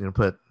 when they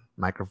put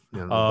the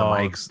Oh,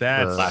 mics,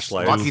 that's the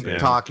Flashlights,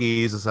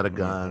 walkie-talkies instead of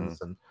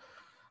guns, and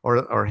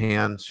or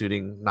hand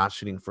shooting, not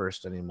shooting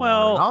first anymore,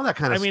 Well, and all that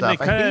kind of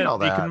stuff. I hate all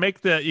that.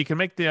 You can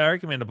make the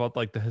argument about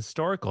like the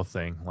historical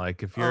thing.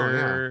 Like if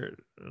you're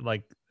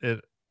like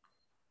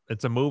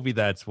it's a movie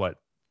that's what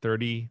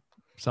 30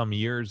 some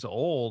years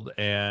old,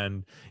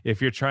 and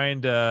if you're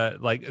trying to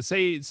like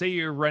say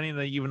you're running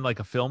even like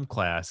a film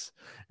class,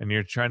 and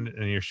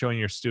you're showing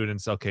your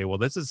students, okay, well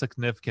this is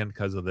significant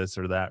because of this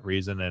or that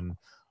reason, and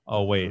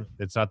oh wait,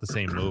 it's not the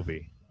same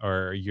movie,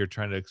 or you're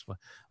trying to explain,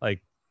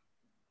 like,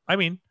 I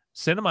mean,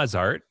 cinema's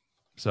art,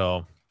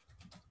 so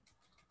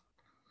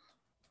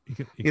you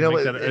can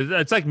make that,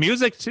 it's like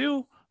music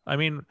too. I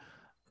mean,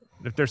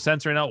 if they're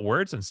censoring out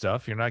words and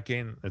stuff, you're not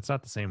getting, it's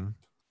not the same.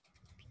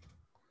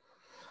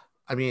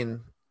 I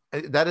mean,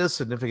 that is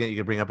significant you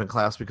could bring up in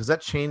class, because that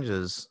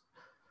changes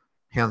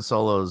Han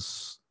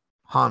Solo's,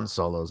 I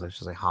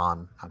should say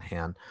Han, not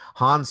Han.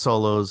 Han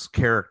Solo's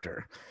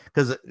character.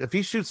 Because if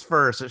he shoots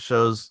first, it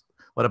shows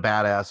what a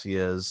badass he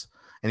is,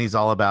 and he's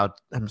all about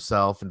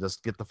himself and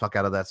just get the fuck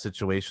out of that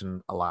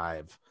situation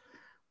alive.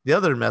 The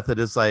other method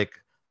is like,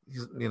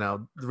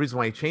 the reason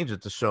why he changed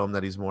it to show him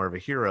that he's more of a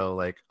hero.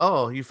 Like,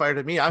 oh, you fired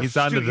at me, he's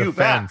on the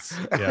defense.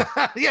 Yeah,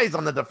 yeah, he's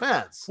on the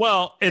defense.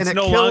 Well, it's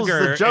no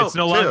longer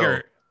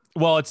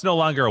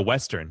a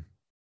Western.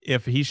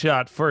 If he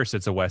shot first,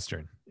 it's a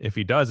Western. If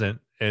he doesn't,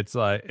 it's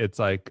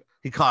like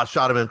he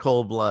shot him in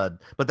cold blood.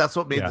 But that's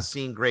what made the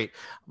scene great.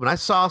 When I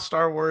saw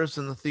Star Wars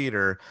in the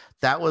theater,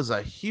 that was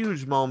a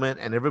huge moment,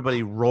 and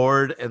everybody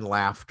roared in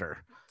laughter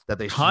that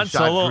they shot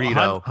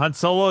Greedo. Han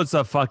Solo is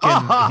a fucking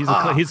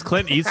he's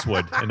Clint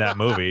Eastwood in that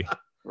movie.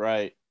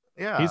 Right.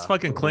 Yeah. He's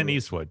fucking Clint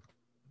Eastwood.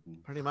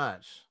 Pretty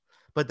much.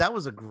 But that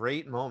was a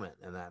great moment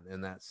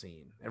in that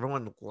scene.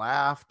 Everyone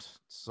laughed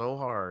so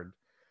hard.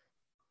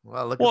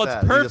 Well, look at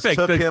that. It's perfect.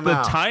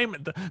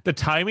 The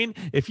timing,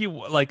 if you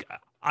like,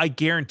 I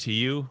guarantee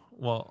you,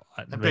 well,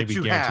 maybe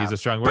guarantee is a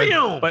strong word,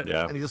 but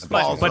and he just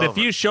falls but over. if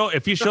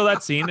you show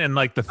that scene and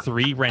like the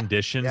 3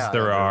 renditions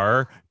there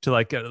are to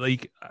like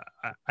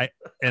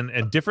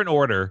in different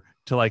order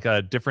to like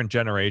a different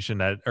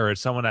generation or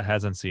someone that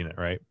hasn't seen it,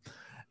 right?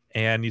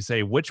 And you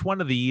say, which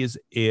one of these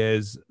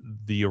is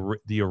the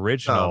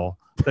original?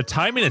 The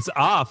timing is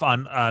off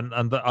on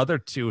the other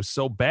two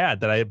so bad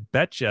that I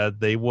bet you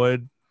they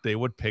would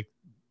pick,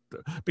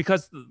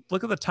 because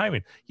look at the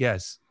timing.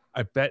 Yes,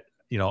 I bet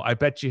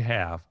you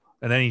have.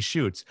 And then he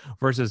shoots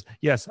versus,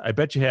 yes, I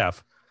bet you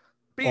have.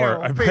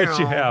 Or I bet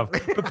you have.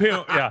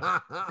 Yeah.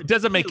 It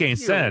doesn't make any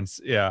sense.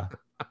 Yeah.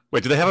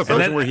 Wait, do they have a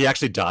version where he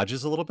actually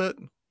dodges a little bit?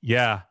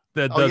 Yeah.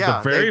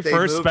 The very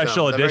first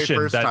special edition.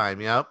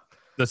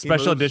 The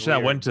special edition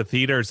that went to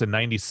theaters in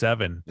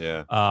 '97.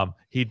 Yeah.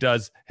 He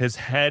does, his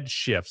head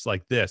shifts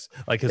like this.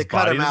 Like his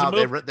body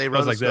doesn't move. They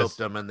rotoscoped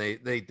him, and they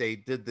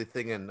did the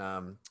thing in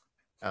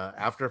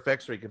After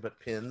Effects where you can put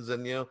pins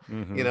in you,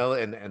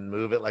 and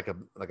move it like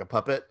a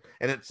puppet,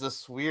 and it's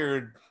this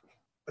weird.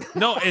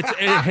 No,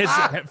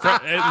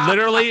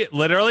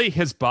 literally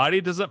his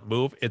body doesn't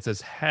move. It's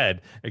his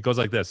head. It goes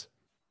like this.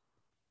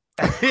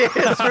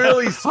 It's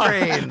really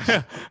strange.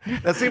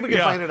 Let's see if we can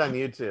find it on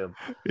YouTube.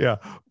 Yeah,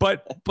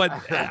 but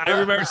I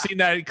remember seeing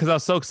that because I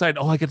was so excited.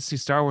 Oh, I get to see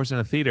Star Wars in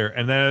a theater,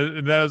 and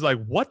then I was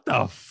like, "What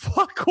the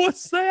fuck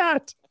was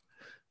that?"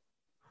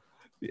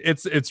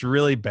 It's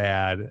really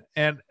bad,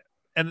 and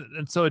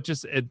so it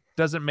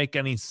doesn't make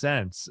any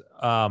sense,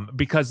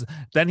 because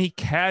then he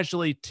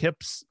casually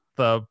tips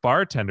the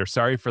bartender,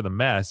 "Sorry for the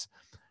mess,"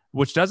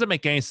 which doesn't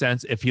make any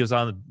sense if he was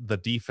on the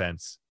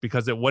defense,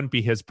 because it wouldn't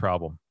be his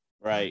problem.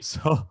 Right.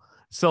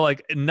 So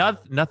like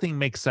nothing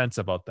makes sense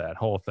about that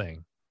whole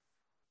thing.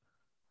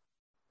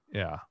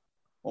 Yeah.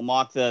 Well,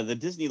 Mock, the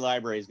Disney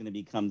library is going to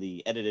become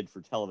the edited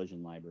for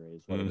television library,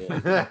 is what it is.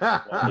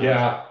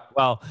 Yeah.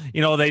 Well,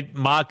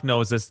 Mock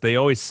knows this. They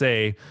always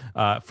say,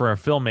 for a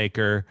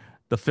filmmaker,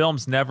 the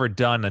film's never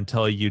done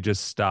until you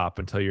just stop,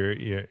 until you're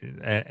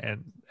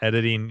and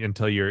editing,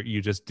 until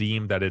you just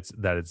deem that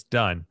it's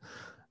done.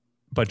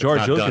 But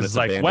George Lucas is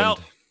like, abandoned. well,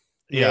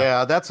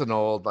 yeah, that's an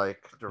old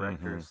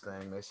director's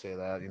thing. They say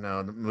that,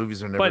 the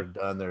movies are never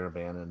done; they're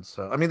abandoned.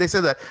 So I mean, they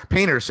say that,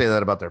 painters say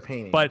that about their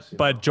paintings.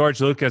 But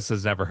George Lucas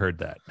has never heard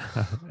that,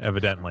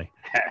 evidently.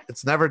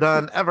 It's never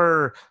done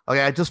ever. Okay,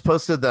 I just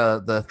posted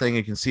the thing.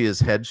 You can see his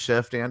head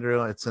shift,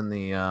 Andrew. It's in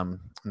the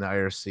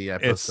IRC.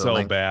 It's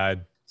so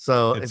bad.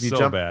 So it's if you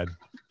so bad.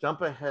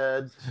 Jump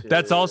ahead.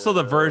 That's also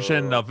the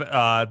version of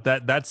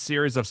that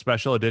series of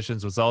special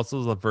editions was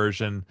also the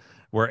version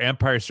where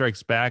Empire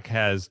Strikes Back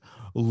has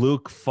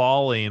Luke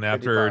falling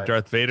after 55.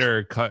 Darth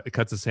Vader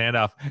cuts his hand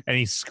off, and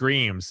he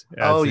screams.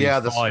 Oh yeah,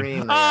 the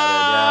scream they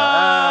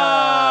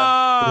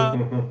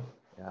added.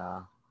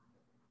 Yeah.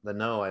 The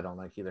no, I don't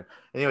like either.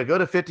 Anyway, go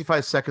to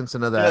 55 seconds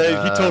into that.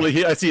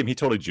 Yeah, I see him. He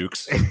totally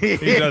jukes. He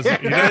does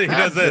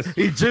this.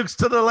 He jukes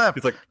to the left.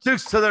 He's like,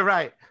 jukes to the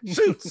right.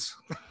 Shoots.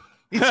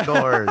 He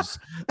scores.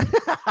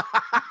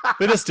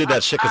 They just did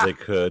that shit because they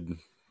could.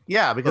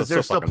 Yeah, because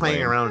they're so still playing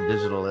lame. around with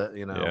digital,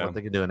 what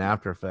they could do in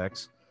After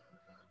Effects.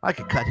 I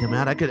could cut him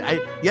out.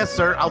 Yes,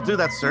 sir. I'll do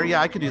that, sir.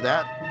 Yeah, I could do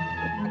that.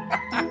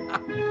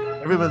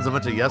 Everyone's a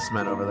bunch of yes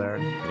men over there.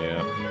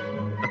 Yeah.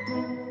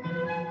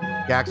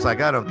 Gak's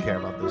like, I don't care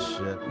about this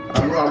shit.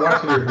 I'm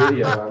watching your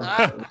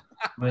video.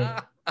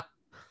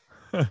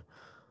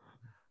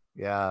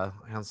 Yeah,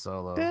 Han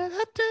Solo.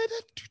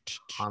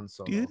 Han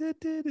Solo.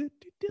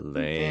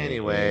 Lame.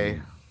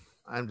 Anyway,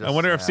 I'm just. I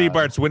wonder if sad.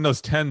 Seabart's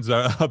Windows 10's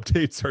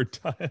updates are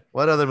done.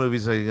 What other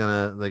movies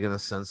are they gonna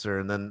censor,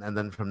 and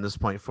then from this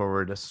point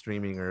forward, a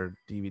streaming or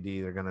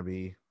DVD, they're gonna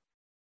be.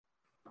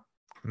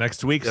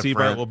 Next week, Different.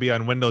 Seabart will be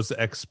on Windows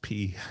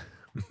XP.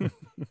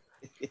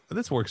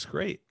 This works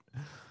great.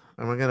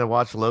 And we're gonna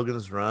watch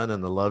Logan's Run,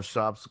 and the Love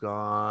Shop's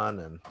gone,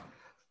 and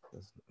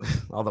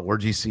all the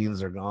orgy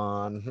scenes are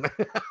gone.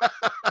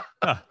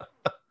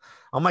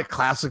 All my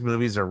classic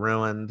movies are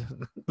ruined.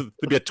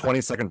 There'd be a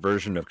 20-second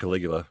version of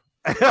Caligula.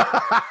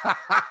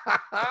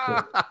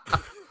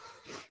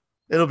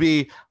 It'll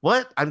be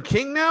what? I'm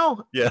king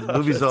now? Yeah, The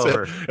movie's that's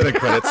over. it. And then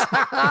credits.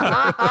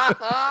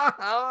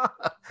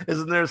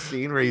 Isn't there a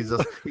scene where he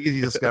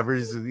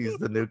discovers he's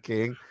the new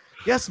king?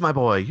 Yes, my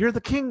boy, you're the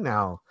king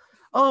now.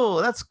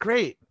 Oh, that's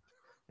great.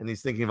 And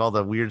he's thinking of all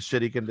the weird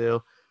shit he can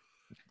do.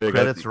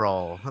 Credits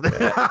roll.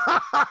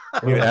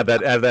 You add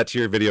that to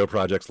your video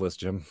projects list,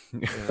 Jim.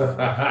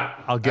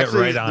 I'll get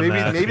Actually, right on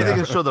that. Maybe they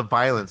can show the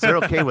violence. They're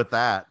okay with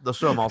that. They'll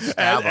show them all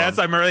stab As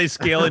I'm really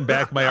scaling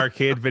back my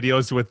arcade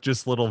videos with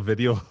just little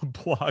video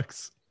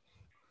blocks.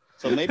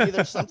 So maybe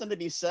there's something to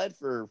be said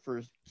for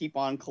keep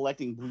on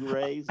collecting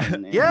Blu-rays.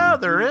 And Yeah,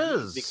 there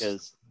DVDs, is.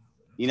 because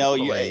you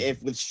Totally.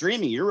 if with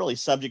streaming you're really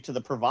subject to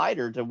the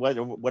provider to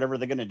whatever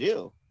they're going to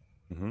do.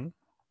 Mm-hmm.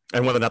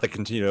 And whether or not they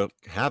continue to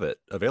have it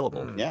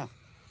available. Yeah.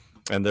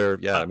 And they're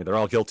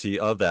all guilty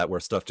of that, where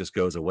stuff just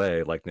goes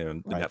away, like the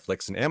Right.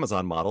 Netflix and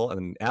Amazon model.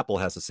 And Apple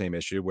has the same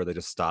issue where they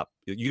just stop.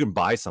 You can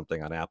buy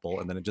something on Apple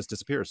and then it just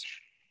disappears.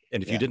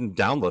 And if you Yeah. didn't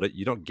download it,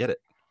 you don't get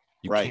it.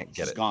 You Right. can't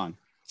get It's it. gone.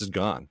 It's just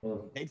gone.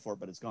 Paid for it,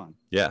 but it's gone.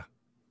 Yeah.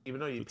 Even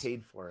though you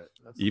paid for it.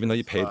 Even though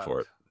you paid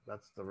for it.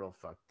 That's the real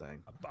fuck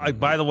thing.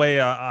 By the way,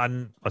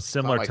 on a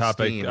similar like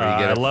topic, Steam, where you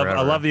get I it love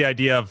forever. the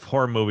idea of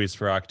horror movies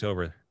for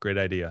October. Great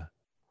idea.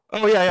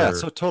 Oh yeah. Or-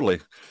 So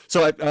totally.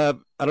 So I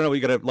don't know. We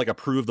gotta like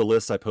approve the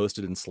list I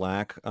posted in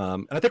Slack.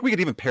 And I think we could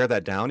even pare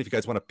that down if you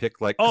guys want to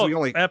pick like. 'Cause Oh, we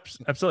only.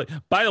 absolutely.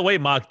 By the way,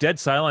 Mock, Dead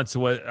Silence.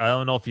 I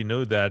don't know if you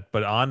knew that,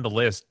 but on the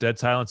list, Dead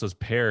Silence was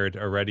paired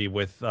already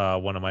with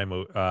one of my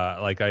movies.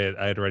 Like I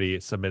had already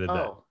submitted that.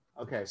 Oh,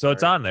 okay. So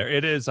it's on there.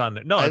 It is on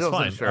there. No, I it's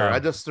wasn't fine. sure. I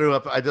just threw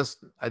up. I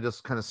just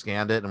kind of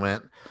scanned it and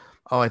went,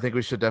 "Oh, I think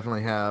we should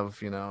definitely have a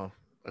few." of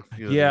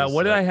Yeah, these,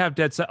 what did I have?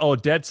 Dead Silence. Oh,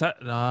 Dead Silence.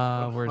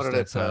 Where's what did Dead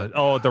it say? Silence?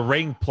 Oh, The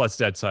Ring plus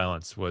Dead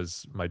Silence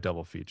was my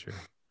double feature.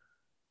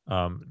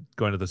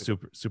 Going to the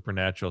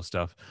supernatural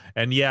stuff,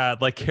 and yeah,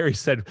 like Carrie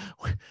said,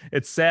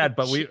 it's sad,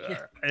 but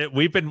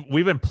we've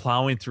been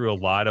plowing through a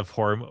lot of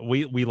horror.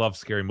 We love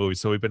scary movies,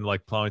 so we've been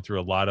like plowing through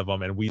a lot of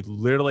them, and we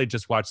literally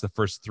just watched the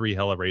first 3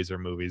 Hellraiser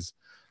movies.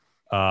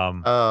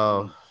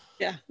 Oh,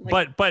 Yeah.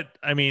 But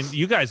I mean,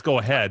 you guys go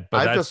ahead.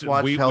 But I just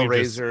watched we've just-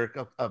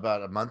 Hellraiser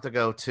about a month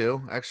ago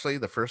too. Actually,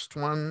 the first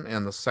one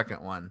and the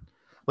second one,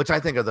 which I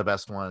think are the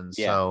best ones.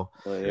 Yeah. So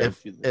Well,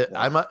 if We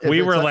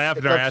it's were up-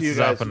 laughing it's our up to you asses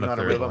off guys on if the you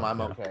wanna third rib 'em, one.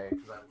 I'm okay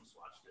because I just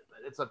watched it.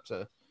 But it's up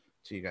to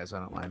you guys. I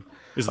don't mind.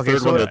 Is the Okay,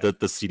 third so one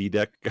the CD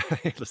deck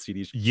guy? The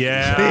CD.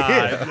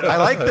 Yeah. I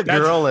like the That's-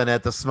 girl in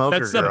it, the smoker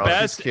That's the girl.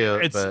 best. She's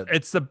cute, it's but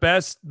it's the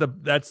best.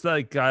 That's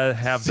like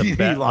have the CD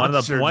best one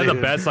of launcher, the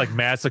dude. best like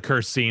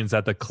massacre scenes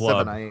at the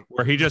club 7-8.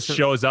 where he just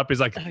shows up. He's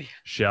like, Oh, yeah.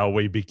 "Shall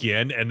we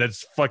begin?" And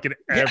that's fucking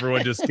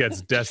everyone just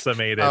gets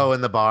decimated. Oh,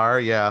 in the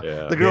bar, yeah.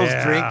 Yeah. The girl's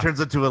Yeah. drink turns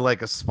into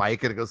a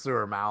spike and it goes through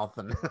her mouth,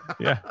 and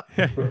Yeah,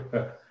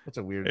 it's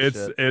a weird it's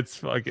shit. it's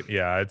fucking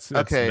yeah. It's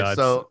Okay, nuts.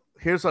 so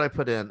here's what I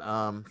put in.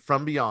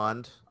 From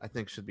Beyond, I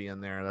think should be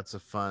in there. That's a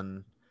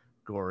fun,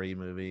 gory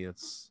movie.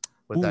 It's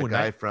with that Ooh,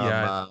 guy from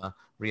yeah.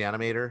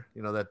 Reanimator.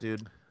 You know that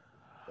dude?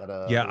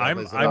 Yeah,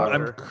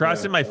 I'm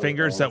crossing my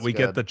fingers that That's we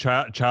get good.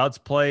 the Child's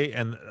Play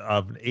and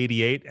of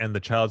 '88 and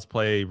the Child's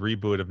Play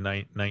reboot of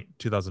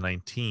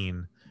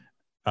 2019.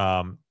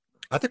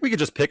 I think we could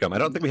just pick them. I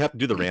don't think we have to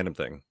do the random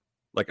thing.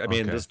 Like, I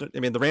mean,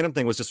 Okay. the random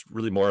thing was just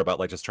really more about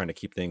like just trying to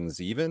keep things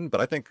even.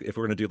 But I think if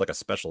we're gonna do like a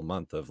special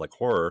month of like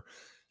horror,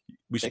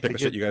 we should pick the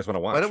shit you guys want to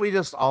watch. Why don't we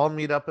just all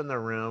meet up in the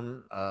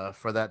room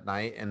for that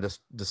night and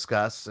just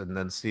discuss and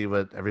then see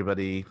what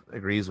everybody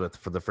agrees with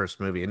for the first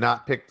movie and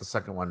not pick the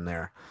second one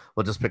there.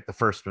 We'll just pick the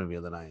first movie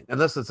of the night.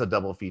 Unless it's a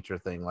double feature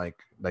thing like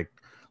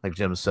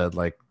Jim said,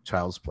 like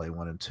Child's Play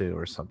 1 and 2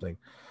 or something.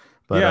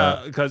 But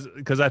yeah,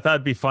 because I thought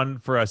it'd be fun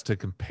for us to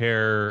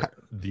compare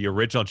the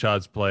original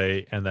Child's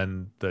Play and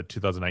then the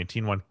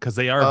 2019 one because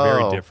they are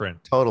very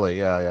different. Totally.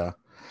 Yeah.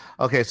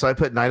 Okay, so I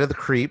put Night of the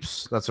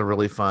Creeps. That's a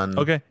really fun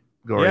Okay.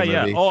 gory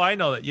Yeah. movie. Oh, I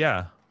know that.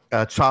 Yeah.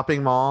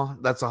 Chopping Mall.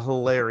 That's a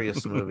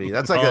hilarious movie.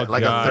 That's like Oh,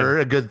 God.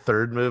 a good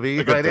third movie,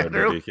 A good right, third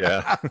Andrew? movie,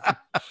 yeah. A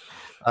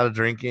lot of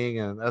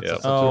drinking and that's Yep.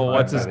 such a Oh, fun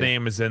what's his movie.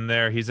 name is in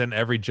there? He's in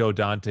every Joe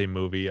Dante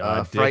movie.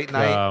 Fright Dick,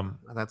 Night.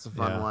 That's a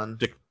fun yeah. one.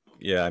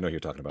 Yeah, I know who you're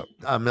talking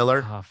about.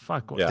 Miller. Oh,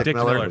 fuck. Yeah. Dick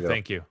Miller. Miller.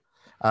 Thank you.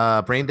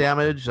 Brain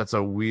Damage. That's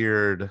a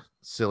weird,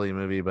 silly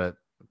movie, but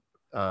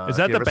if Is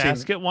that you the ever seen-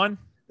 basket one?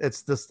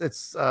 It's this.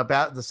 It's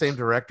about the same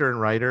director and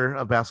writer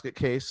of Basket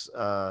Case.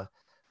 In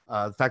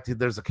fact,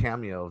 there's a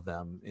cameo of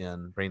them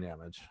in Brain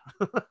Damage.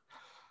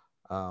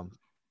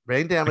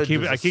 Brain Damage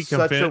is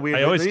such a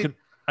weird movie.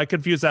 I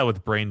confuse that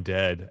with Brain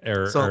Dead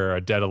or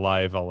Dead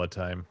Alive all the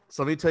time.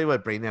 So let me tell you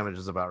what Brain Damage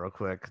is about real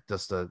quick.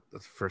 Just the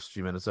first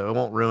few minutes. It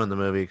won't ruin the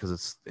movie because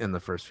it's in the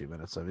first few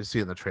minutes. So you see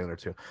it in the trailer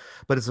too.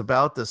 But it's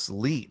about this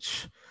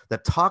leech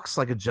that talks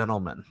like a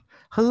gentleman.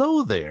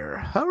 Hello there.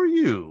 How are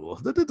you?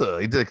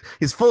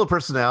 He's full of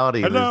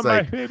personality. Hello, he's my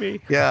like,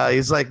 baby. Yeah,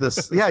 he's like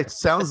this. Yeah, it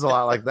sounds a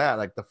lot like that,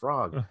 like the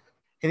frog.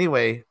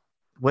 Anyway,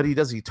 what he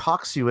does, he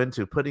talks you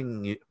into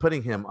putting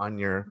him on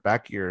your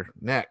back of your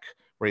neck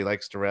where he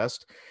likes to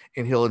rest,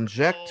 and he'll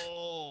inject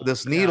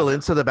this needle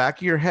into the back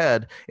of your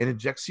head and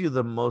injects you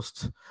the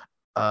most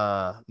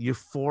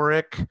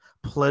euphoric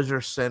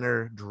pleasure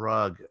center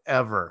drug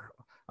ever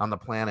on the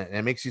planet. And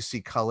it makes you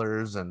see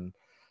colors, and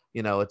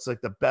it's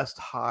like the best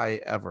high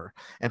ever,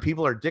 and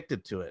people are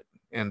addicted to it,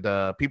 and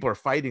people are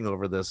fighting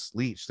over this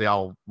leech. They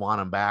all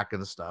want him back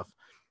and stuff.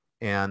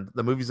 And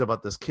the movie's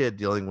about this kid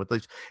dealing with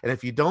leech, and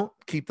if you don't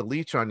keep the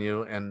leech on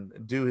you and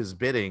do his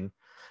bidding,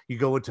 you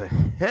go into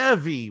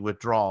heavy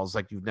withdrawals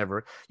like you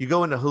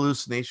go into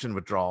hallucination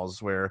withdrawals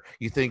where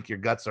you think your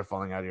guts are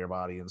falling out of your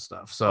body and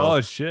stuff.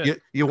 So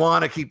shit, you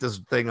want to keep this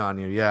thing on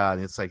you. Yeah.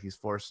 And it's like he's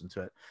forced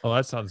into it. Oh,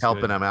 that sounds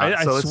helping good. him out.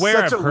 I so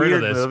swear it's such I've a heard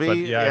weird of this movie. but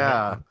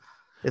Yeah.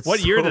 It's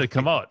what year did it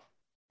come out?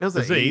 It was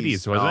the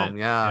 80s, wasn't it?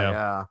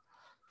 Yeah.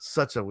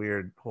 Such a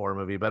weird horror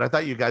movie, but I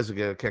thought you guys would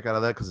get a kick out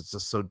of that because it's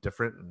just so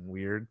different and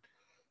weird.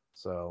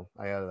 So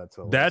I added that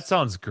to a that list.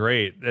 sounds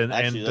great. And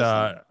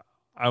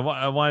I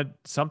want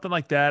something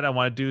like that. I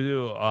want to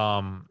do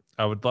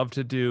I would love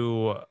to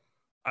do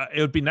it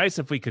would be nice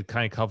if we could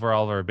kind of cover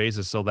all of our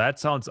bases. So that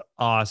sounds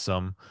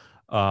awesome.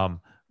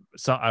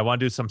 So I want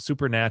to do some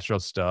supernatural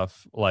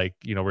stuff, like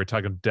we're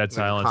talking Dead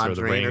Silence or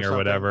The Ring or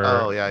whatever.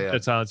 Oh yeah.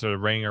 Dead Silence or The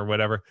Ring or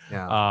whatever.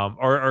 Yeah.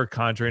 Or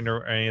Conjuring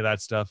or any of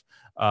that stuff.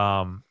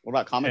 What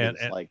about comedies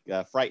like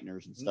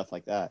Frighteners and stuff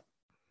like that?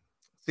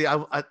 See,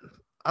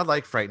 I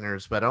like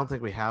Frighteners, but I don't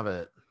think we have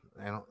it.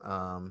 I don't.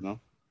 No.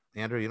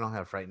 Andrew, you don't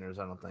have Frighteners,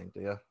 I don't think, do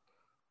you? Have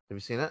you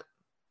seen it?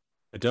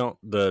 I don't.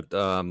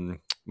 The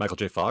Michael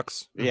J.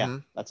 Fox. Yeah,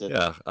 that's it.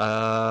 Yeah.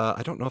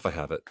 I don't know if I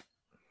have it.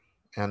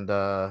 And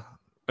I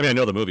mean, I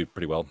know the movie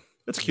pretty well.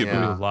 It's a cute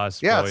movie.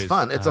 Lost yeah, Boys. it's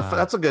fun.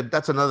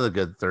 That's another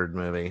good third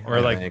movie. Or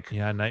I think.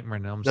 Nightmare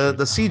on Elm Street.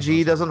 The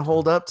CG doesn't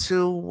hold up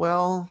too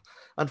well,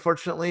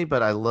 unfortunately,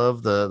 but I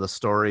love the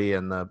story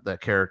and the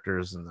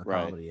characters and the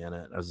comedy in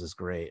it. It was just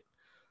great.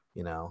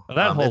 Well,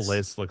 that whole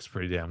list looks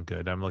pretty damn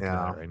good. I'm looking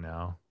at it right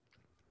now.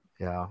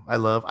 Yeah, I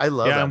love.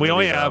 Yeah, and we movie,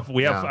 only have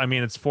though. I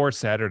mean, it's 4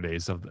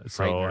 Saturdays of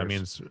so. Frighteners. I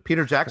mean, it's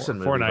Peter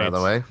Jackson four movie, by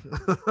the way.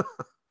 nights.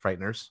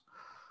 Frighteners.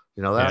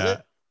 You know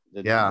that?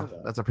 Yeah,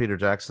 that's a Peter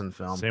Jackson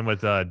film. Same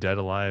with Dead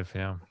Alive.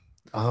 Yeah.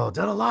 Oh,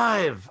 Dead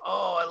Alive.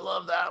 Oh, I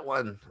love that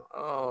one.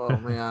 Oh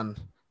man.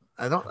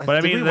 I don't. But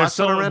I mean, there's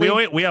so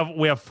already? we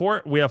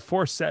have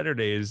 4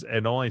 Saturdays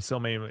and only so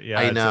many. Yeah,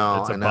 I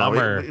know. It's a I know.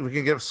 bummer. We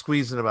can get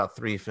squeezed in about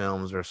 3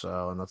 films or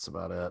so, and that's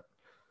about it.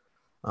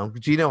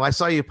 Gino, I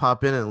saw you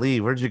pop in and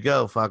leave. Where'd you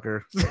go,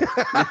 fucker?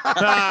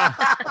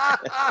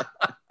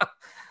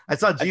 I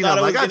saw Gino.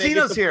 I'm like,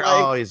 Gino's here.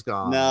 Oh, he's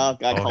gone. No,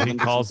 God called him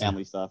for some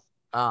family stuff.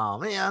 Oh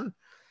man.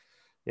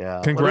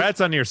 Yeah.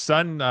 Congrats on your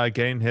son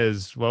getting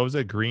his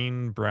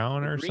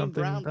brown or something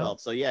brown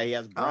belt. So yeah, he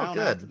has brown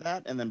after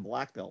that, and then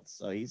black belts.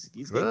 So he's good.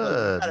 He's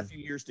got a few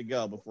years to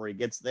go before he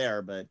gets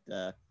there, but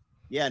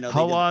yeah, no.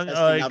 How long?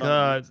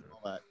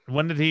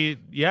 When did he?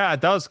 Yeah,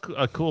 that was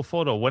a cool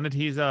photo. When did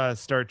he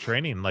start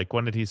training? Like,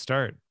 when did he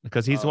start?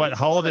 Because he's what?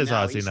 How old is Ozzy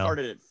now? He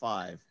started at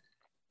 5.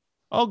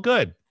 Oh,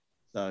 good.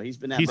 So he's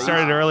been. He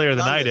started earlier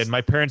than I did.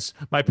 My parents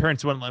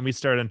wouldn't let me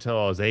start until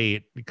I was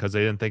 8 because they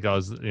didn't think I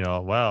was.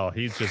 Well,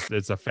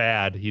 it's a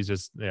fad. He's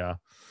just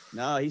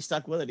No, he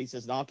stuck with it. He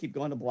says, "No, I'll keep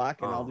going to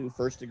black, and I'll do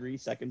 1st degree,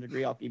 2nd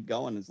degree. I'll keep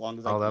going as long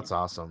as I." Oh, that's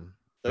awesome.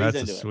 So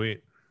that's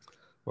sweet.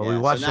 Well, we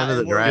watched Enter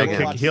the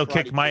Dragon. He'll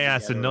kick my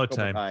ass in no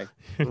time.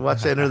 We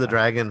watched Enter the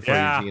Dragon for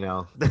you,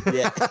 Gino.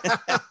 Yeah.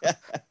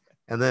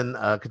 And then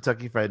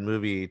Kentucky Fried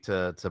Movie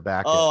to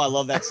back. Oh, I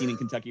love that scene in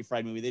Kentucky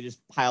Fried Movie. They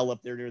just pile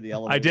up there near the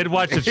elevator. I did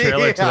watch the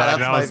trailer to that,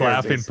 and I was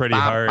laughing pretty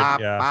hard.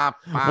 Yeah.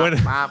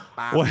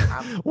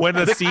 When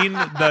the scene,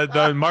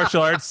 the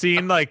martial arts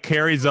scene, like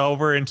carries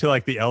over into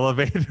like the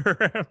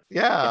elevator.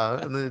 Yeah,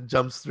 and then it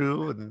jumps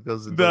through and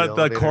goes into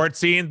the court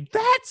scene.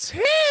 That's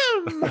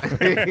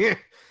him.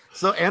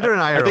 So Andrew and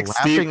I are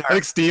laughing. I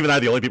think Steve and I are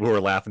the only people who are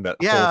laughing that.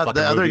 Yeah, whole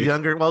the other movie.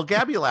 younger. Well,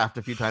 Gabby laughed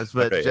a few times,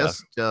 but Okay,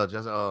 just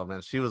oh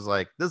man, she was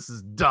like, "This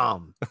is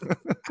dumb."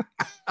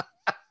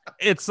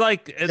 It's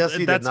like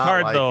Jesse that's did not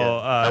hard like though.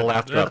 it. I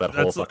laughed about that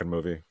whole fucking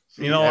movie.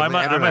 I'm Andrew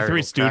a and I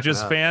Three were cracking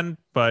Stooges up. fan,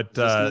 but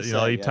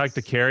you talk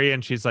to yes. Carrie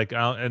and she's like,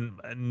 and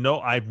no,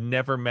 I've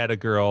never met a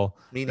girl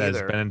Me that's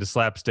neither. been into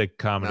slapstick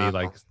comedy No.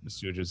 like the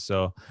Stooges.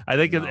 So I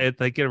think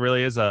it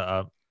really is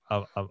a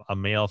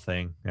male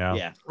thing. Yeah.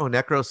 Yeah. Oh,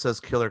 Necro says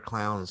Killer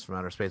Clowns from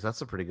Outer Space.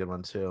 That's a pretty good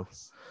one too.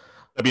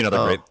 That'd be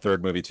another great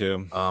third movie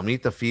too.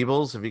 Meet the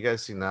Feebles. Have you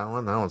guys seen that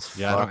one? That one's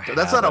Yeah, I fucked. don't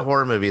That's have not a it.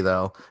 horror movie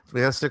though.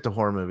 We gotta stick to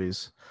horror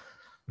movies.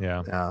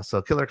 Yeah. Yeah.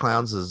 So Killer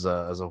Clowns is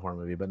a horror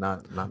movie, but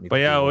not Meet But the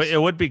yeah, Feebles. it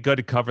would be good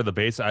to cover the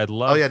base. I'd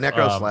love. Oh yeah,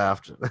 Necros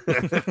laughed.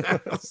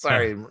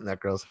 Sorry,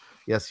 Necros.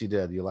 Yes, you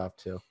did. You laughed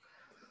too.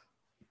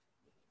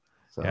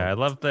 So. Yeah, I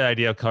love the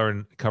idea of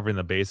covering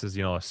the bases.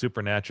 You know,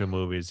 supernatural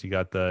movies. You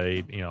got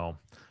the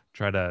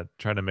try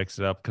to mix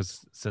it up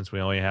because since we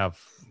only have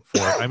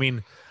 4. I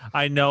mean,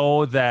 I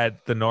know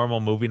that the normal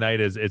movie night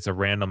it's a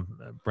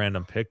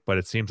random pick, but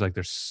it seems like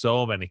there's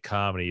so many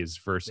comedies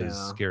versus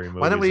scary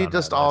movies. Why don't we on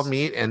just that all list.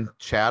 meet and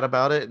chat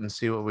about it and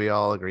see what we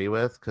all agree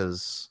with?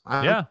 Because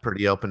I'm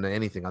pretty open to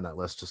anything on that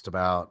list, just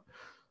about.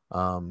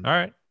 All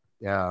right.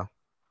 Yeah.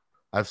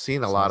 I've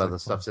seen a lot of the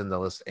stuff's in the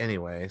list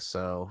anyway,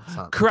 so it's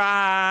not...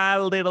 Cry,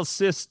 little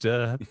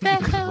sister.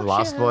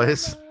 Lost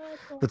Boys,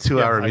 the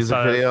 2-hour music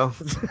video.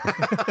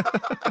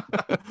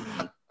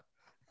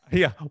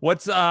 Yeah,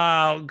 what's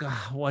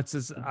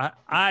his?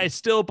 I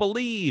still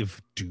believe.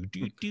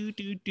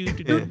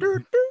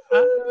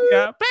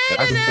 Yeah.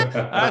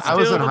 I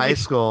was in high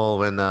school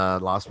when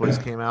Lost Boys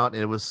came out,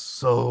 and it was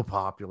so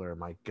popular.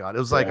 My God, it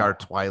was like our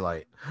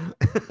Twilight.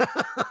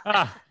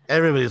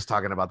 Everybody was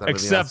talking about that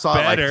movie. I saw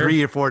it like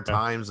 3 or 4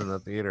 times in the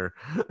theater.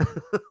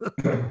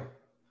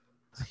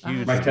 It's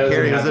huge.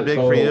 Carrie, was it big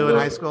for you in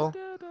high school?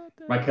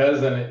 My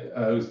cousin,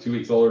 who's 2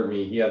 weeks older than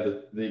me, he had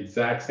the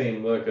exact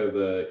same look of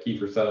the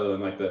Kiefer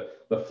Sutherland, like the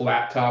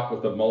flat top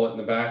with the mullet in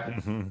the back.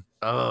 Mm-hmm.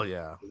 Oh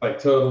yeah, like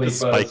totally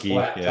spiky,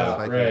 flat top,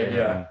 spiky, right?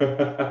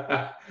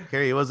 Yeah.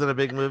 Carrie, was it a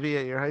big movie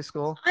at your high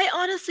school? I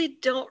honestly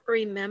don't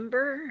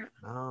remember.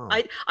 Oh.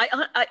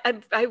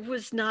 I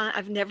was not.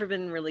 I've never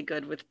been really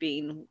good with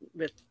being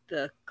with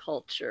the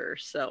culture,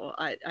 so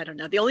I don't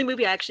know. The only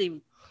movie I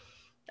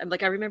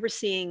remember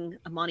seeing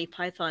a Monty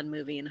Python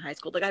movie in high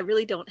school. Like I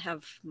really don't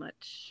have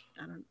much.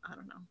 I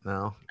don't know.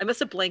 No. I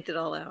must have blanked it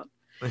all out.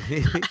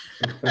 You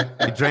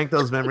drank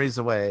those memories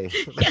away.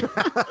 Yeah.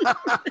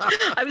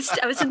 I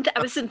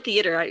was in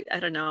theater. I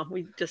don't know.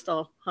 We just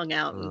all hung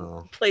out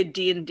and played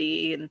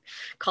D&D and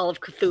Call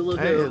of Cthulhu.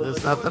 Hey,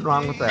 there's nothing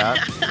wrong with that.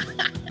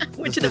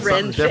 Went to the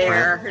Ren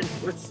Fair and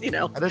was, I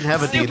didn't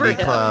have a D&D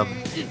club.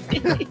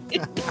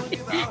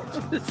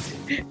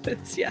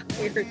 Yeah,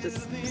 we were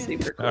just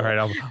super cool. All right,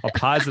 I'll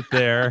pause it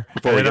there.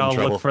 Before and we then get in I'll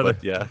trouble, look for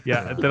but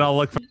then I'll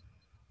look for.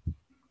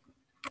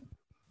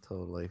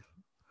 Totally.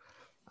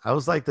 I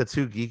was like the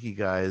 2 geeky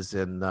guys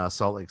in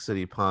Salt Lake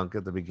City punk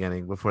at the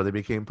beginning before they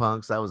became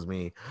punks. That was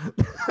me.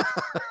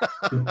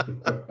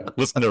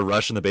 Listen to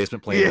Rush in the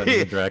basement playing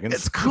Dungeons and Dragons.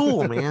 It's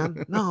cool,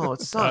 man. No,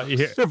 it's not.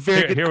 They're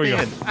very good. Here we go.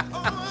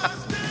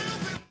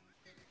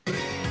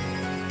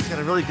 Got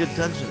a really good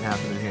dungeon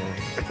happening here.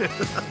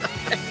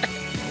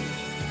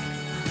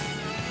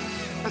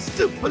 I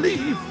still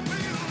believe.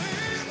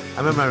 I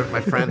remember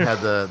my friend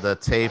had the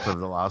tape of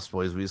the Lost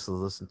Boys. We used to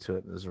listen to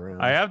it in his room.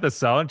 I have the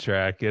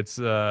soundtrack. It's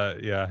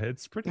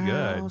it's pretty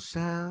good.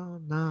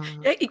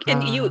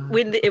 And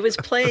when it was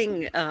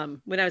playing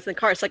when I was in the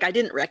car, it's like I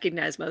didn't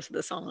recognize most of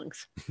the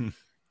songs.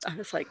 I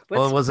was like,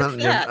 well, it wasn't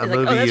that? a Like,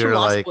 movie that's you're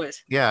from Lost like,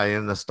 Boys. yeah,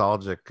 you're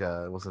nostalgic.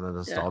 It wasn't a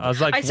nostalgic. I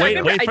was like, I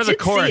remember, wait for the did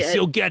see chorus. it,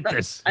 You'll get but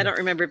this. I don't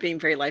remember it being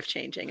very life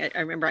changing. I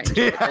remember I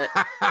enjoyed it.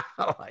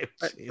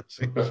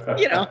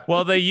 But,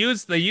 Well, they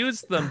used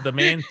the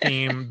main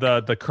theme,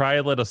 the Cry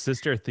Little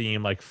Sister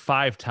theme, like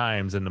 5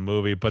 times in the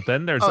movie. But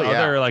then there's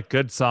other like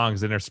good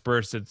songs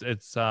interspersed. It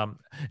kind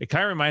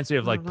of reminds me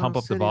of like Pump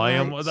Up the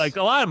Volume, like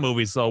a lot of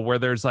movies though, where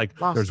there's like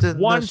there's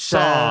one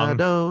song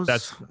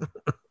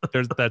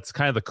that's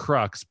kind of the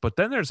crux, but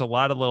then there's a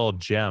lot of little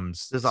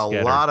gems. There's a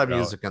lot of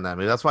music in that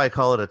movie. That's why I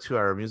call it a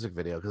 2-hour music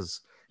video,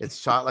 because it's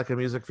shot like a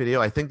music video.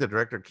 I think the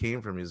director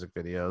came from music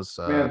videos.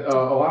 Man, a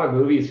lot of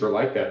movies were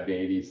like that in the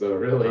 80s, though,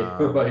 really.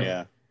 Like,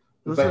 yeah.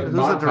 Who's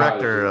the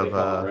director of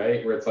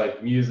right? Where it's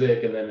like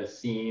music and then a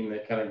scene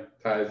that kind of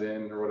ties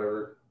in or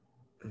whatever.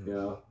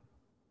 Yeah.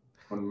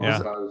 One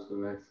montage to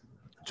the next.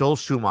 Joel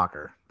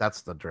Schumacher.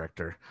 That's the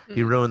director.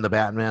 He ruined the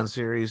Batman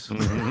series.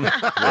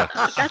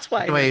 That's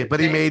why. Anyway, but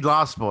he made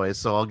Lost Boys,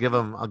 so I'll give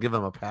him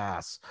a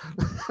pass.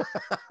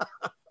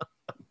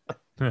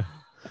 But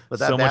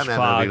that So much Batman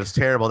fog. movie was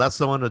terrible. That's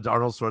the one with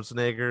Arnold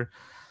Schwarzenegger.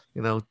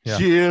 Yeah.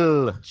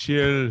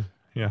 Chill.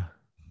 Yeah.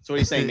 So what are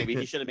you saying? Maybe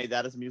he should have made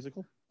that as a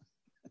musical?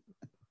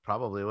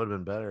 Probably would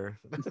have been better.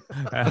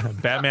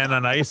 Batman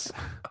on Ice.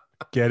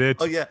 Get it?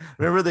 Oh yeah.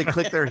 Remember they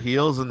click their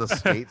heels and the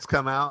skates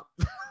come out?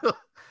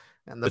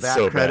 And the It's back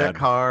so credit bad.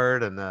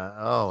 card and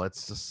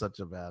it's just such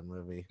a bad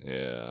movie.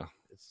 Yeah.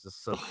 It's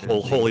just so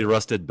Holy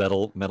rusted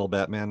metal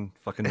Batman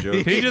fucking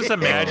joke. Can you just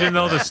imagine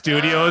though the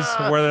studios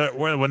where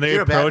when they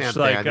You're a Batman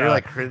approach fan. You're,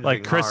 like, cringing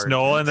like Chris hard.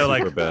 Nolan, they're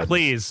Super like, bad.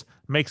 please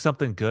make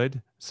something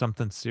good,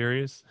 something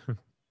serious.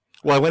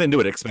 Well, I went into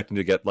it expecting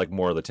to get like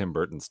more of the Tim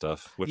Burton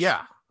stuff, which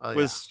Yeah.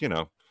 was,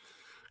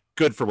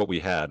 good for what we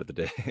had at the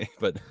day.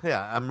 But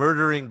yeah, a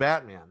murdering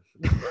Batman.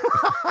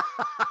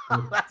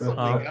 That's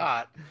what we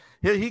got.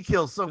 He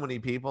kills so many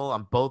people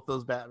on both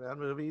those Batman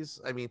movies.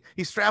 I mean,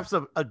 he straps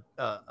a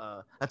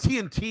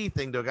TNT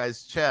thing to a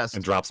guy's chest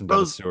and drops him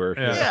down the sewer.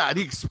 Yeah, and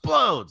he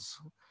explodes.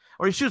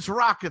 Or he shoots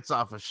rockets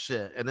off of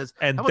shit. And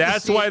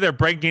that's why they're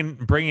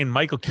bringing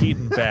Michael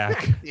Keaton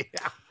back. Yeah.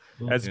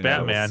 As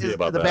Batman. The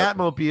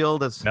Batmobile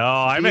that's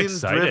I'm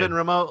excited. Driven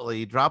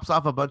remotely, drops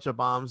off a bunch of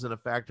bombs in a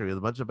factory with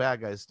a bunch of bad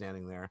guys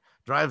standing there,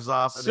 drives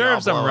off.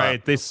 Serves them right.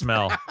 Up. They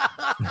smell.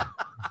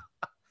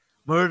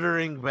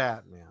 Murdering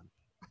Batman.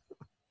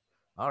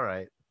 All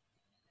right.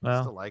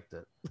 I still liked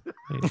it.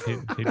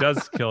 he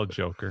does kill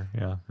Joker.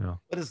 Yeah.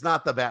 But it's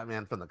not the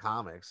Batman from the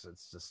comics.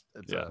 It's just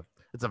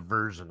it's a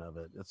version of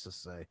it. Let's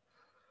just say.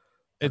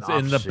 It's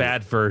in the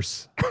bad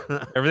verse.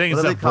 Everything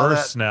is a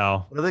verse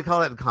now. What do they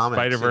call it in comics?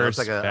 Spider-Verse,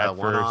 it's like a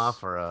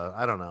one-off or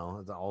I don't know,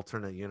 it's an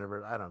alternate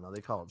universe. I don't know.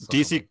 They call it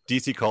something.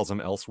 DC calls them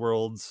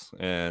Elseworlds,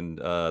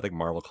 and I think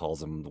Marvel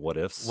calls them What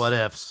Ifs. What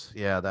Ifs.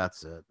 Yeah,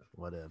 that's it.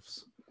 What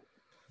Ifs.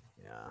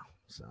 Yeah.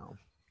 So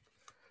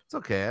it's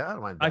okay. I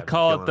don't mind. I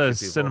call it the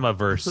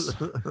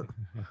Cinemaverse.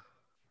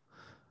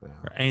 Where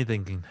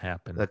anything can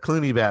happen. The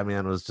Clooney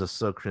Batman was just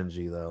so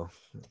cringy though.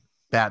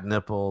 Bat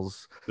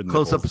nipples,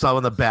 close up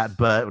on the bat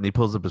butt when he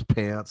pulls up his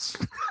pants.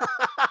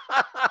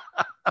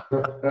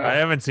 I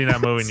haven't seen that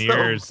movie in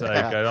years.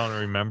 Like I don't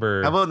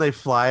remember. How about when they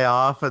fly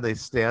off and they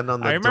stand on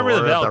the? I remember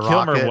the Val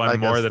Kilmer one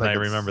more than I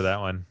remember that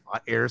one.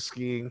 Air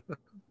skiing.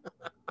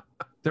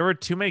 There were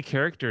too many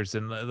characters,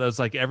 and there's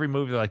like every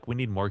movie. Like we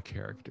need more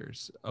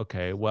characters.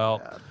 Okay,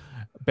 well,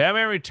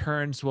 Batman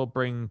Returns will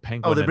bring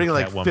Penguin. Oh, they bring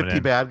like Catwoman 50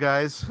 bad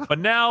guys. But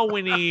now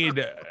we need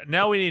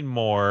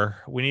more.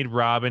 We need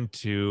Robin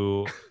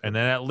 2, and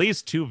then at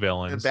least 2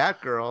 villains. And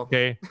Batgirl.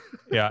 Okay,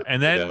 yeah,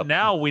 and then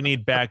now we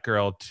need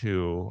Batgirl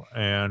 2,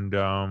 and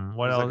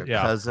what else? Like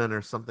a cousin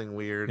or something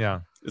weird.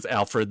 Yeah. It's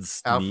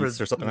Alfred's niece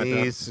or something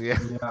niece, like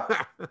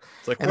that. Yeah.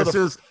 It's like,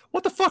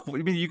 what the fuck? I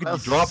mean, you could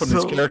drop them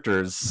as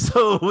characters.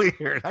 So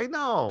weird. I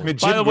know. I mean,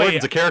 Jim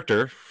Gordon's a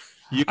character.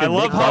 You can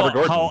make Robert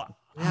Gordon.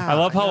 I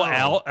love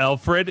how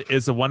Alfred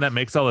is the one that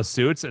makes all the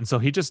suits, and so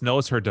he just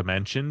knows her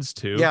dimensions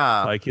too.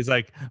 Yeah, like he's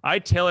like, I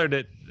tailored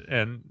it,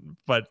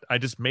 but I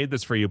just made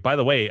this for you. By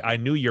the way, I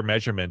knew your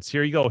measurements.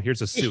 Here you go.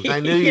 Here's a suit. I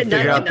knew you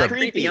figured out the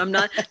creepy. I'm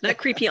not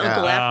creepy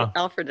Uncle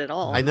Alfred at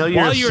all. I know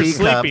you're while you're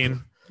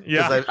sleeping.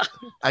 Yeah,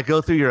 I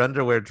go through your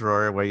underwear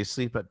drawer where you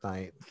sleep at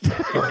night.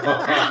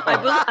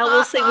 I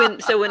will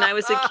say when I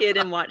was a kid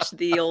and watched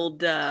the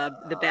old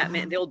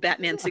old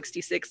Batman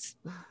 66.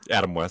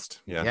 Adam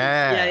West, yeah,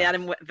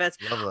 Adam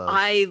West.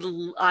 I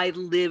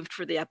lived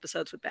for the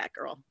episodes with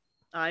Batgirl.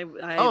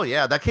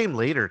 That came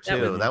later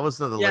too. That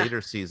was one of the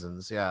later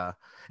seasons. Yeah,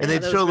 and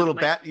they'd show a little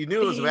You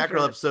knew it was a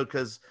Batgirl episode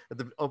because at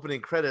the opening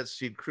credits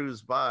she'd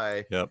cruise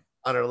by. Yep.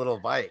 On her little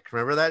bike.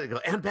 Remember that? You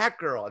go, and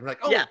Batgirl. I'm like,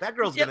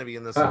 Batgirl's going to be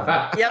in this one.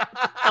 Yep.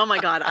 Oh my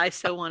God. I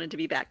so wanted to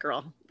be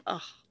Batgirl. Oh.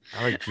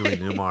 I like Julie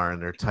Newmar in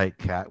her tight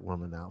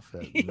Catwoman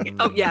outfit.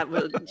 Oh yeah.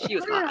 Well, she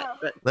was hot.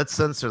 But... Let's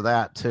censor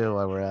that too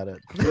while we're at it.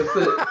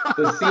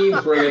 the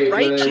scenes where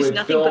they she's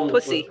nothing but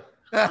pussy.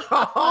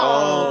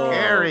 Oh,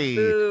 Carrie.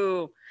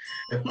 Woo.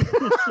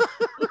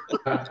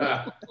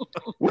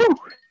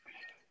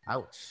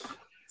 Ouch.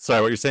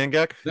 Sorry, what you're saying,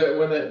 Gek?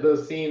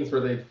 Those scenes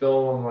where they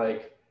film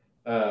like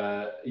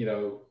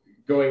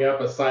going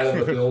up a side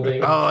of the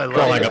building. I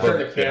love turn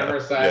the camera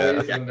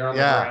sideways and they're on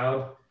the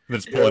ground. They're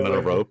just pulling on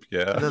a rope.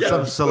 Yeah. And then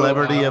some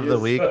celebrity of the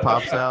week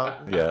pops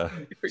out. Yeah.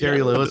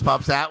 Jerry Lewis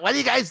pops out. What are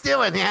you guys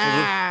doing?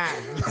 Yeah.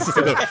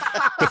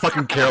 the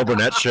fucking Carol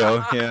Burnett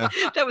show. Yeah.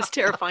 That was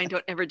terrifying.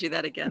 Don't ever do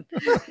that again.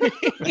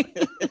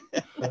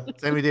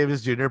 Sammy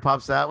Davis Jr.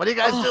 pops out. What are you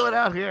guys doing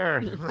out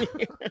here?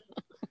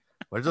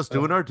 We're just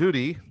doing our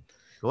duty.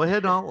 Go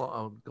ahead.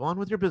 I'll go on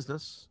with your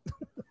business.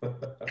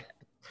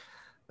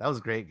 That was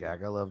a great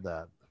gag. I love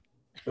that.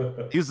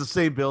 Use the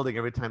same building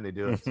every time they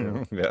do it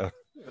too.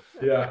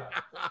 Yeah.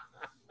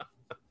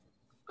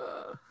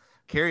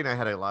 Carrie and I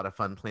had a lot of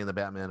fun playing the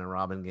Batman and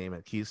Robin game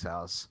at Keith's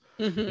house.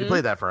 We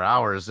played that for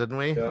hours, didn't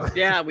we?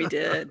 Yeah, we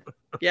did.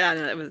 Yeah,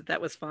 no, that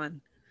was fun.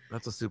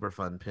 That's a super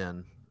fun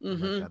pin.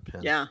 Mm-hmm. I like that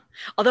pin. Yeah.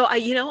 Although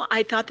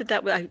I thought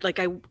that was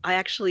I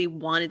actually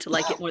wanted to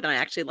like it more than I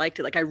actually liked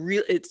it. Like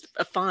it's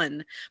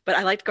fun, but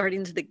I liked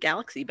Guardians of the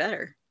Galaxy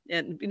better.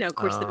 And of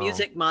course the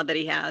music mod that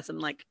he has, I'm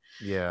like,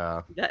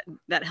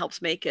 that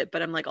helps make it.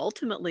 But I'm like,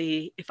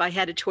 ultimately, if I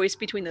had a choice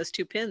between those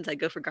two pins, I'd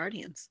go for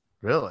Guardians.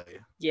 Really?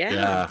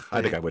 Yeah.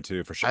 I think I would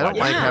too, for sure. I don't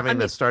like having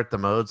to start the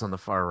modes on the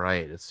far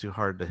right. It's too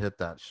hard to hit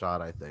that shot,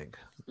 I think.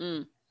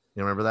 You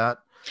remember that?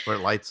 Where it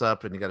lights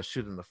up and you got to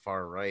shoot in the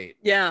far right.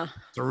 Yeah.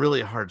 It's a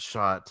really hard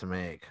shot to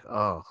make.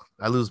 Oh,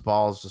 I lose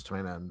balls just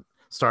trying to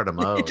start a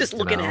mode. Just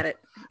looking at it.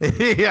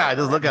 Yeah, I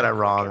just look at it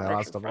wrong. I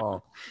lost the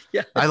ball.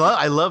 Yeah.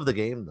 I love the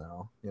game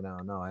though.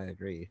 No, I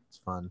agree. It's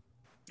fun.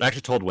 I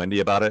actually told Wendy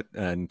about it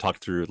and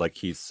talked through like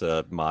Keith's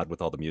mod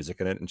with all the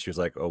music in it, and she was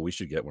like, "Oh, we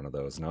should get one of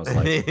those." And I was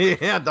like,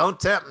 "Yeah, don't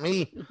tempt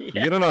me.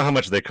 You don't know how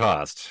much they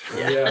cost."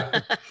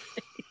 Yeah.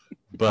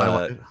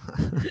 But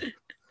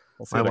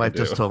we'll see My what I wife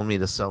can just do. told me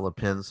to sell a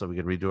pin so we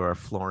could redo our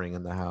flooring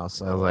in the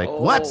house. I was like,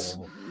 what?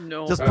 Oh,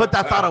 no. Just put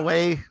that thought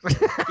away.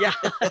 Yeah.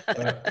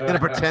 Gonna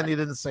pretend you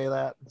didn't say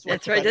that.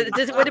 That's right.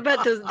 What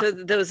about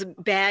those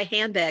bag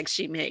handbags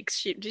she makes?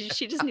 She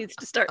just needs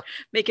to start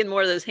making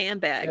more of those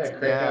handbags.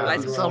 Yeah, Buy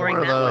Yeah, some sell flooring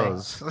more of that way.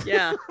 those.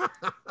 Yeah.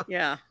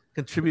 Yeah.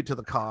 Contribute to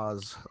the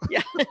cause.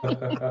 Yeah.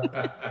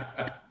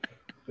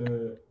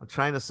 I'm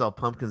trying to sell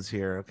pumpkins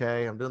here.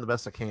 Okay, I'm doing the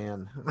best I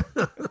can.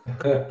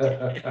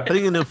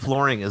 Putting in new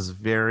flooring is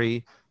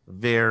very,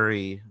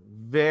 very,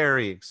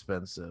 very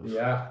expensive.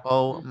 Yeah.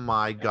 Oh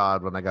my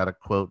God! When I got a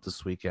quote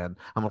this weekend,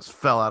 I almost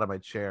fell out of my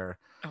chair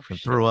and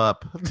shit. threw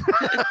up.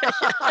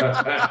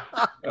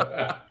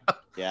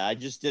 Yeah, I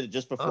just did it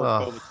just before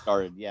Ugh. COVID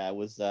started. Yeah, it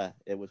was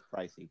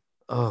pricey.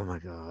 Oh my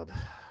God!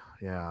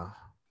 Yeah.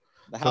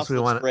 The Plus house we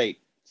looks want- great.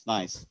 It's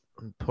nice.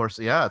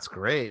 Yeah, it's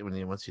great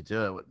once you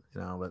do it,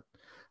 but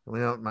we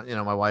don't.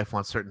 My wife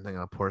wants certain thing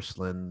on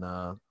porcelain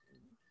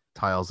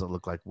tiles that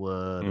look like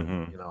wood,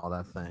 and all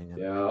that thing. And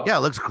yeah,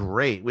 it looks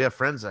great. We have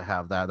friends that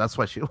have that. That's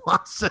why she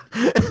wants it.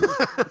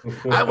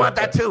 I want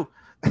that too.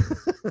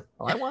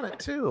 Well, I want it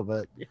too,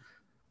 but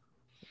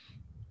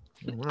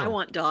I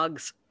want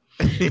dogs.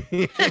 want.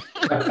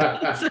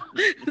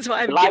 That's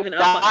why I've Like given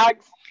up on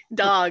dogs?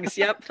 dogs.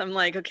 Yep. I'm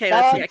like, okay,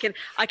 let's see.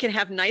 I can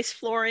have nice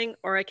flooring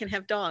or I can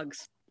have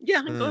dogs.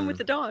 Yeah, I'm going with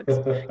the dogs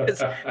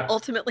because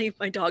ultimately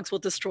my dogs will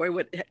destroy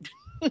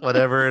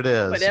Whatever it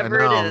is.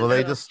 Whatever I know. it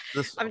is.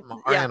 Well, they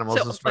our animals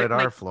so, destroyed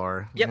like, our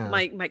floor. Yep,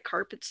 Yeah. my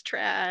carpet's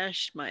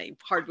trash, my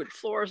hardwood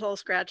floor is all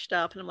scratched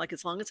up, and I'm like,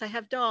 as long as I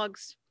have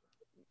dogs,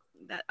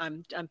 that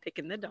I'm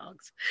picking the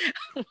dogs.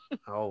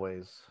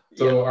 Always.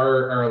 So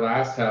our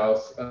last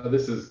house,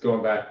 this is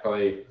going back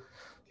probably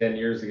 10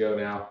 years ago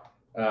now.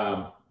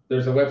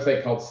 There's a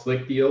website called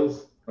Slick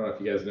Deals. I don't know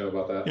if you guys know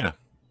about that. Yeah.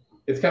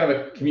 It's kind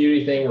of a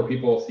community thing where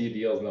people see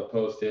deals and they'll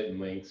post it and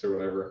links or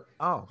whatever.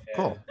 Oh,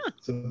 cool.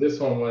 So this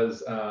one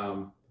was,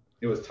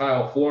 it was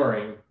tile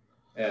flooring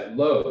at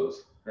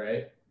Lowe's,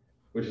 right?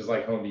 Which is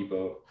like Home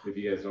Depot, if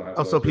you guys don't have.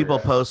 Oh, so Lowe's people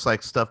area. post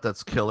like stuff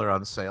that's killer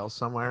on sale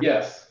somewhere?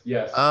 Yes.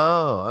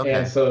 Oh, okay.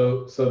 And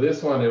so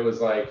this one, it was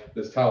like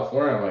this tile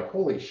flooring. I'm like,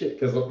 holy shit.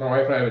 Because my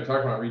wife and I would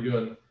talk about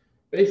redoing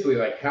basically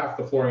like half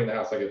the flooring in the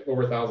house, like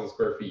over 1,000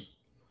 square feet.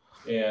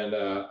 And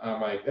I'm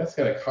like, that's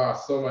going to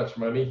cost so much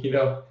money,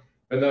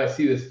 And then I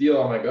see this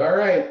deal. I'm like, all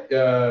right,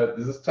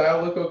 does this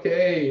tile look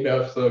okay?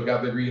 So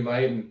got the green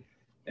light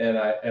and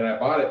I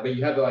bought it, but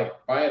you had to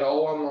like buy it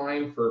all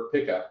online for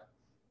pickup.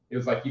 It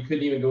was like you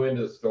couldn't even go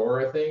into the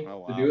store, I think,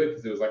 to do it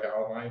because it was like an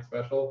online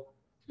special.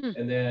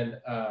 And then,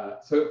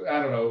 so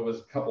I don't know, it was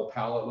a couple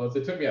pallet loads.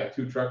 It took me like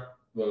 2 truck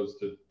loads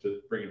to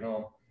bring it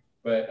home.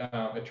 But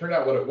it turned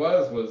out what it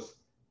was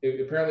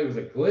apparently it was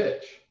a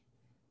glitch.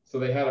 So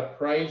they had a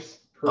price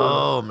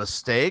per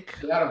mistake.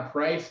 They had a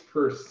price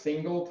per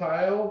single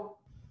tile,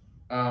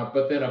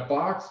 but then a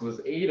box was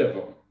 8 of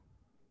them.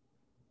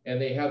 And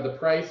they had the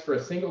price for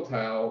a single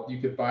tile. You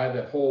could buy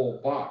the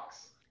whole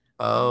box.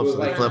 Oh, so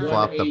they like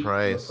flip-flopped the 1/8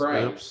 price.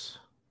 Oops.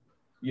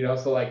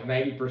 So like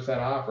 90%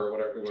 off or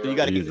whatever. So you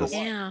got to get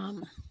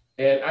Damn.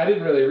 And I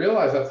didn't really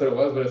realize that's what it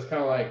was, but it's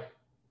kind of like,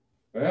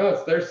 well,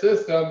 it's their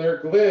system,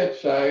 their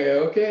glitch.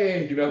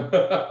 Okay.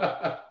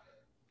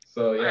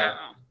 So yeah,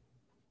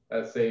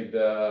 that saved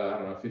I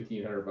don't know,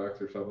 $1,500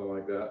 or something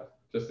like that,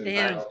 just in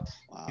tile.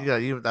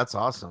 Yeah, that's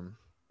awesome.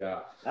 Yeah,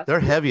 they're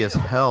heavy as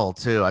hell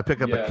too. I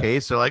pick up a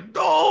case, they're like,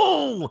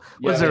 oh,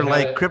 was there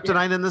like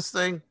kryptonite in this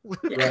thing?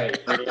 Right.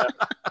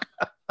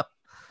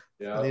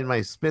 Yeah. I need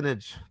my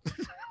spinach.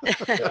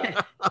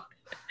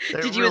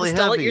 Did you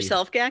install it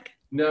yourself, Gak?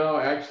 No,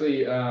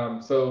 actually,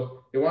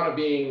 so it wound up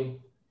being,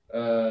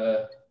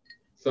 so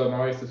my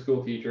wife's a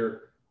school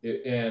teacher,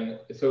 and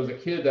so it was a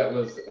kid that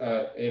was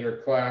in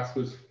her class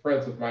who's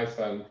friends with my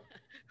son.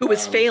 Who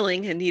was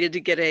failing and needed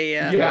to get a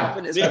up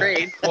in his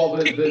grade. Well,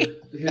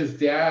 his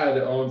dad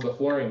owns a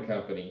flooring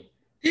company,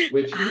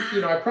 which,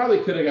 I probably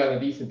could have gotten a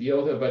decent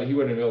deal with him, but he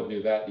wouldn't have been able to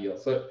do that deal.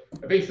 So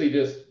I basically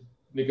just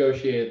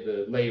negotiated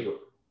the labor.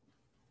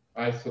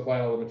 I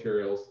supplied all the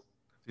materials.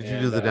 Did you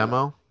do the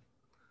demo?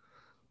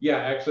 Yeah,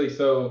 actually,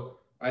 so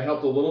I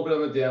helped a little bit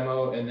on the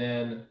demo, and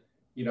then,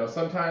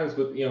 sometimes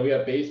with, we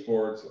have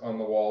baseboards on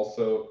the walls,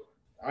 so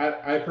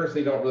I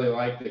personally don't really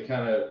like the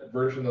kind of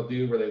version they'll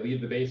do where they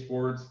leave the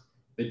baseboards,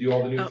 they do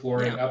all the new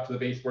flooring up to the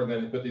baseboard, and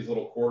then they put these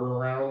little quarter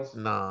rounds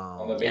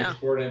on the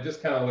baseboard, and it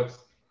just kind of looks,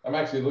 I'm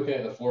actually looking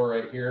at the floor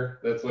right here,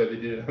 that's the way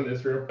they did it on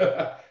this room.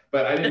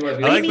 But I didn't want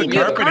to do I like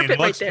the carpeting, it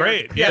looks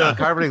great. Yeah, the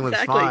carpeting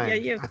looks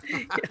fine.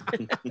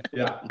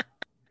 Yeah.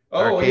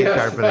 Oh, arcade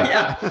yes.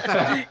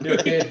 carpeting.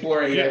 Arcade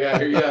flooring. Yeah, I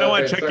don't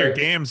want to check your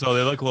games though.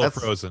 They look a little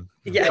frozen.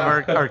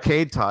 Yeah.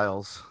 Arcade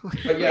tiles.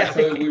 But yeah,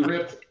 so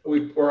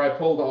I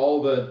pulled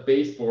all the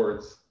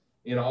baseboards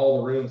in all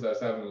the rooms that I was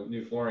having the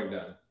new flooring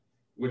done,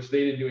 which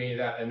they didn't do any of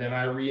that. And then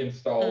I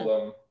reinstalled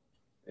them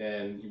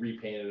and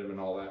repainted them and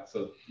all that.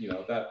 So,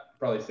 that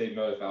probably saved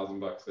another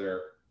 $1,000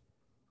 there.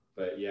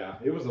 But yeah,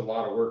 it was a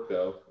lot of work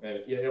though. And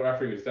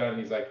after he was done,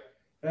 he's like,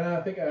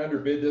 I think I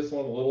underbid this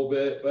one a little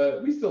bit,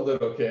 but we still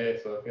did okay.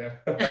 So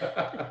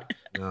yeah.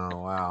 Oh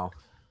wow.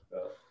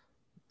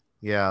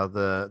 Yeah,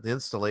 the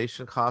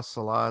installation costs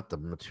a lot. The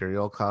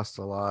material costs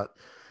a lot.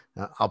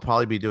 I'll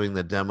probably be doing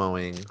the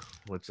demoing,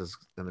 which is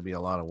going to be a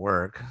lot of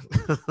work.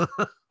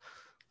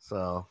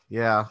 So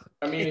yeah.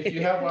 I mean, if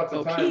you have lots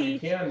of time, you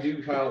can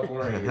do tile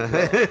flooring as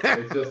well.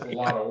 It's just a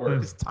lot of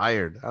work. He's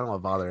tired. I don't want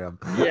to bother him.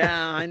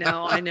 Yeah, I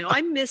know.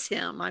 I miss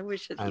him. I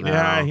wish that he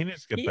Yeah, he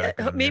needs to get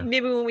back on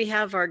maybe when we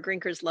have our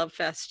Grinkers Love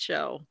Fest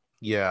show.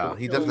 Yeah,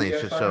 he definitely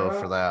should show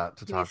for that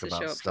to talk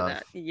about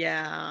stuff.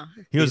 Yeah.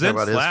 He was in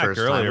Slack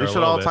earlier. We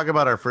should all talk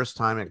about our first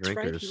time at That's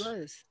Grinkers. right, he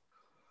was.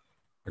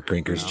 Our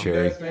Grinkers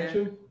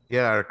cherry.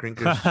 Yeah, our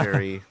Grinkers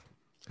cherry.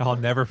 I'll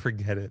never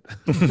forget it.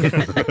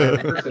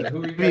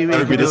 It'll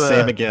be the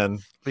same again.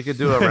 We could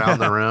do around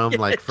the room, Yeah,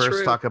 like first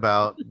true. talk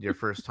about your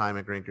first time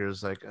at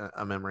Grinkers, like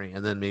a memory,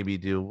 and then maybe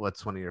do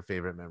what's one of your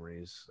favorite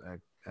memories.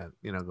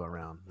 Go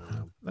around.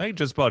 I think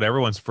just about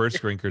everyone's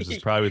first Grinkers is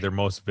probably their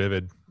most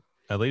vivid.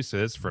 At least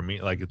it is for me.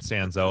 Like it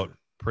stands out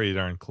pretty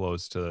darn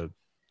close to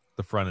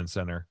the front and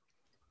center.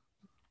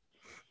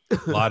 A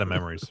lot of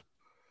memories.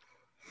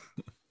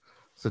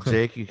 So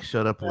Jake, you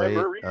showed up late.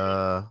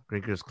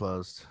 Grinkers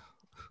closed.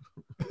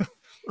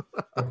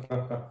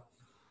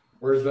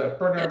 Where's that?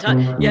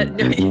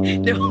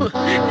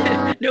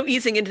 No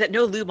easing into that.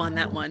 No lube on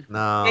that one.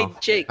 No. Hey,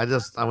 Jake. I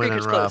went in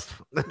Grinkers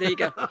rough. There you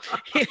go.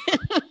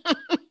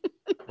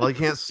 Well, you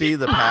can't see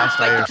the past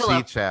Bite the pillow.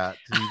 IRC chat.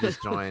 You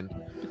just joined.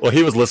 Well,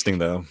 he was listening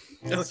though.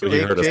 Oh, So he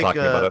heard us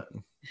talking about it.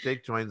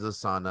 Jake joins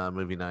us on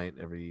movie night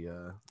every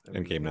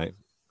And game night.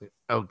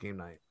 Oh, game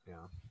night. Yeah.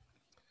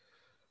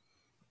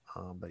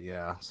 But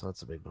yeah, so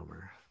that's a big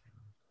bummer.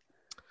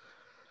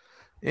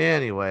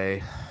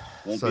 Anyway,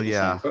 so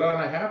yeah. But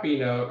on a happy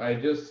note, I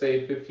just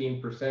saved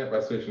 15% by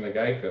switching to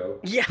Geico.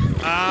 Yeah.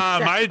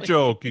 Ah, my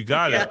joke. You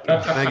got it.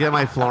 Can I get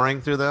my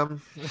flooring through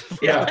them?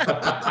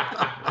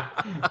 Yeah.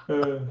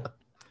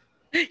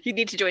 You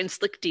need to join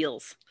Slick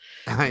Deals.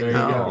 I There you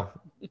know.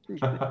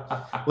 go.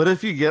 What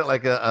if you get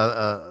like you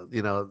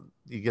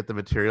get the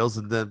materials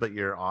but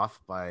you're off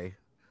by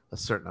a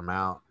certain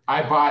amount?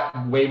 I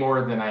bought way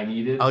more than I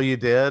needed. Oh, you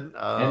did?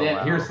 Oh, And then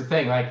wow. here's the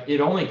thing, like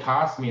it only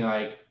cost me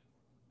like,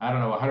 I don't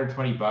know,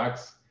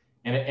 $120.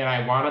 And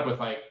I wound up with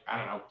like, I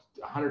don't know,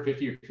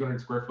 150 or 200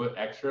 square foot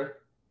extra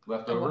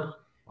left over.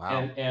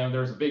 Wow. And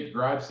there's a big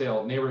garage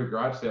sale, neighborhood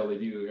garage sale they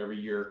do every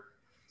year.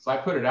 So I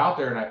put it out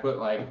there and I put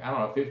like, I don't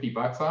know,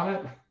 $50 on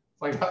it.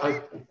 It's like, I got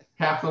like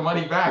half the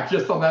money back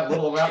just on that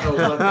little amount that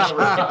was left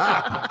over.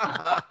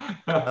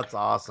 That's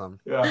awesome.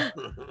 Yeah,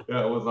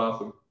 it was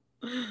awesome.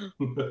 And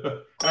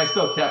I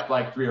still kept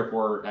like 3 or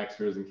 4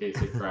 extras in case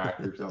they cracked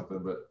or something,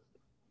 but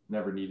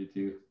never needed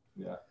to.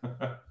 Yeah.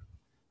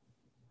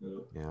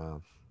 Yeah.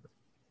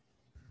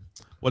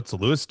 What's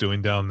Lewis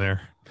doing down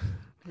there?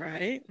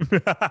 Right. Is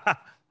that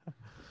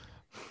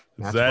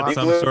Matchbox?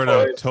 some sort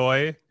of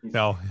toy?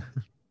 No.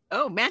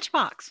 Oh,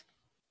 Matchbox.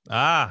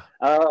 Ah,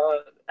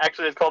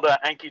 Actually, it's called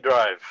Anki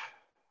Drive.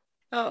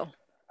 Oh,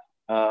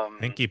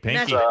 Hanky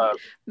Panky.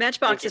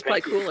 Matchbox Hanky is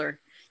probably Panky. cooler.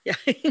 Yeah.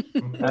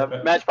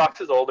 Matchbox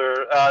is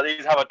older.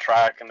 These have a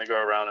track and they go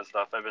around and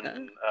stuff. I've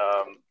been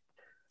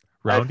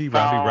Roundy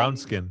found- round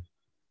skin.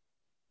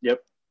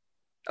 Yep,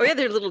 Oh yeah,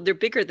 they're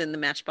bigger than the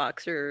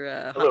Matchbox or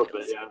a Hot little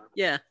Wheels. bit, yeah.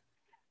 Yeah.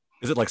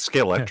 Is it like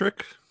Scale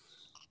Electric?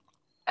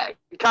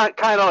 Kind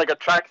of like a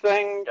track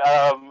thing.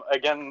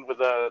 Again, with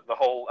the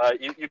whole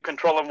you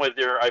control them with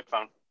your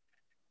iPhone.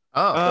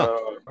 Oh.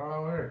 So,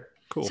 Oh, word.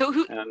 Cool. So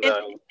who? and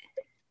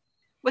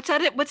What's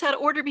that? What's that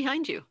order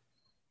behind you?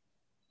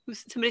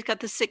 Somebody's got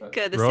the sick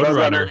the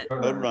Roadrunner. sick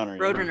Roadrunner.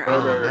 Roadrunner.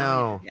 Oh, Oh,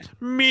 no. yeah.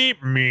 Meep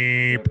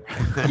meep.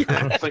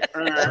 it's like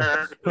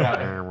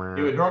Yeah,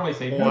 it would normally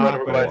say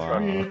Whatever, but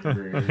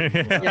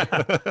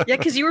Yeah,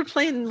 because you were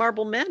playing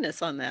Marble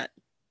Madness on that.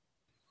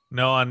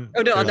 No, on.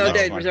 Oh no, there's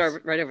it no was ones.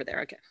 right over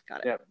there. Okay,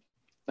 got it. Yeah.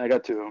 I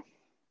got 2.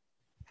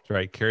 That's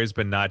right. Carrie's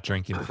been not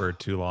drinking for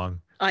too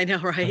long. I know,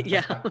 right?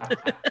 Yeah.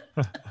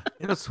 You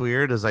know what's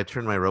weird is I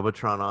turned my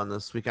Robotron on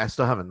this week. I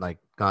still haven't like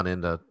gone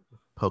in to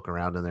poke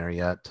around in there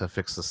yet to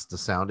fix the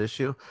sound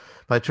issue,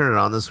 but I turned it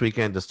on this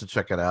weekend just to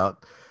check it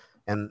out,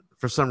 and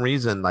for some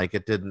reason like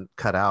it didn't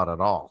cut out at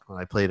all. And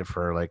I played it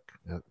for like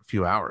a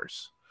few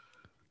hours.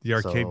 The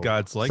arcade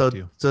gods liked so,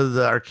 you. So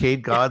the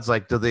arcade gods,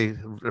 like, do they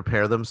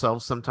repair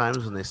themselves sometimes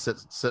when they sit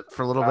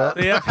for a little bit?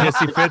 They have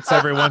hissy fits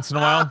every once in a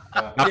while.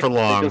 Not for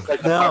long.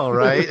 No,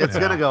 right? It's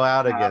gonna go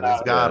out again.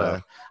 It's gotta. Yeah.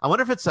 I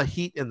wonder if it's a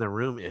heat in the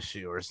room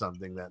issue or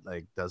something that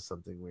like does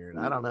something weird.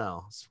 I don't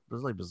know. It's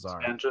really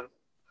bizarre. Engine.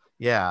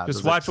 Yeah. Just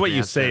there's watch what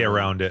you say expansion.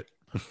 around it.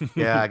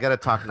 Yeah, I gotta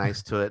talk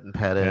nice to it and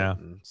pet it Yeah.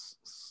 and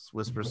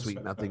whisper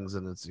sweet nothings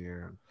in its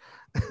ear.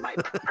 My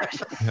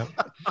precious. Yep.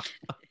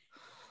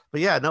 But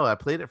yeah, no, I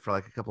played it for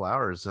like a couple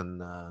hours and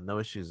no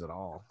issues at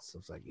all. So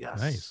it's like yes.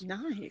 Nice.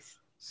 Nice.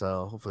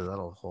 So hopefully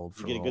that'll hold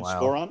for You get a little good while.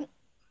 score on it?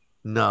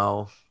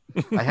 No,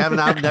 I have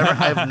not. I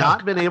have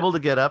not been able to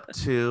get up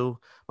to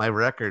my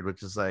record,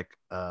 which is like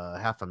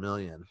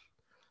 500,000.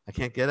 I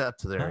can't get up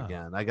to there Huh.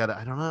 again. I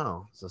don't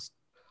know. It's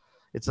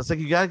just like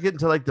you gotta get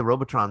into like the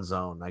Robotron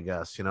zone, I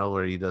guess. You know,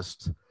 where you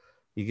just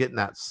you get in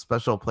that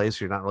special place,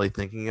 you're not really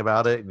thinking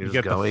about it, and you're You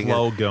just get the going.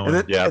 flow going. And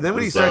then, Yeah, and then when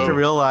the you start to zone.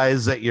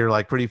 realize that you're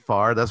like pretty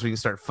far, that's when you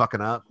start fucking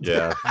up.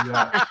 Yeah.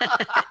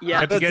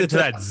 Yeah. have to get into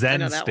that I Zen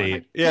know that one.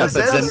 state. Yeah, It's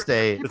it's a that Zen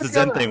state. It's a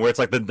Zen thing where it's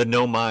like the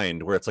no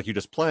mind, where it's like you're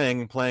just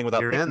playing without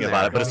You're in thinking there.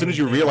 about it. But as soon as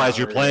you realize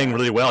you're playing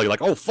really well, you're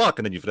like, oh fuck,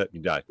 and then you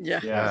die. Yeah.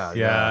 Yeah,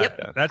 Yeah,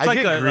 Yep. that's I like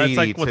get that's greedy,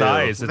 like with too.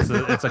 eyes.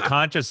 It's a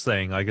conscious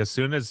thing. Like as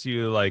soon as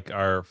you like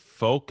are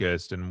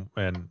focused and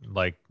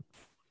like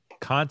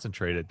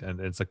concentrated, and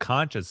it's a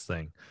conscious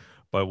thing.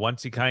 But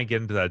once you kind of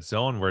get into that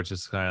zone where it's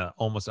just kind of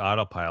almost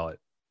autopilot,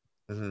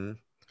 Mhm.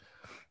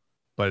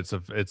 but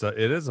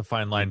it is a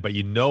fine line. But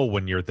you know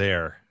when you're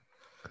there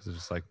because it's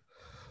just like,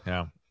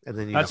 yeah. And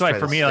then you That's just why try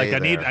for to me, like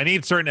stay there. I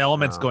need certain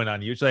elements No. going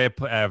on. Usually I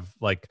have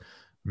like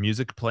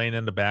music playing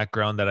in the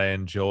background that I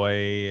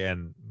enjoy,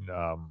 and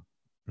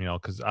you know,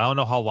 because I don't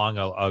know how long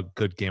a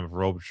good game of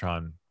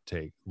Robotron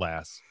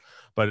lasts,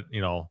 but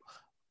you know,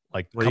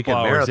 like a Well, you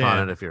couple can hours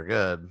marathon in, it if you're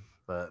good,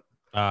 but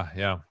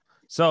yeah.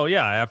 So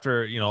yeah,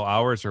 after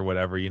hours or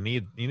whatever, you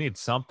need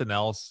something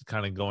else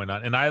kind of going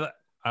on. And I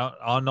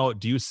don't know.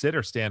 Do you sit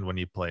or stand when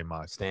you play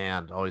Mox?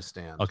 stand, always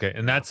stand. Okay,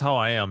 and that's how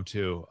I am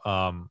too.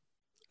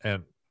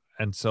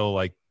 And so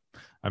like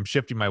I'm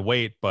shifting my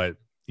weight, but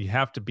you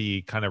have to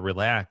be kind of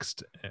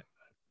relaxed,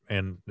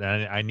 and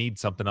I need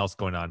something else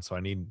going on. So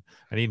I need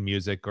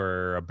music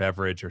or a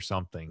beverage or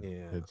something.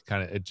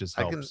 Yeah. It just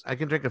helps. I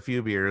can drink a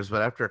few beers,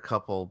 but after a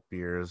couple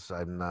beers,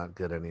 I'm not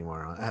good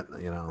anymore.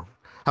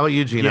 How about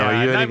you, Gino? Yeah, Are you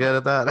and any I'm- good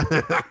at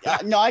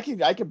that? No, I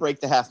could break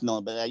the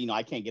 500,000, but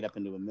I can't get up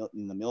into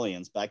in the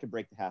millions. But I could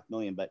break the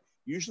 500,000. But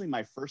usually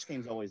my first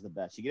game's always the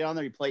best. You get on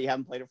there, you play, you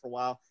haven't played it for a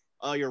while.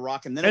 Oh, you're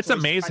rocking. Then It's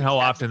always amazing trying to how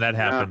catch often up. that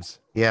happens.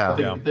 Yeah.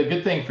 The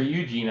good thing for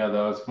you, Gino,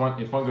 though, is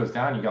if one goes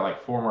down, you got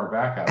like 4 more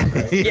backups.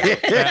 Right?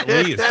 Yeah. At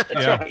least.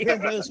 Yeah. Here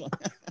goes one.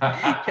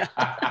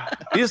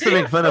 We used to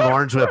make fun of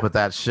Orange Whip with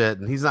that shit,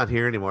 and he's not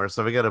here anymore,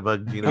 so we got to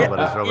bug Gino about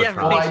his Robotron. Yeah,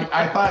 Well, right.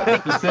 I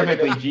thought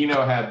specifically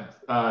Gino had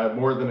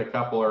more than a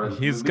couple, or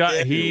He's got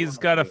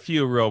a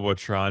few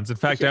Robotrons. In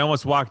fact, I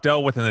almost walked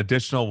out with an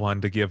additional one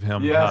to give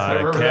him Yes, I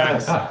remember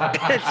Cax. that.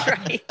 That's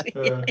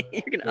right.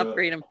 You're gonna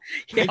upgrade him.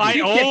 Yeah, I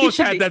you almost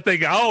should had be- that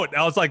thing out.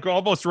 I was like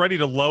almost ready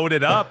to load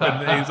it up,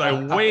 and he's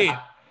like, "Wait."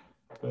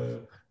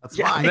 That's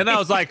Yeah. fine. And then I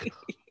was like,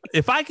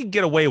 "If I could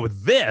get away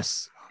with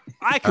this,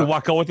 I could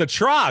walk out with a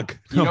Trog."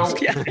 You know,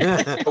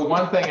 Yeah. the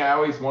one thing I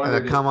always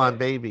wondered Come is on,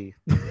 baby.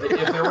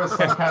 if there was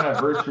some kind of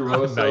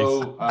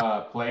virtuoso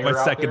player My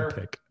out second there.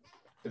 pick.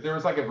 If there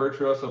was like a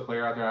virtuoso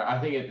player out there, I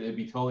think it'd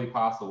be totally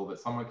possible that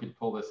someone could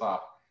pull this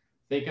off.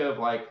 Think of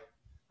like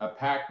a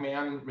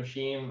Pac-Man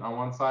machine on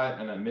one side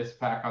and a Miss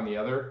Pac on the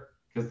other,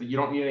 because you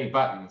don't need any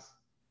buttons.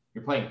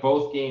 You're playing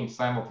both games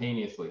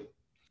simultaneously,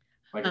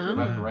 like with your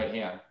left and right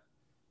hand.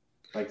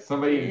 Like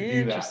somebody to do that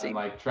Interesting. and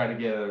like try to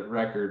get a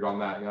record on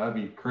that. That'd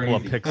be crazy. Full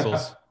of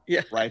pixels.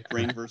 Yeah. Right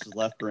brain versus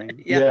left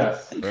brain. Yeah.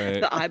 Yes, Right.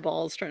 The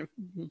eyeballs trying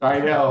to. I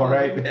know,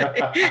 right?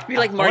 Be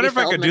like I Marty wonder if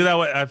I could Feldman. do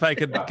that. If I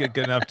could get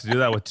good enough to do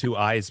that with 2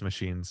 eyes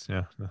machines.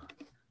 Yeah.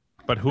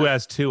 But who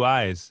has 2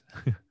 eyes?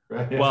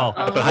 Right? Well,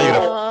 But how you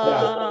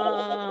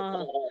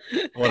Oh.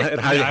 Well, and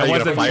how I you gonna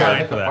wasn't fire trying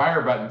Hit for the that.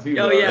 fire button too.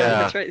 Oh though, yeah, Yeah.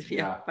 that's right. Yeah,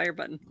 Yeah. fire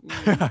button.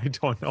 I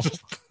don't know.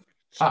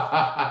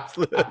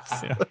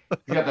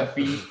 You got the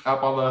feet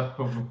up on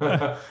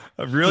the.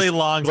 Really Just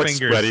long like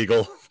fingers. spread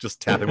eagle,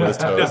 just tapping with his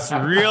toes. Just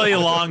really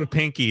long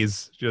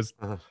pinkies. Just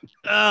Uh-huh.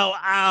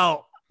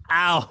 ow.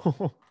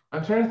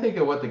 I'm trying to think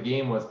of what the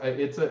game was.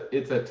 It's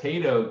a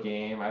Tato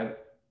game. I don't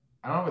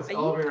know if it's A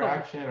elevator Yukon.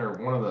 action or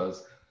one of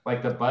those.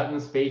 Like the button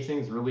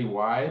spacing's really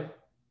wide,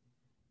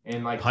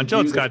 and like to Punch do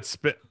Out's the-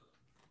 got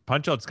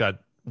Punch Out's got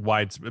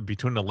wide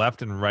between the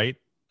left and right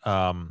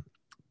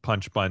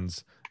punch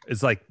buttons.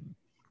 It's like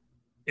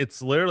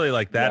it's literally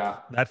like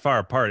that far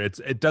apart.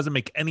 It doesn't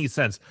make any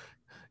sense.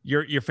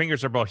 Your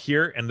fingers are about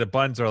here, and the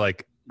buttons are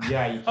like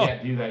Yeah, you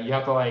can't do that. You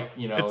have to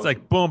it's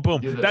like boom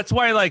boom. do the- That's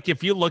why like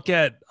if you look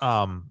at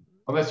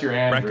unless you're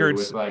Andrew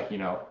records- with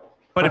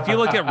But if you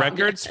look at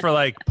records for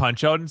like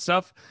Punch Out and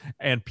stuff,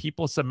 and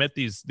people submit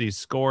these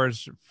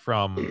scores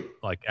from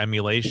like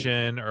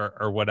emulation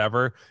or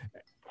whatever,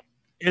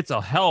 it's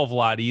a hell of a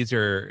lot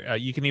easier.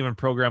 You can even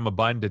program a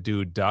button to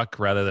do duck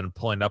rather than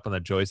pulling up on the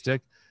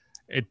joystick.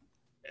 It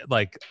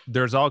like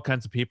there's all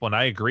kinds of people, and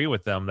I agree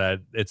with them that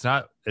it's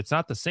not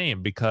the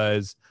same,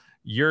 because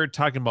you're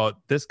talking about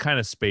this kind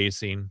of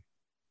spacing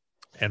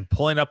and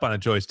pulling up on a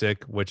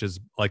joystick, which is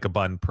like a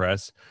button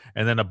press,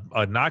 and then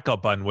a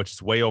knockout button, which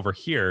is way over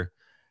here.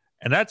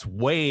 And that's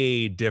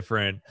way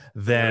different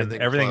than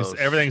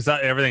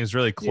everything's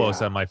really close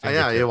Yeah. on my Yeah,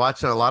 fingertip. you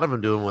watch a lot of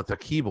them doing with their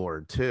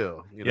keyboard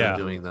too. Yeah.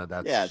 Doing that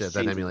Yeah, shit, it's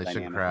that changing the emulation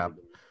dynamic. crap.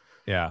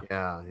 Yeah.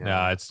 Yeah, yeah.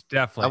 No, it's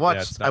definitely.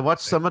 I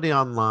watched somebody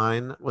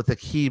online with a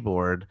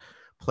keyboard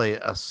play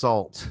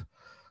Assault,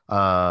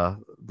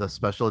 the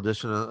special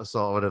edition of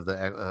Assault, whatever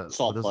the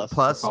Assault what is it?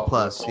 Plus. Assault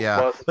Plus, Plus. yeah.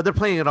 Plus. But they're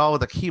playing it all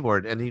with a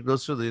keyboard, and he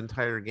goes through the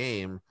entire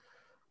game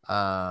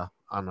on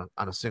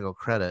a single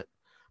credit.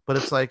 But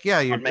it's like, yeah,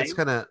 On it's MAME?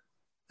 kind of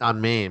on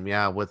MAME,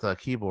 yeah, with a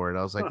keyboard.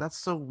 I was like, that's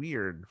so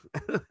weird,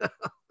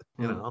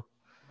 you know.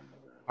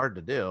 hard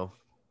to do,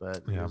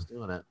 but he Yeah. was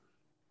doing it.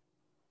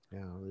 Yeah,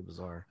 really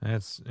bizarre.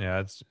 It's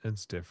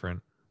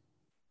different.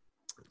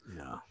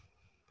 Yeah,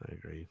 I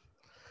agree.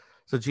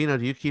 So, Gino,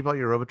 do you keep all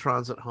your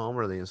Robotrons at home,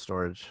 or are they in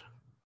storage?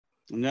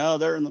 No,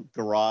 they're in the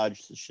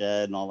garage, the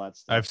shed, and all that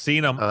stuff. I've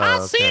seen them.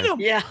 I've seen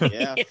them. Yeah.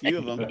 Yeah, a few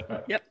of them.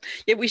 Yep.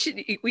 Yeah,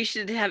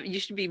 you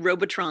should be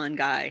Robotron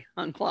guy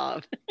on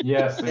Clav.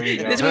 Yes, there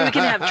you go. This way we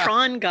can have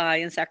Tron guy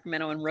in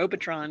Sacramento and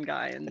Robotron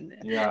guy and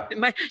Yeah.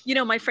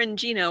 my friend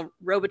Gino,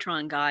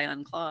 Robotron guy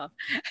on Clav.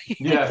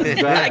 Yes, I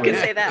exactly.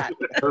 can say that.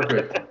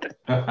 Perfect.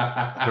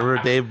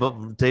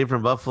 Remember Dave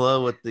from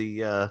Buffalo with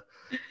the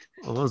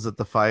what was it?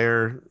 The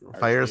fire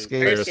escape. Fire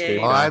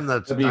escape. Well, I'm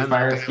the To be I'm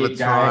fire the guy with escape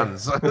guy.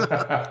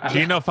 Trons.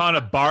 Gino found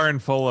a barn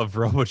full of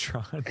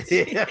Robotrons.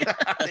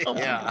 Oh my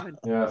Yeah. God.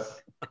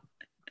 Yes.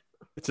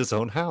 It's his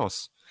own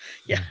house.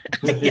 Yeah.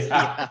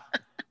 Yeah.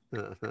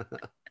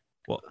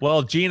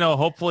 Well, Gino,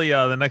 hopefully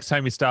the next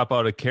time you stop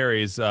out at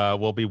Carrie's,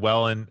 we'll be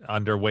well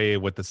underway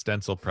with the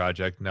stencil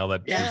project now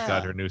that she's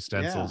got her new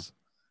stencils.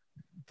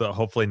 The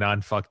hopefully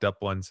non-fucked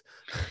up ones.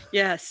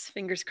 Yes,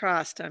 fingers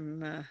crossed.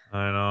 I'm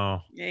I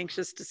know.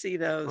 anxious to see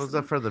those. What was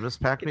that for the Miss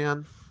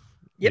Pac-Man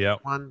Yep.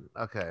 one?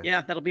 Okay.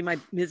 Yeah, that'll be my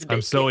Ms.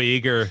 I'm so Bake.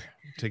 eager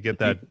to get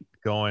that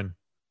going.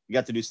 You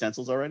got the new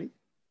stencils already?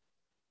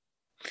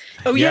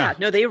 Oh yeah. Yeah.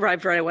 No, they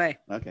arrived right away.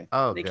 Okay.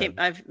 Oh, They good. came.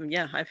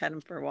 I've had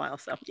them for a while.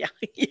 So yeah,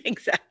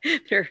 exactly.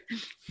 They're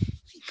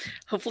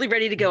hopefully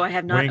ready to go. I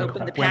have not Wink,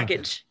 opened the wink.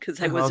 package because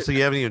I Oh, was so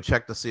you haven't even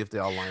checked to see if they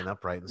all line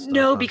up right and stuff?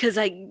 no, huh? because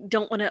I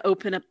don't want to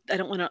open up. I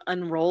don't want to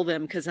unroll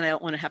them because then I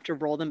don't want to have to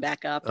roll them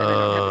back up. And I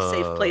don't have a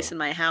safe place in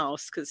my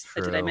house because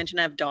did I true. mention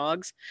I have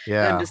dogs? And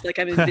Yeah. I'm just like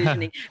I'm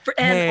envisioning.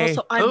 And Hey.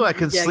 also, I'm, Oh, I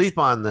can yeah, sleep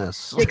on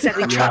this.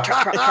 Exactly. Yeah. Trot,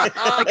 trot, trot,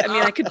 trot. Like, I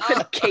mean, I could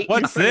put Kate. in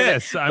What's front of it,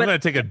 this? I'm but- gonna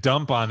take a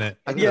dump on it.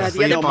 I'm gonna Yeah, the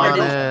sleep other part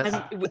on is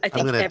it. I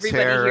think gonna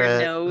everybody tear here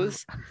it.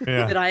 knows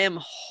Yeah. that I am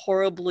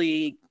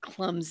horribly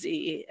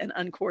clumsy and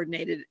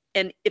uncoordinated.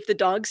 And if the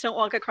dogs don't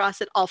walk across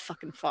it, I'll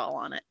fucking fall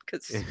on it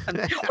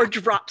or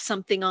drop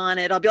something on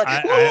it. I'll be like,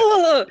 I-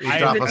 "Whoa!" You I-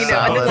 drop And a then, you know,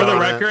 and salad then For the on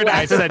they- it. record,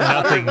 I said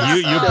nothing.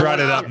 You brought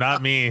it up,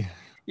 not me.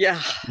 Yeah,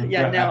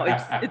 no,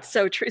 it's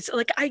so true. So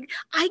like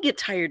I get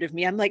tired of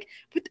me. I'm like,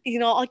 but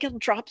I'll get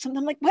drop something.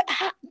 I'm like, what?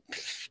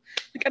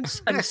 Like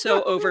I'm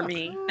so over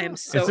me. I am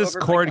so. Is this over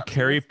my cord clumsiness.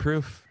 carry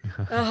proof?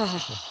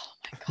 Oh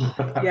my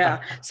god. Yeah.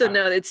 So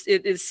no, it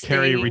is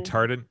Carry staying-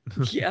 retardant?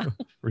 Yeah.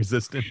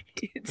 Resistant?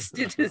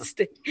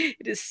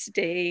 It is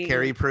staying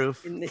Carry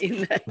proof.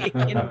 into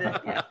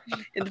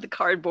the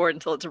cardboard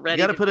until it's You ready.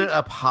 got to to put be- it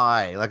up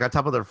high, like on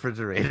top of the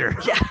refrigerator.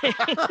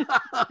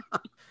 Yeah.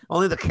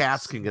 Only the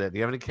cats can get it. Do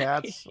you have any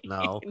cats?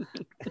 No.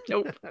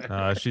 Nope.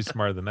 She's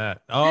smarter than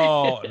that.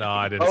 Oh no,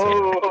 I didn't say that.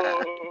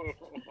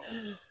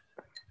 Oh,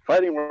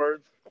 fighting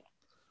words.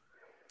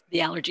 The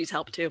allergies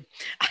help too.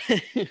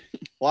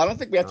 Well, I don't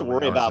think we have to Oh,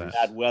 worry how is about that?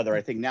 bad weather.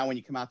 I think now when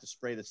you come out to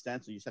spray the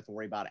stencil, you just have to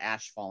worry about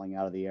ash falling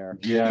out of the air.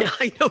 Yeah.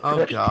 I know.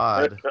 Oh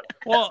God.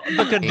 Well,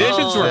 the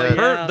conditions were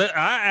yeah.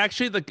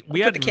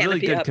 we had the really canopy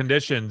good up.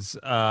 conditions.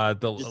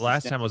 The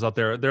last time I was out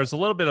there, there's a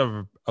little bit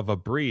of a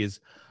breeze,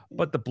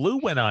 but the blue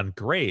went on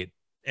great,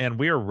 and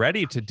we were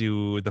ready to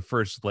do the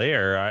first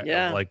layer.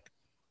 Yeah.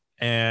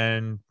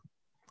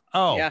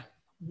 Yeah.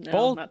 No,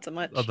 both not so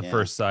much. of the Yeah.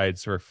 first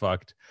sides were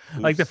fucked.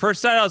 Like the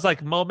first side, I was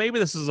like, well, maybe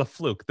this is a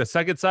fluke. The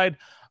second side,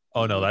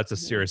 oh no, that's a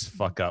serious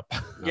fuck up.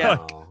 Yeah.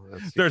 No,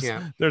 you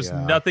can't- There's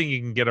yeah. nothing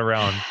you can get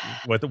around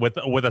with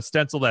a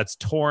stencil that's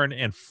torn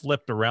and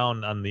flipped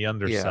around on the Yeah,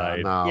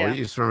 underside. no. Yeah.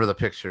 You just remember the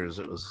pictures.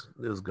 It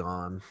was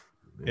gone.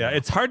 Yeah,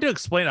 it's hard to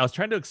explain. I was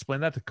trying to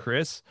explain that to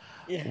Chris.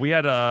 Yeah. We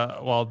had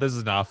this is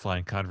an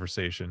offline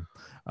conversation.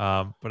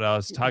 But I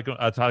was talking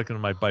to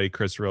my buddy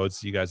Chris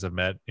Rhodes. You guys have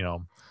met,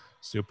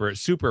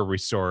 super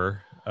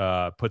restorer,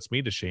 puts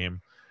me to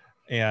shame.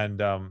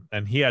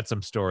 And he had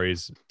some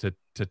stories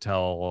to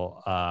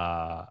tell.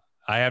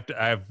 I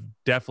have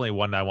definitely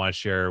one I want to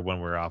share when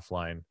we're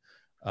offline.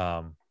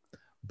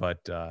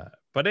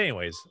 But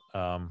anyways,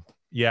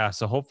 yeah,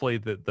 so hopefully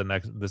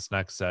this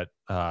next set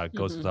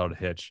goes without a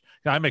hitch.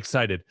 I'm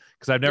excited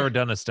because I've never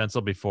done a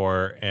stencil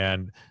before,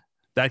 and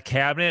that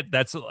cabinet,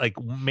 that's like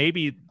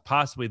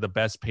possibly the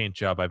best paint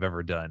job I've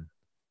ever done.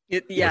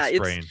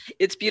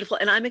 It's beautiful,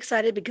 and I'm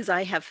excited because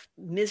I have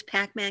Ms.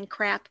 Pac-Man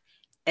crap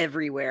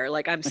everywhere.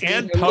 Like I'm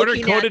and there powder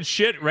looking coated at-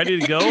 shit ready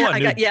to go. I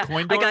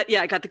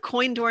got the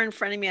coin door in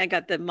front of me. I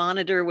got the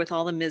monitor with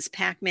all the Ms.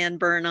 Pac-Man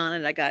burn on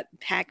it. I got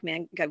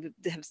Pac-Man. Have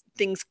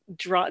things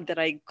that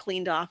I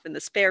cleaned off in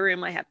the spare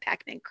room. I have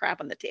Pac-Man crap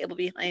on the table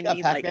behind You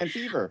me. got Pac-Man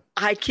fever.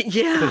 I can,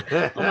 yeah.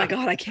 Oh my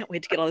god, I can't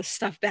wait to get all this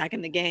stuff back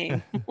in the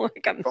game.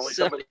 Like I'm If only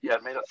so, somebody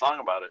had made a song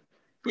about it.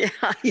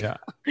 yeah.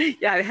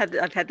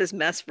 I've had this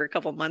mess for a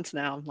couple months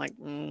now. I'm like,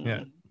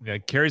 Yeah,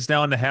 Carrie's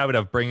now in the habit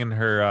of bringing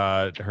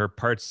her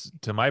parts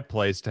to my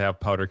place to have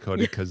powder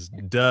coated because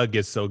Doug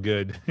is so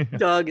good.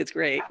 Doug is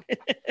great.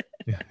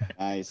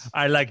 Nice.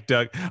 I like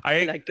Doug.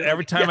 like Doug.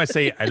 Every time I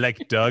say I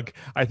like Doug,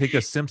 I think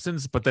of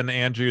Simpsons. But then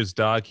Andrew's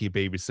dog he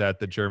babysat,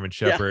 the German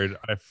Shepherd.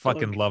 I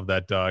fucking love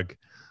that dog.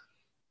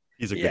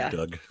 He's a Yeah.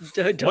 good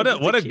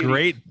Doug. What a cutie.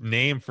 great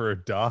name for a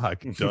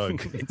dog,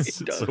 Doug. It's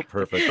Doug. so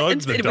perfect.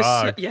 Doug's the It was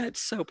so, dog. yeah,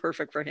 it's so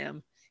perfect for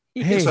him.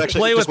 Hey, So actually,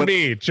 play just with went-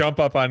 me. Jump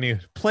up on you.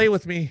 Play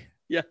with me.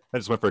 I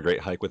just went for a great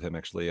hike with him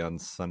actually on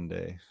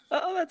Sunday.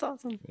 Oh, that's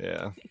awesome.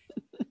 Yeah.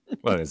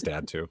 Well, and his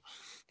dad too.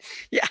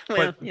 Yeah,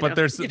 well, But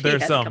there's if he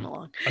had to come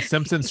along. a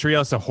Simpsons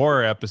Treehouse of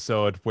Horror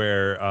episode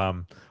where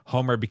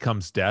Homer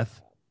becomes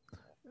Death.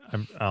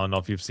 I don't know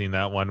if you've seen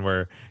that one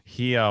where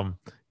he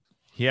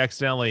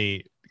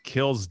accidentally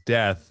kills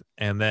Death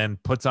and then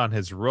puts on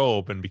his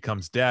robe and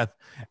becomes Death,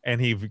 and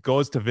he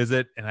goes to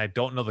visit, and I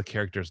don't know the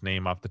character's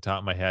name off the top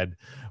of my head,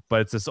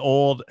 but it's this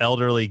old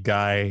elderly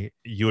guy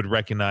you would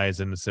recognize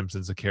in The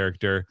Simpsons, a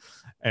character,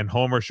 and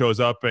Homer shows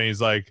up and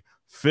he's like,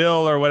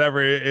 Phil or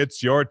whatever,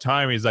 it's your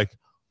time. He's like,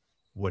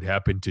 what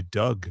happened to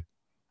Doug?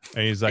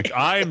 And he's like,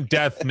 I'm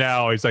Death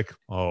now. He's like,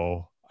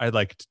 oh, I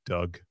liked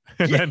Doug.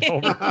 And then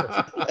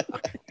Homer.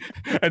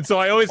 And so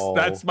I always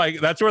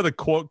that's where the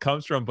quote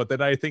comes from. But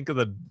then I think of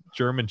the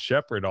German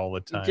Shepherd all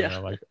the time. Yeah. And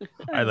I'm like,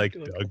 I like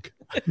Doug.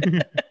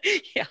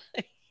 Yeah.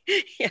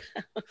 Yeah.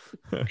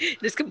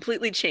 Just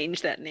completely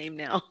changed that name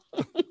now.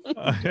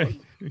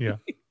 Yeah,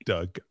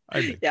 Doug. I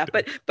like Yeah,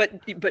 Doug.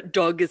 but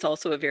Doug is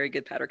also a very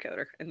good powder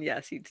coater. And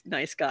yes, he's a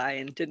nice guy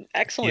and did an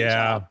excellent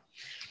job.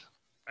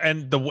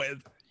 And the way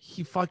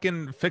he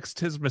fucking fixed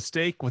his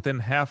mistake within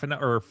half an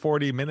hour or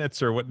 40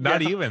 minutes or what,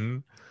 not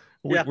even.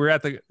 We're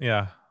at the,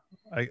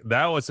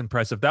 that was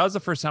impressive. That was the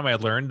first time I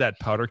learned that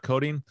powder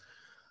coating,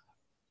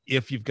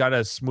 if you've got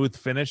a smooth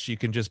finish, you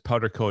can just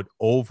powder coat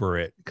over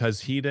it,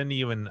 because he didn't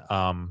even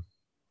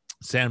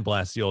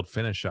sandblast the old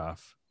finish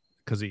off,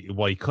 because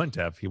he couldn't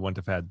have. He wouldn't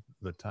have had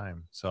the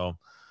time. So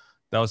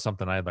that was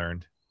something I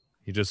learned.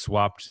 He just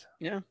swapped.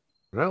 Yeah.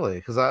 Really?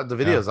 Because the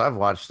videos I've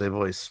watched, they've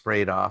always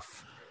sprayed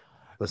off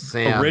the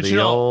sand, the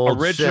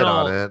old shit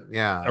on it.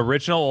 Yeah.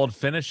 Original old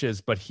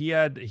finishes, but he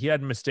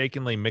had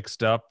mistakenly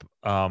mixed up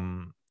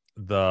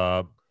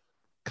the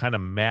kind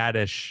of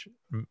mattish,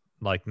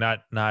 like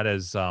not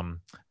as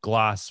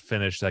gloss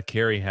finish that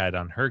Carrie had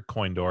on her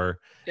coin door,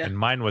 and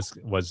mine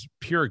was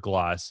pure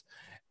gloss,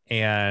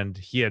 and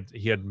he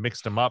had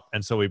mixed them up,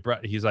 and so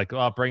he's like, oh,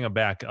 I'll bring them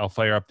back, I'll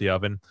fire up the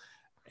oven,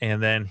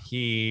 and then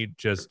he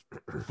just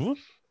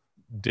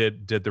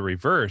did the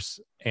reverse,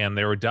 and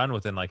they were done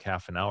within like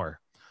half an hour.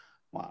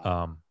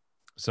 Wow.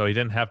 So he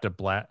didn't have to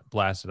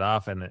blast it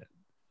off, and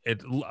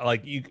it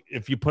like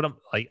if you put them,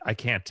 like, I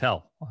can't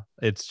tell,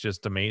 it's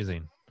just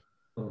amazing.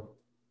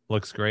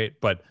 Looks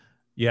great. But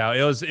yeah,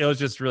 it was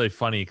just really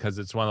funny, because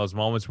it's one of those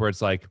moments where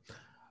it's like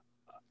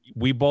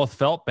we both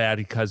felt bad,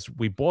 because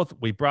we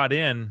brought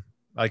in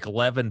like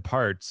 11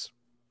 parts.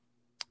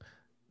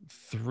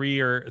 Three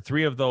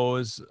of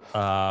those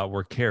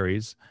were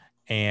Carrie's,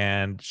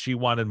 and she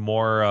wanted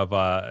more of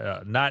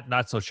a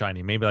not so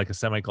shiny, maybe like a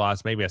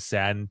semi-gloss, maybe a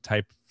satin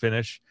type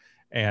finish.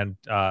 And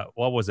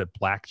what was it?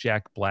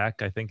 Blackjack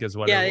black, I think is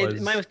what it was.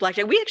 Mine was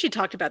blackjack. We actually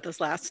talked about this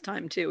last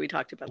time too. We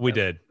talked about we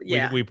did.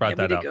 Yeah, we brought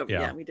that up.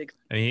 Yeah, we did.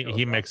 And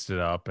he mixed it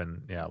up,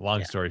 and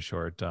long story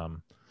short,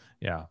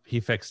 he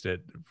fixed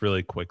it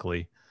really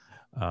quickly.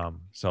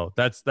 So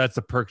that's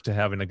a perk to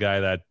having a guy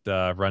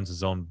that runs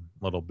his own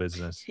little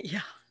business.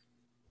 Yeah.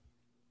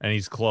 And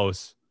he's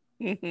close.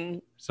 Mm-hmm.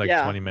 It's like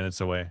 20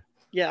 minutes away.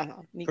 Yeah.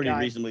 Pretty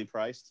reasonably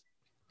priced.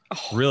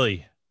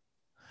 Really?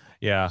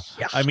 Yeah.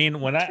 Yeah. I mean,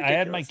 when I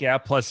had my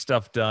Gap Plus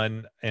stuff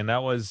done, and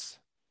that was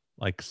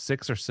like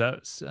 6 or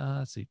 7,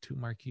 let's see, 2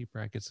 marquee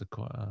brackets. It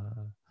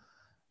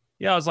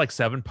was like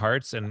 7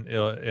 parts, and it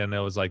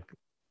was like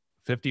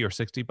 $50 or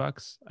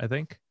 $60, I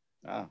think,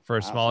 for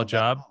a small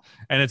job.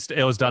 And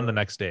it was done the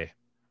next day.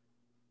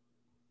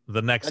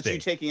 That's you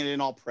taking it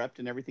in all prepped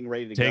and everything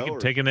ready to go?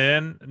 Taking it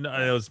in. No,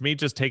 it was me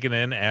just taking it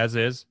in as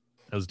is.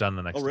 It was done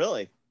the next day. Oh,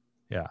 really?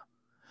 Yeah.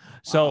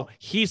 So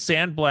he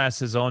sandblasts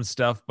his own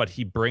stuff, but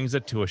he brings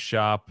it to a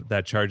shop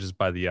that charges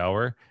by the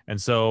hour.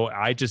 And so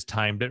I just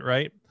timed it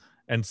right.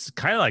 And it's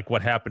kind of like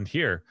what happened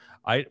here.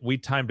 We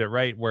timed it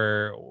right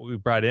where we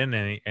brought in,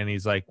 and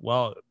he's like,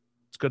 well,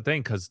 it's a good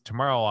thing, because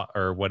tomorrow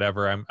or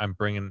whatever, I'm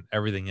bringing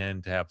everything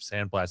in to have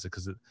sandblasted,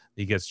 because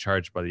he gets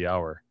charged by the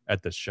hour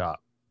at the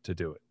shop to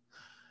do it.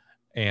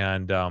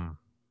 And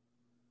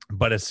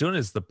but as soon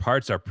as the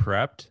parts are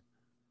prepped,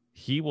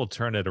 he will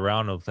turn it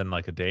around within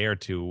like a day or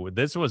two.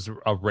 This was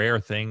a rare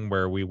thing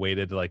where we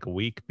waited like a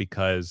week,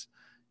 because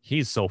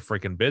he's so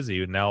freaking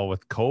busy now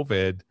with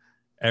COVID.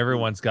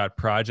 Everyone's got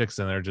projects,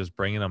 and they're just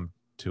bringing them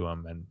to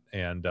him.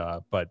 And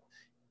but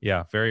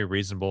yeah, very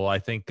reasonable. I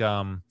think we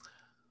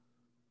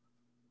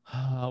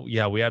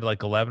had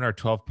like 11 or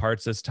 12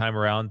 parts this time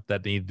around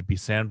that needed to be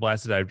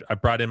sandblasted. I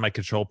brought in my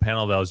control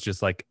panel that was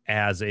just like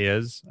as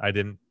is. I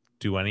didn't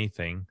do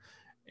anything.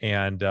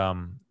 And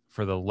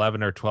for the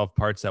 11 or 12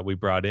 parts that we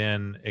brought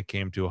in, it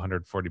came to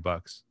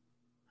 $140,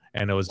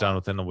 and it was done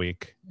within a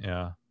week.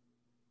 Yeah.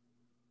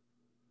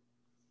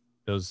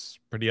 It was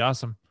pretty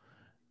awesome.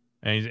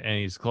 And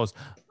he's close.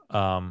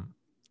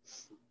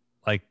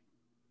 Like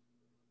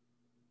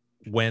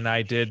when I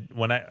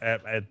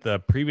at the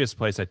previous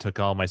place I took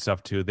all my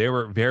stuff to, they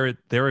were very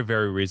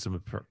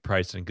reasonable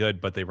priced and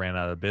good, but they ran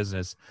out of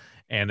business,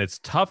 and it's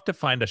tough to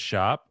find a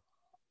shop.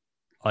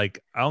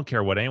 Like, I don't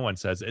care what anyone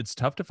says, it's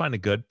tough to find a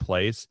good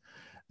place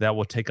that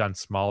will take on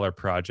smaller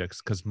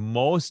projects, because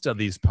most of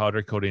these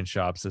powder coating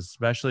shops,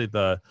 especially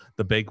the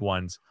big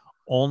ones,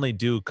 only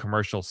do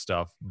commercial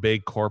stuff,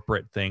 big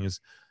corporate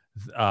things,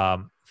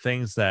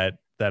 things that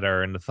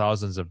are in the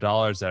thousands of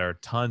dollars, that are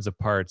tons of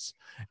parts.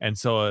 And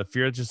so if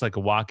you're just like a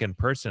walk-in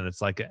person,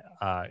 it's like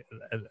a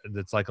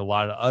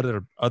lot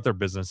of other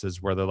businesses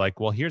where they're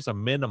like, well, here's a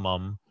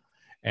minimum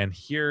and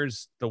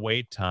here's the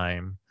wait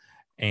time,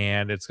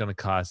 and it's going to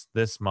cost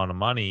this amount of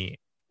money.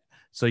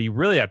 So you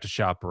really have to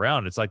shop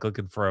around. It's like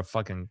looking for a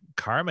fucking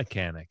car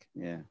mechanic.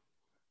 Yeah.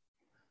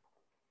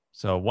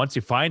 So once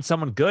you find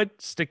someone good,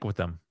 stick with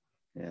them.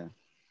 Yeah.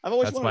 I've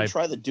always wanted to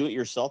try the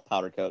do-it-yourself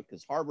powder coat,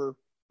 because Harbor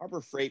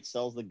Freight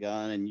sells the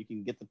gun and you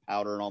can get the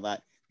powder and all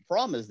that. The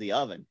problem is the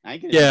oven. I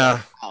ain't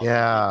Yeah.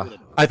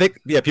 I think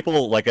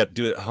people like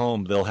do it at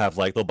home. They'll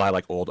buy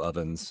like old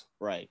ovens,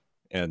 right?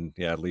 And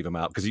leave them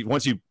out, because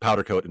once you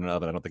powder coat in an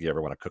oven, I don't think you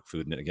ever want to cook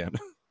food in it again.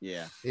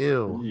 Yeah.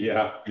 Ew.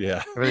 Yeah.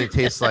 Everything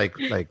tastes like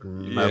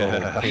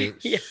metal paint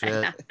shit.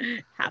 Happy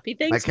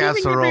My Thanksgiving,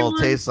 casserole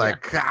everyone. tastes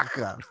like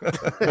caca.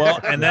 Well,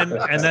 and then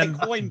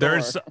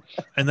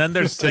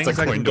there's things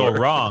that can go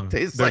wrong.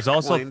 Tastes There's like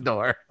also coin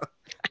door.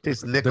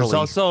 Tastes nickely. There's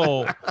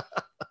also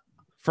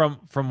from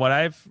what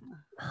I've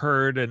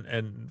heard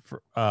and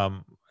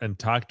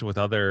talked with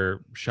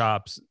other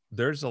shops,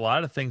 there's a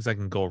lot of things that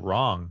can go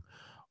wrong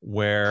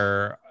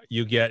where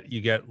you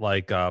get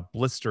like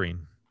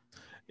blistering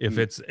if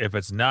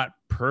it's not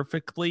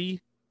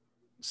perfectly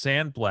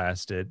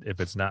sandblasted, if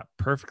it's not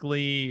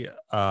perfectly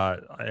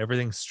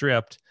everything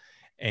stripped,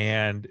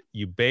 and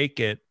you bake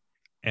it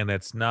and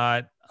it's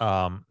not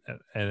and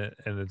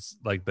it's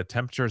like the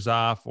temperature's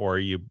off, or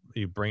you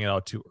bring it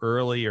out too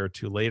early or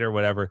too late or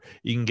whatever,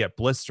 you can get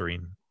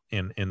blistering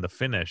in the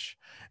finish.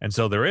 And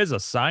so there is a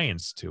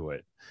science to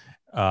it.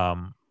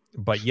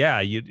 But yeah,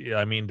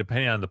 I mean,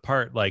 depending on the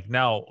part, like,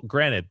 now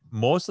granted,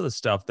 most of the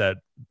stuff that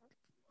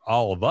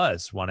all of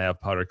us want to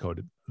have powder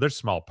coated, they're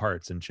small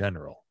parts in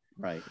general.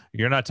 Right.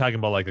 You're not talking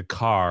about like a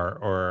car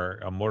or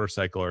a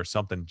motorcycle or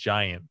something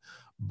giant,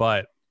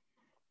 but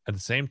at the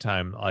same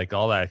time, like,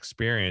 all that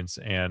experience,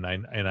 and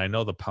I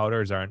know the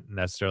powders aren't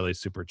necessarily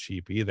super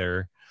cheap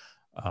either.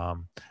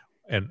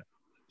 And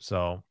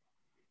so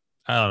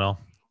I don't know.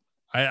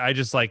 I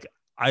just like,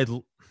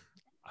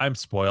 I'm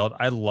spoiled.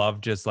 I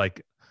love just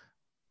like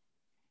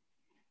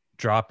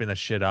dropping the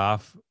shit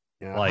off.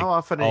 Yeah. Like, how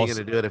often are you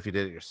going to do it if you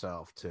did it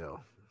yourself too?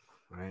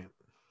 Right.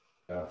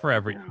 For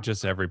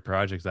every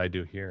project I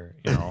do here,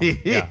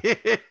 yeah.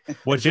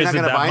 Which you're not isn't going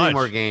to that buy much. any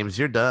more games.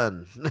 You're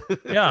done.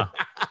 Yeah.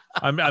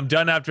 I'm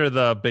done after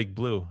the big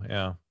blue.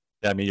 Yeah.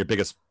 I mean, your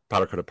biggest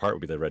powder coated part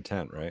would be the red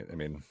tent, right? I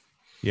mean,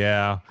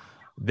 yeah,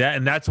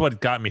 that's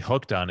what got me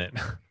hooked on it.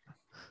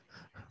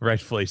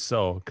 Rightfully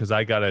so, because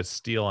I got a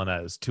steal on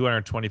that. It's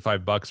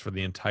 $225 for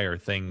the entire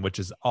thing, which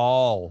is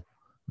all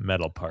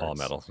metal parts, all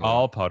metal,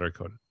 all powder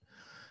coated.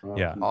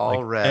 Yeah, all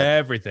like red,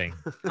 everything.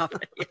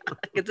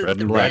 Red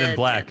and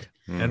black,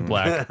 and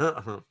black.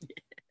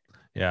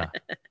 Yeah,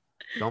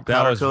 don't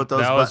powder coat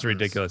those buttons. Was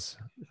ridiculous.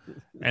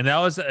 And that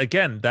was,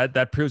 again,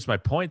 that proves my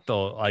point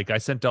though. Like, I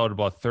sent out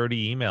about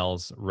 30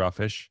 emails,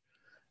 roughish,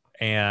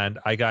 and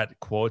I got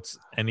quotes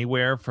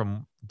anywhere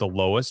from the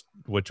lowest,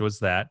 which was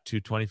that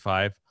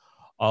 $225,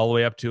 all the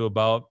way up to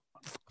about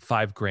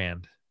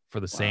 $5,000 for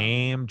the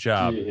same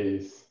job.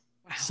 Jeez.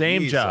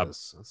 Same job.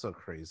 That's so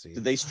crazy.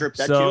 Did they strip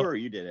that too, or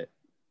you did it?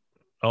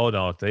 Oh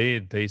no, they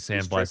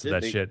sandblasted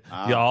that shit.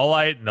 Ah.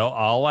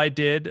 All I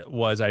did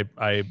was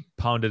I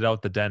pounded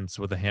out the dents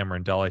with a hammer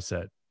and dolly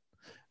set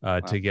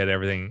to get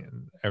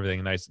everything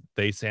nice.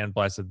 They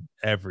sandblasted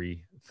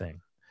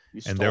everything.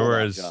 And there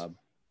was job.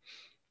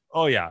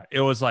 Oh yeah,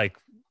 it was like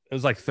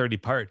 30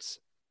 parts.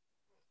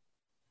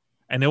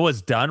 And it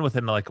was done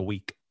within like a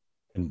week.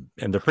 And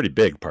they're pretty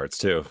big parts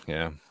too.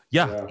 Yeah.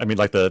 Yeah. I mean,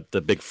 like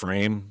the big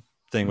frame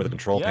thing where the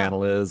control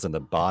panel is, and the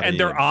body, and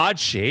they're odd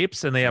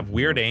shapes, and they have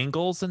weird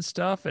angles and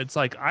stuff. It's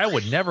like, I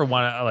would never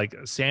want to, like,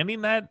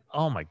 sanding that.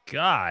 Oh my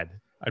god,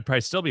 I'd probably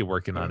still be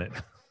working on it.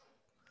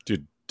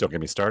 Dude, don't get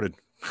me started.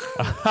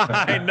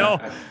 I know.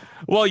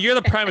 Well, you're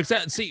the prime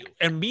example. See,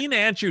 and me and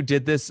Andrew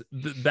did this.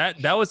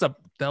 That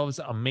was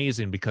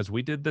amazing, because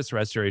we did this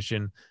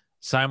restoration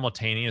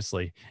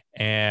simultaneously,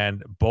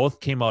 and both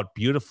came out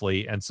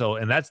beautifully. And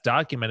that's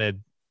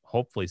documented,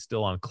 hopefully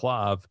still on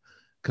Clav,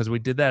 because we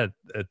did that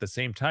at the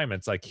same time.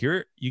 It's like,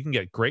 here you can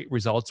get great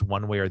results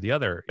one way or the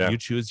other. Yeah. You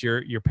choose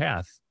your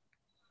path.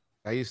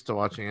 I used to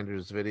watch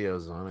Andrew's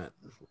videos on it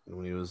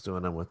when he was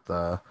doing them with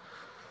YO.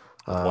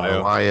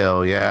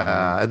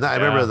 Yeah. And I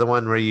remember the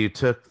one where you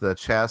took the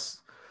chassis.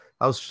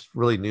 I was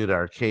really new to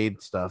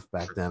arcade stuff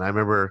back then. I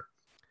remember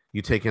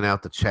you taking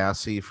out the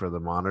chassis for the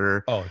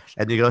monitor,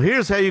 and you go,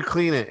 here's how you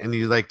clean it. And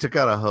you like took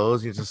out a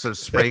hose, and you just started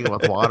spraying it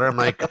with water. I'm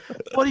like,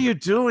 what are you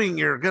doing?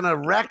 You're going to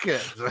wreck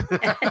it.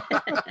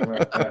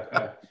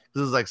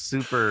 This is like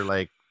super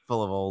like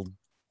full of old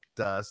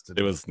dust.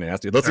 It was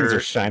nasty. Those things are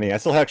dirt. shiny. I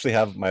still actually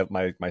have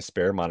my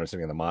spare monitor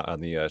sitting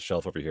on the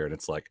shelf over here, and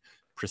it's like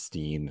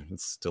pristine. It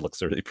still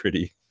looks really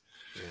pretty.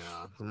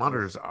 Yeah, the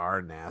monitors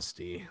are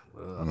nasty.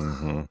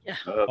 Mhm. Yeah.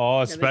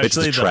 Oh,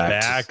 especially the detract.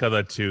 back of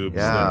the tubes.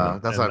 Yeah,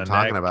 and- that's and what I'm the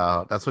talking neck.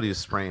 about. That's what he's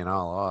spraying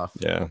all off.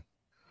 Yeah.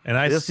 And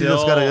I You still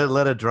just gotta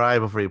let it dry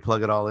before you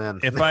plug it all in.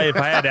 if I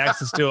had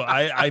access to it,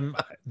 I'm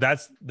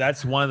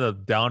that's one of the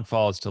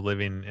downfalls to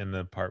living in the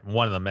apartment.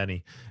 One of the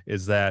many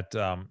is that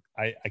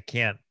I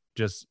can't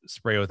just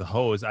spray with a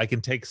hose. I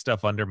can take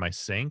stuff under my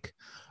sink,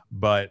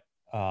 but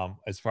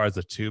as far as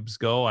the tubes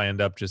go, I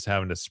end up just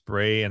having to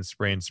spray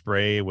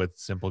with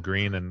Simple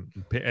Green and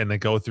then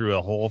go through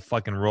a whole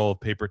fucking roll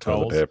of paper Toilet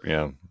towels. paper,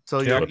 yeah.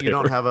 So Toilet you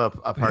don't paper. have a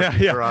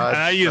parking Yeah, garage.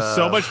 and I use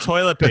so much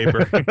toilet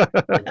paper.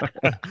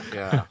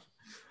 Yeah.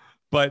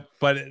 but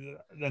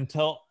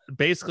until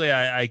basically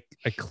I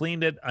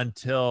cleaned it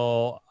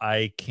until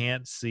I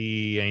can't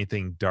see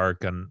anything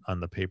dark on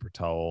the paper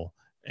towel,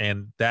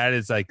 and that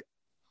is like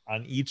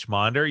on each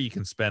monitor you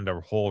can spend a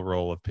whole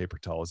roll of paper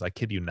towels. I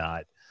kid you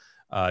not,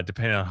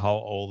 depending on how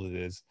old it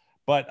is.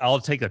 But I'll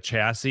take a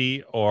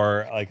chassis,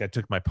 or like I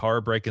took my power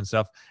brake and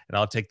stuff, and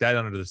I'll take that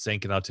under the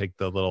sink, and I'll take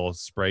the little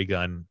spray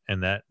gun,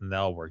 and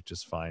that'll work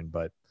just fine.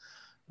 But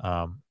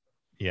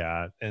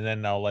yeah, and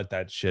then I'll let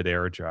that shit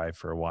air dry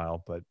for a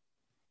while. But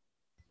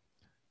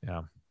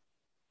yeah.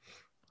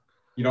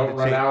 You don't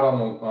run out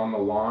on the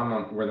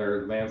lawn where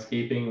they're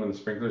landscaping when the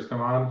sprinklers come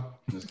on.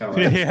 Just kind of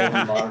like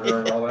Yeah. monitor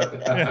and all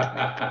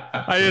that.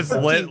 I just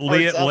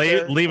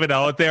leave it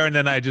out there, and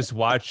then I just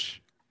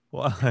watch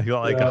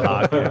like a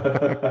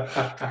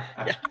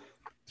hockey.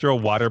 Throw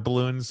water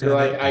balloons. You're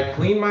like, I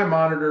clean my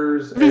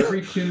monitors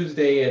every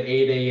Tuesday at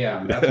 8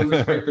 a.m. That's when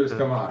the sprinklers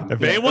come on.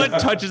 If anyone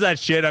touches that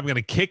shit, I'm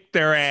gonna kick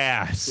their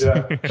ass. Yeah.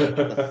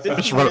 The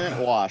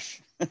 15-minute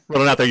wash.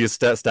 Running out there, you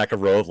stack a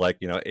row of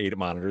 8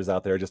 monitors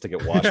out there just to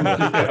get washed by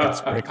the fucking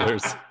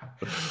sprinklers.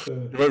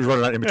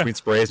 Running out in between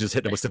sprays, just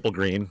hitting them with Simple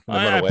Green. And then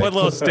I run away. put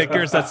little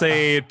stickers that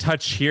say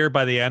 "Touch here"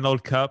 by the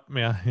anode cup,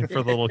 yeah,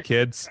 for the little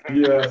kids.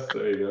 Yes,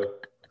 there you go.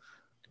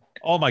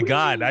 Oh my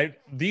god,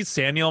 these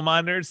Sanyo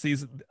monitors,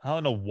 I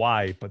don't know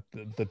why, but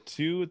the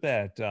two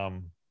that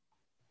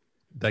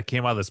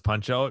came out of this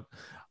punch out,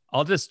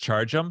 I'll just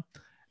charge them,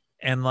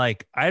 and I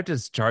have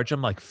to charge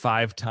them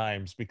 5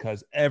 times,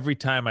 because every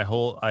time I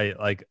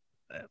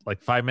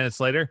 5 minutes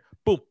later,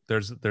 boop,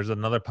 there's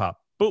another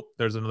pop, boop,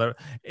 there's another.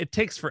 It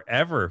takes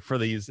forever for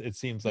these, it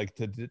seems like,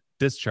 to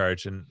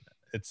discharge, and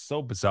it's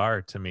so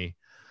bizarre to me.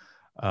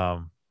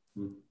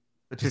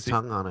 Put your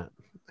tongue on it.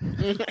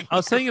 I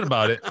was thinking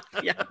about it.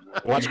 Yeah.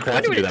 Watch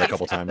Crafty do that a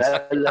couple times.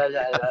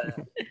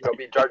 Go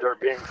be Jar Jar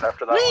Binks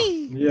after that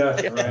one.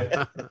 Yeah,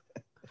 right.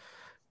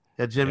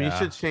 Yeah, Jim, you Yeah.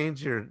 should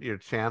change your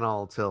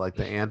channel to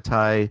the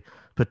anti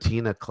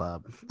patina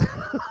club.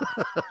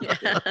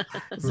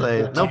 It's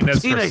like, no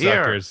Patina's for patina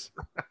here. suckers.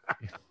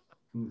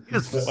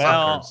 It's for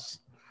Well, suckers.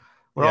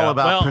 We're all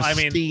about well, I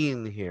mean,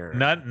 pristine here.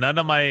 None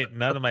of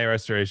my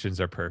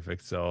restorations are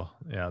perfect, so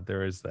yeah,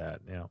 there is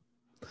that. Yeah,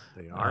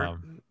 They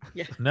aren't.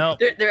 Yeah. No,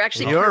 They're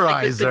actually Your perfect,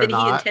 eyes but are then he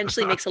not.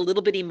 intentionally makes a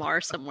little bitty mar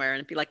somewhere, and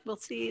it'd be like, well,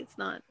 see, it's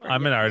not.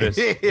 I'm an artist.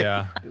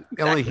 Yeah,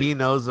 Only he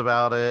knows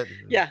about it.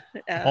 Yeah.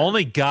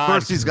 only God. Of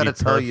course, he's can got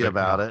to be tell you perfect.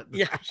 about it.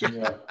 Yeah.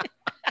 Yeah.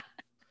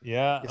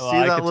 Yeah, You well, see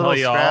I that can little tell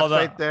you scratch all the.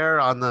 right there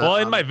on the. Well,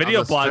 in on- my on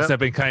video the blogs, strip? I've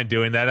been kind of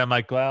doing that. I'm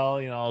like, well,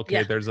 okay,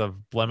 Yeah. there's a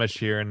blemish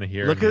here and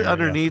here. Look and at here,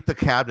 underneath the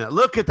cabinet.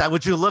 Look at that.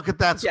 Would you look at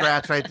that Yeah.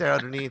 scratch right there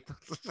underneath?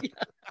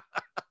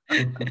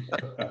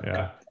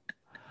 Yeah.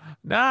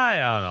 Nah, I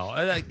don't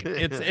know.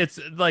 It's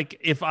like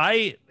if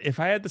I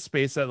had the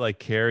space that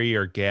Carrie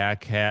or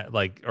Gak had,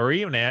 or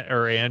even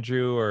or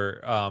Andrew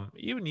or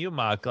even you,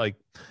 Mock,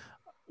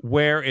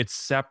 where it's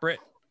separate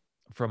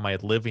from my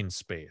living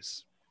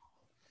space,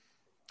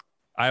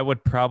 I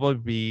would probably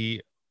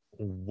be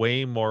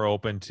way more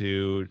open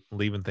to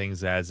leaving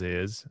things as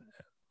is,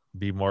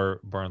 be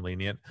more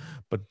lenient.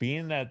 But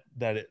being that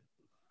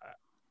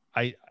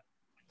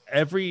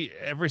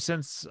ever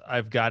since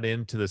I've got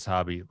into this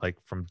hobby,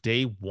 from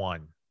day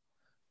one,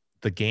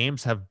 the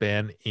games have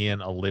been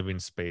in a living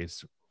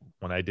space.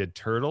 When I did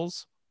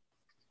Turtles,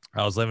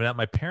 I was living at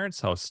my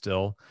parents' house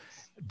still.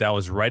 That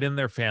was right in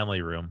their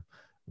family room.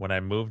 When I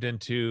moved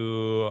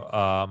into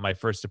my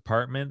first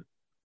apartment,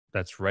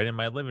 that's right in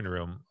my living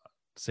room.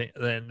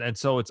 And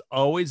so it's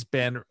always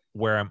been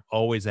where I'm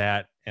always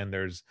at, and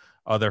there's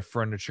other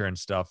furniture and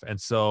stuff.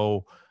 And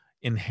so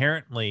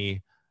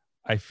inherently,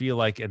 I feel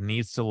like it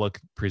needs to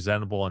look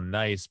presentable and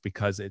nice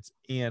because it's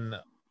in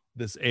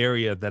this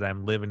area that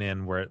I'm living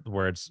in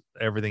where it's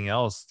everything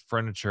else,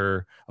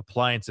 furniture,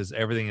 appliances,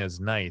 everything is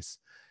nice.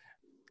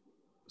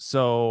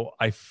 So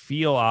I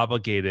feel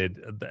obligated,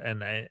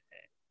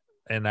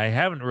 and I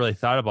haven't really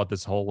thought about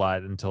this whole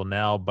lot until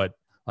now, but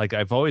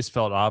I've always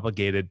felt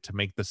obligated to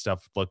make the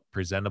stuff look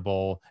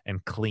presentable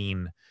and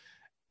clean.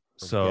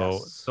 So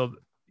Yes. so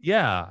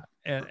yeah,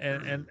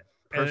 and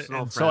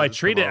Personal so I friends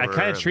treat come it. I over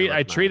kind and of they treat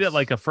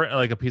look it nice.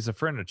 like a piece of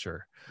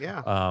furniture. Yeah.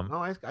 Um, No,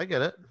 I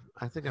get it.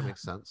 I think that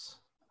makes sense.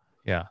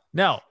 Yeah.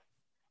 Now,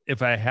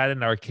 if I had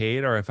an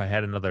arcade or if I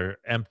had another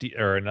empty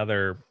or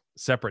another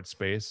separate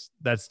space,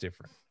 that's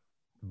different.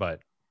 But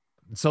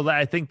so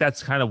I think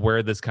that's kind of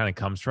where this kind of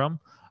comes from.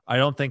 I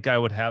don't think I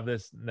would have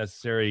this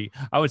necessary.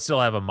 I would still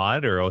have a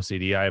monitor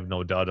OCD. I have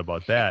no doubt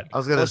about that. I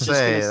was gonna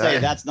say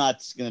that's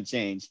not gonna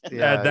change.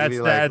 That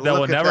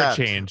will never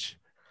change.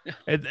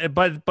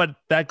 But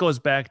that goes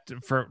back to,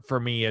 for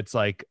me, it's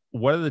like,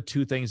 what are the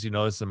two things you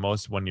notice the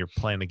most when you're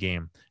playing a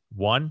game?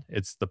 One,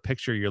 it's the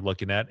picture you're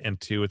looking at, and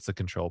two, it's the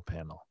control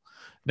panel.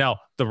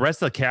 Now, the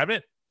rest of the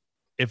cabinet,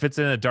 if it's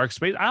in a dark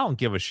space, I don't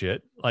give a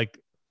shit.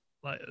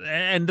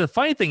 And the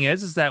funny thing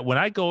is that when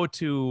I go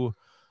to,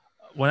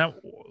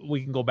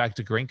 we can go back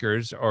to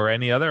Grinkers or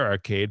any other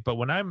arcade, but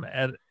when I'm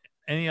at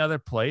any other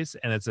place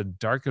and it's a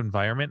dark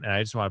environment and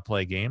I just want to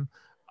play a game,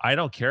 I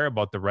don't care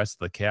about the rest of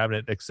the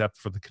cabinet except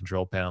for the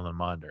control panel and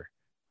monitor,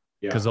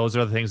 because those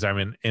are the things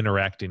I'm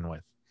interacting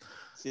with.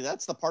 See,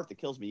 that's the part that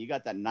kills me. You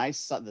got that nice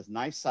size,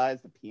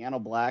 the piano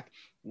black.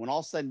 When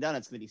all said and done,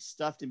 it's going to be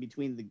stuffed in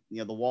between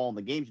the wall and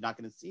the games. You're not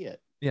going to see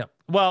it. Yeah.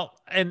 Well,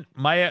 and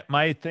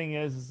my thing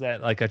is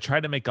that, like, I try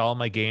to make all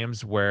my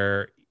games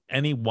where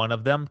any one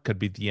of them could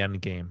be the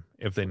end game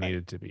if they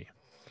needed to be,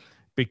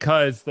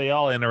 because they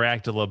all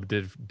interact a little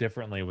bit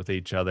differently with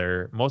each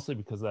other, mostly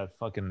because that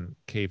fucking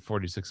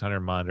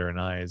K4600 monitor and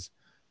eyes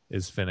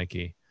is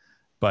finicky.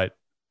 But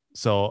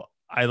so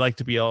I like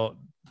to be able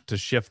to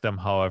shift them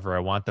however I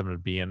want them to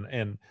be.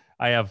 And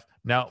I have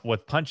now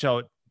with Punch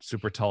Out,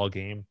 super tall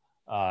game,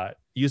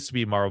 used to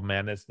be Marble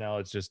Madness, now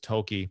it's just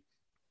Toki.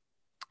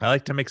 I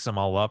like to mix them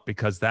all up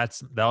because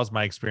that was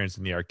my experience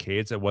in the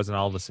arcades. It wasn't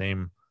all the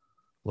same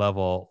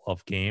level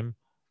of game.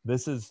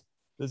 This is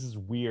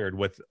weird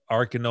with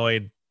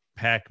Arkanoid,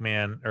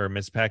 Pac-Man or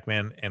Miss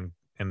Pac-Man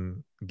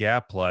and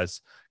Gap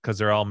Plus, because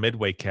they're all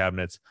midway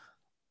cabinets.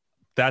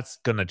 That's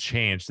gonna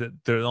change. The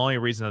only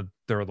reason that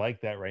they're like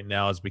that right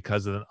now is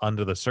because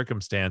under the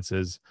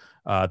circumstances,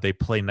 they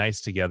play nice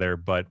together.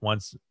 But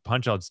once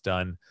Punch Out's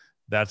done,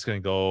 that's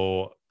gonna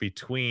go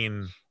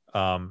between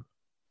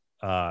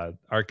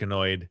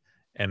Arkanoid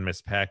and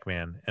Miss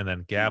Pac-Man, and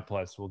then Gap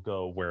Plus will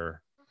go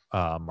where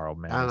Marble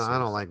Madness. I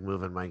don't like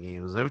moving my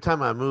games. Every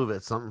time I move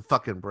it, something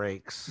fucking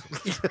breaks.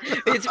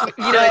 It's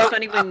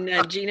funny when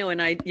Gino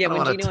and I did it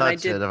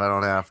if I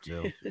don't have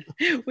to.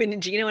 When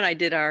Gino and I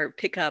did our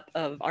pickup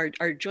of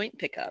our joint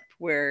pickup,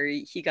 where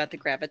he got the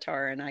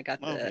Gravatar and I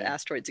got the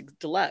Asteroids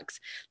Deluxe,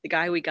 the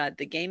guy we got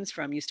the games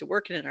from used to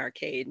work in an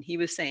arcade, and he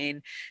was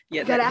saying,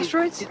 "Yeah, that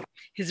Asteroids."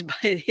 His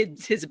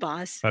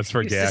boss. That's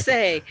for used to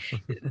say,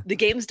 the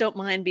games don't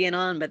mind being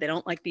on, but they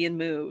don't like being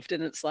moved,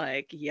 and it's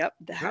like, yep,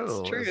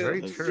 that's true. That's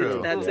very true.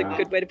 That's a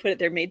good way to put it.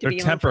 They're made to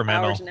be on for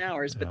hours and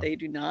hours, but they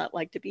do not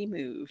like to be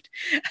moved.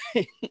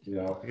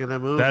 You're gonna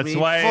move That's me?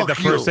 why Fuck the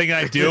first you. thing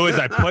I do is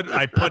I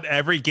put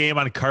every game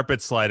on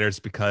carpet sliders,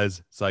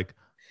 because it's like,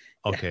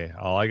 okay,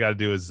 all I gotta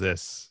do is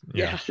this.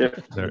 Yeah.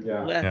 Shifting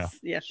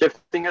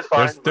is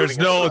fine. There's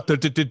no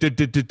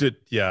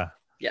yeah.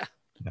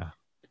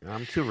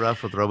 I'm too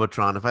rough with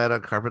Robotron. If I had on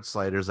carpet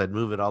sliders, I'd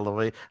move it all the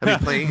way. I'd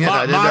be playing it.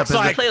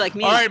 Play like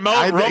me. All right,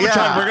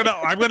 Robotron,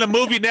 I'm gonna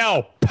move you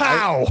now.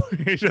 Pow!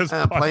 He just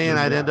playing.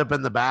 I'd end up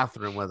in the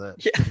bathroom with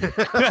it.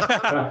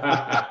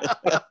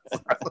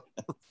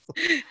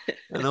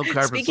 No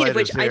carpet Speaking of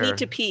which, sliders here. I need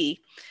to pee.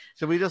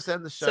 Should we just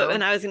end the show? So,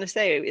 and I was gonna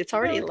say it's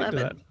already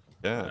 11.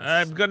 Yeah.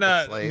 I'm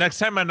gonna next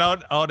time I'm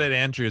out at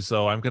Andrews,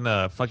 though, I'm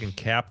gonna fucking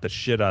cap the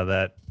shit out of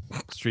that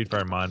Street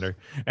Fighter monitor,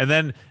 and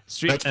then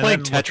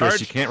playing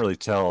Tetris. You can't really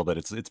tell, but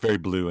it's very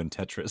blue in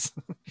Tetris.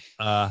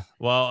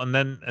 Well, and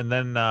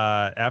then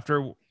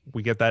after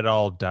we get that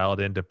all dialed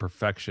into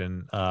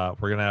perfection,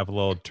 we're gonna have a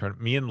little turn.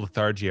 Me and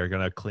Lethargy are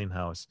gonna clean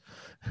house.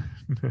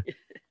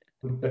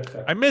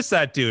 I miss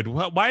that dude.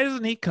 Why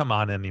doesn't he come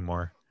on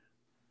anymore?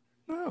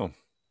 Oh,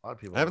 a lot of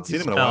people I haven't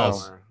seen him in a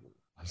while.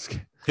 He's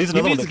He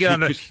another one needs to that get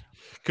on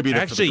could be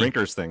there for the Actually,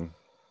 drinkers thing.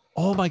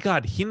 Oh my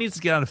God, he needs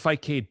to get on a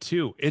Fightcade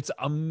too. It's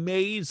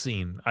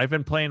amazing. I've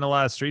been playing a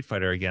lot of Street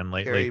Fighter again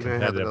lately. You may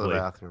have to go to the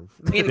bathroom.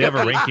 They have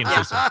a ranking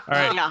system. All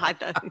right,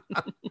 Yeah,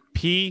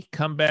 P,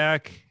 come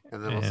back,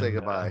 and then we'll say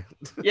goodbye.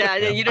 yeah.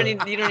 You don't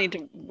need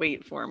to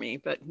wait for me,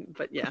 but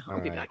yeah, I'll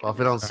be back. Well, if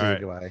we don't see you,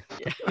 goodbye.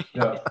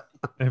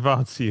 If I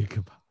don't see you,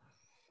 goodbye.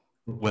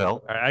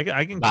 Well, all right,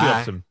 I can queue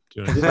up some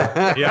tunes.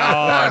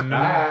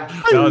 Yeah.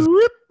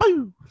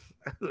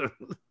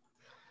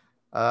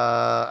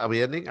 Are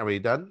we ending? Are we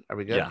done? Are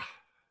we good? Yeah.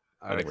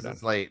 All right, we're done.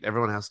 it's late.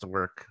 Everyone has to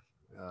work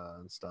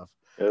and stuff.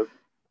 Yep.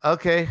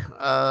 Okay.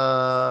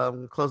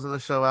 Closing the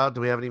show out.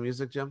 Do we have any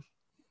music, Jim?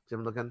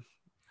 Jim looking?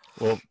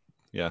 Well,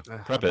 yeah. I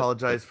Prep it.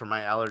 apologize for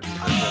my allergies.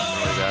 I'm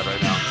really bad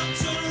right now.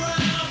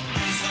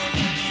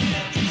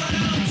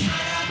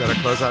 Got our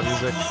closeout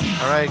music.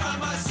 All right.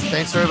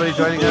 Thanks for everybody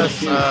joining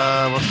us.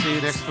 We'll see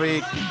you next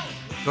week.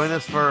 Join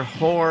us for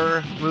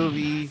horror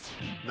movie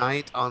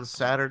night on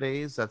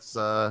Saturdays. That's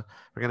we're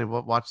gonna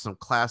watch some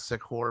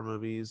classic horror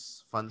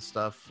movies, fun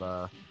stuff,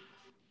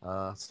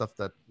 stuff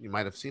that you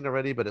might have seen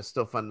already, but it's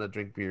still fun to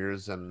drink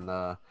beers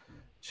and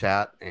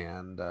chat,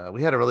 and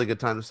we had a really good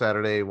time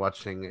Saturday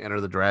watching Enter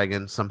the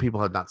Dragon. Some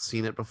people had not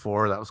seen it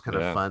before. That was kind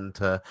of fun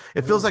to.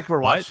 It feels like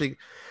we're watching.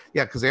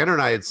 Yeah, because Andrew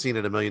and I had seen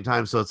it a million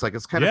times, so it's like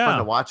it's kind of fun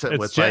to watch it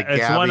with like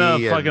Gabby. It's one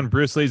of fucking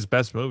Bruce Lee's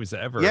best movies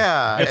ever.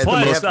 Yeah, it's the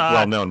most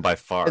well known by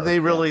far. And they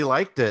really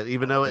liked it,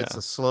 even though it's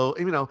a slow.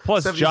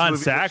 Plus John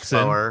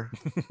Saxon.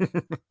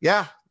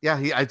 yeah.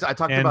 I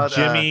talked and about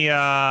Jimmy.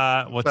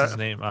 What's his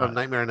name from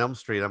Nightmare on Elm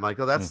Street? I'm like,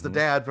 oh, that's the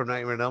dad from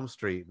Nightmare on Elm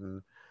Street,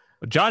 and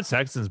John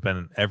Saxon's been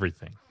in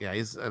everything. Yeah,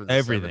 he's in the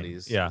everything.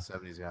 70s, yeah,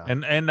 70s, yeah.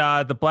 And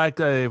the black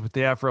guy with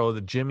the afro, the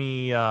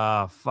Jimmy.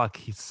 Fuck,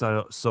 he's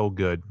so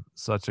good.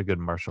 Such a good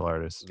martial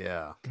artist.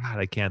 Yeah. God,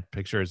 I can't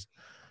picture his.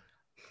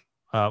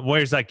 Where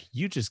he's like,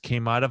 you just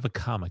came out of a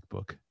comic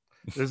book.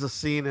 There's a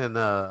scene in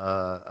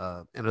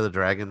Enter the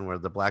Dragon where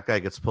the black guy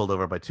gets pulled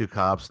over by two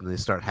cops and they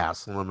start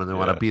hassling him and they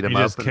want to beat him up.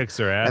 He just kicks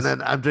her ass. And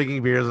then I'm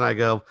drinking beers and I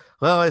go,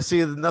 well, I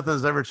see that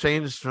nothing's ever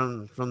changed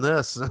from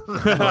this.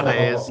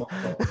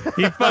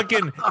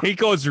 he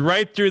goes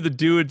right through the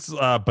dude's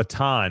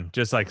baton,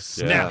 just like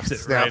snaps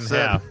it right in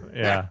half.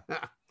 Yeah.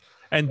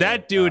 And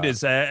that dude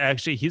is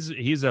actually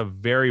he's a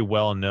very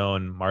well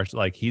known martial,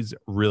 like he's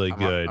really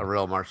good, a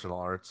real martial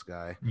arts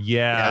guy.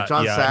 Yeah,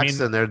 John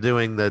Saxon. They're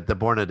doing the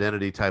Born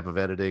Identity type of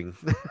editing.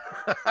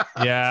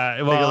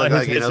 Yeah, well,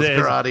 like he knows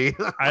karate.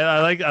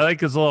 I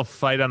like his little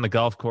fight on the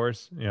golf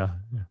course. Yeah.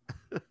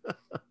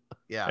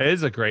 Yeah, it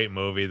is a great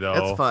movie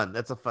though. It's fun.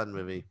 It's a fun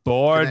movie.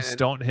 Boards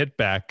don't hit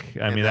back.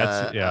 I mean,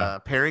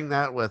 that's pairing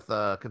that with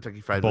Kentucky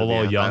Fried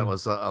Bolo Movie. Young. That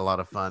was a lot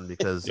of fun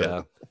because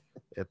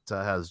it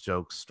has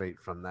jokes straight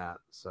from that.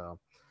 So,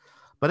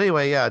 but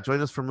anyway,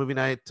 join us for movie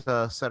night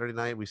Saturday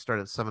night. We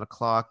start at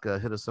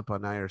 7:00. Hit us up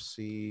on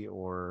IRC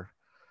or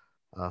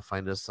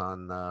find us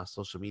on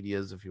social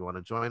medias if you want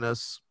to join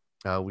us.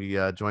 We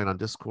join on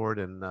Discord,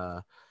 and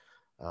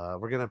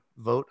we're gonna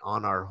vote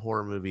on our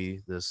horror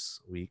movie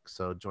this week.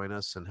 So join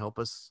us and help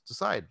us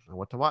decide on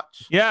what to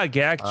watch. Yeah,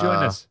 Gak,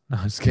 join us. No,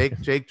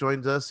 Jake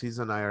joins us. He's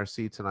in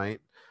IRC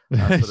tonight.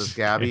 So does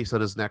Gabby. So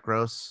does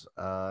Necros.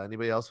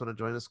 Anybody else want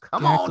to join us?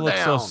 Come on down. You look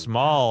so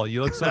small.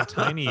 You look so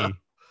tiny.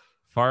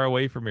 Far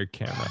away from your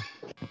camera.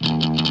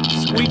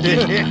 Squeaky.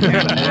 This thing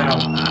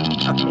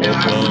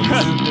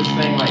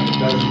like a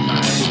dozen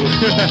times.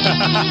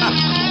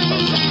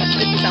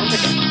 It sounds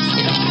like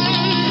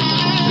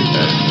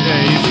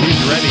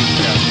he's ready.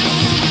 Yeah.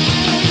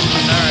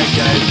 All right,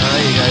 guys. All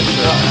right, you guys.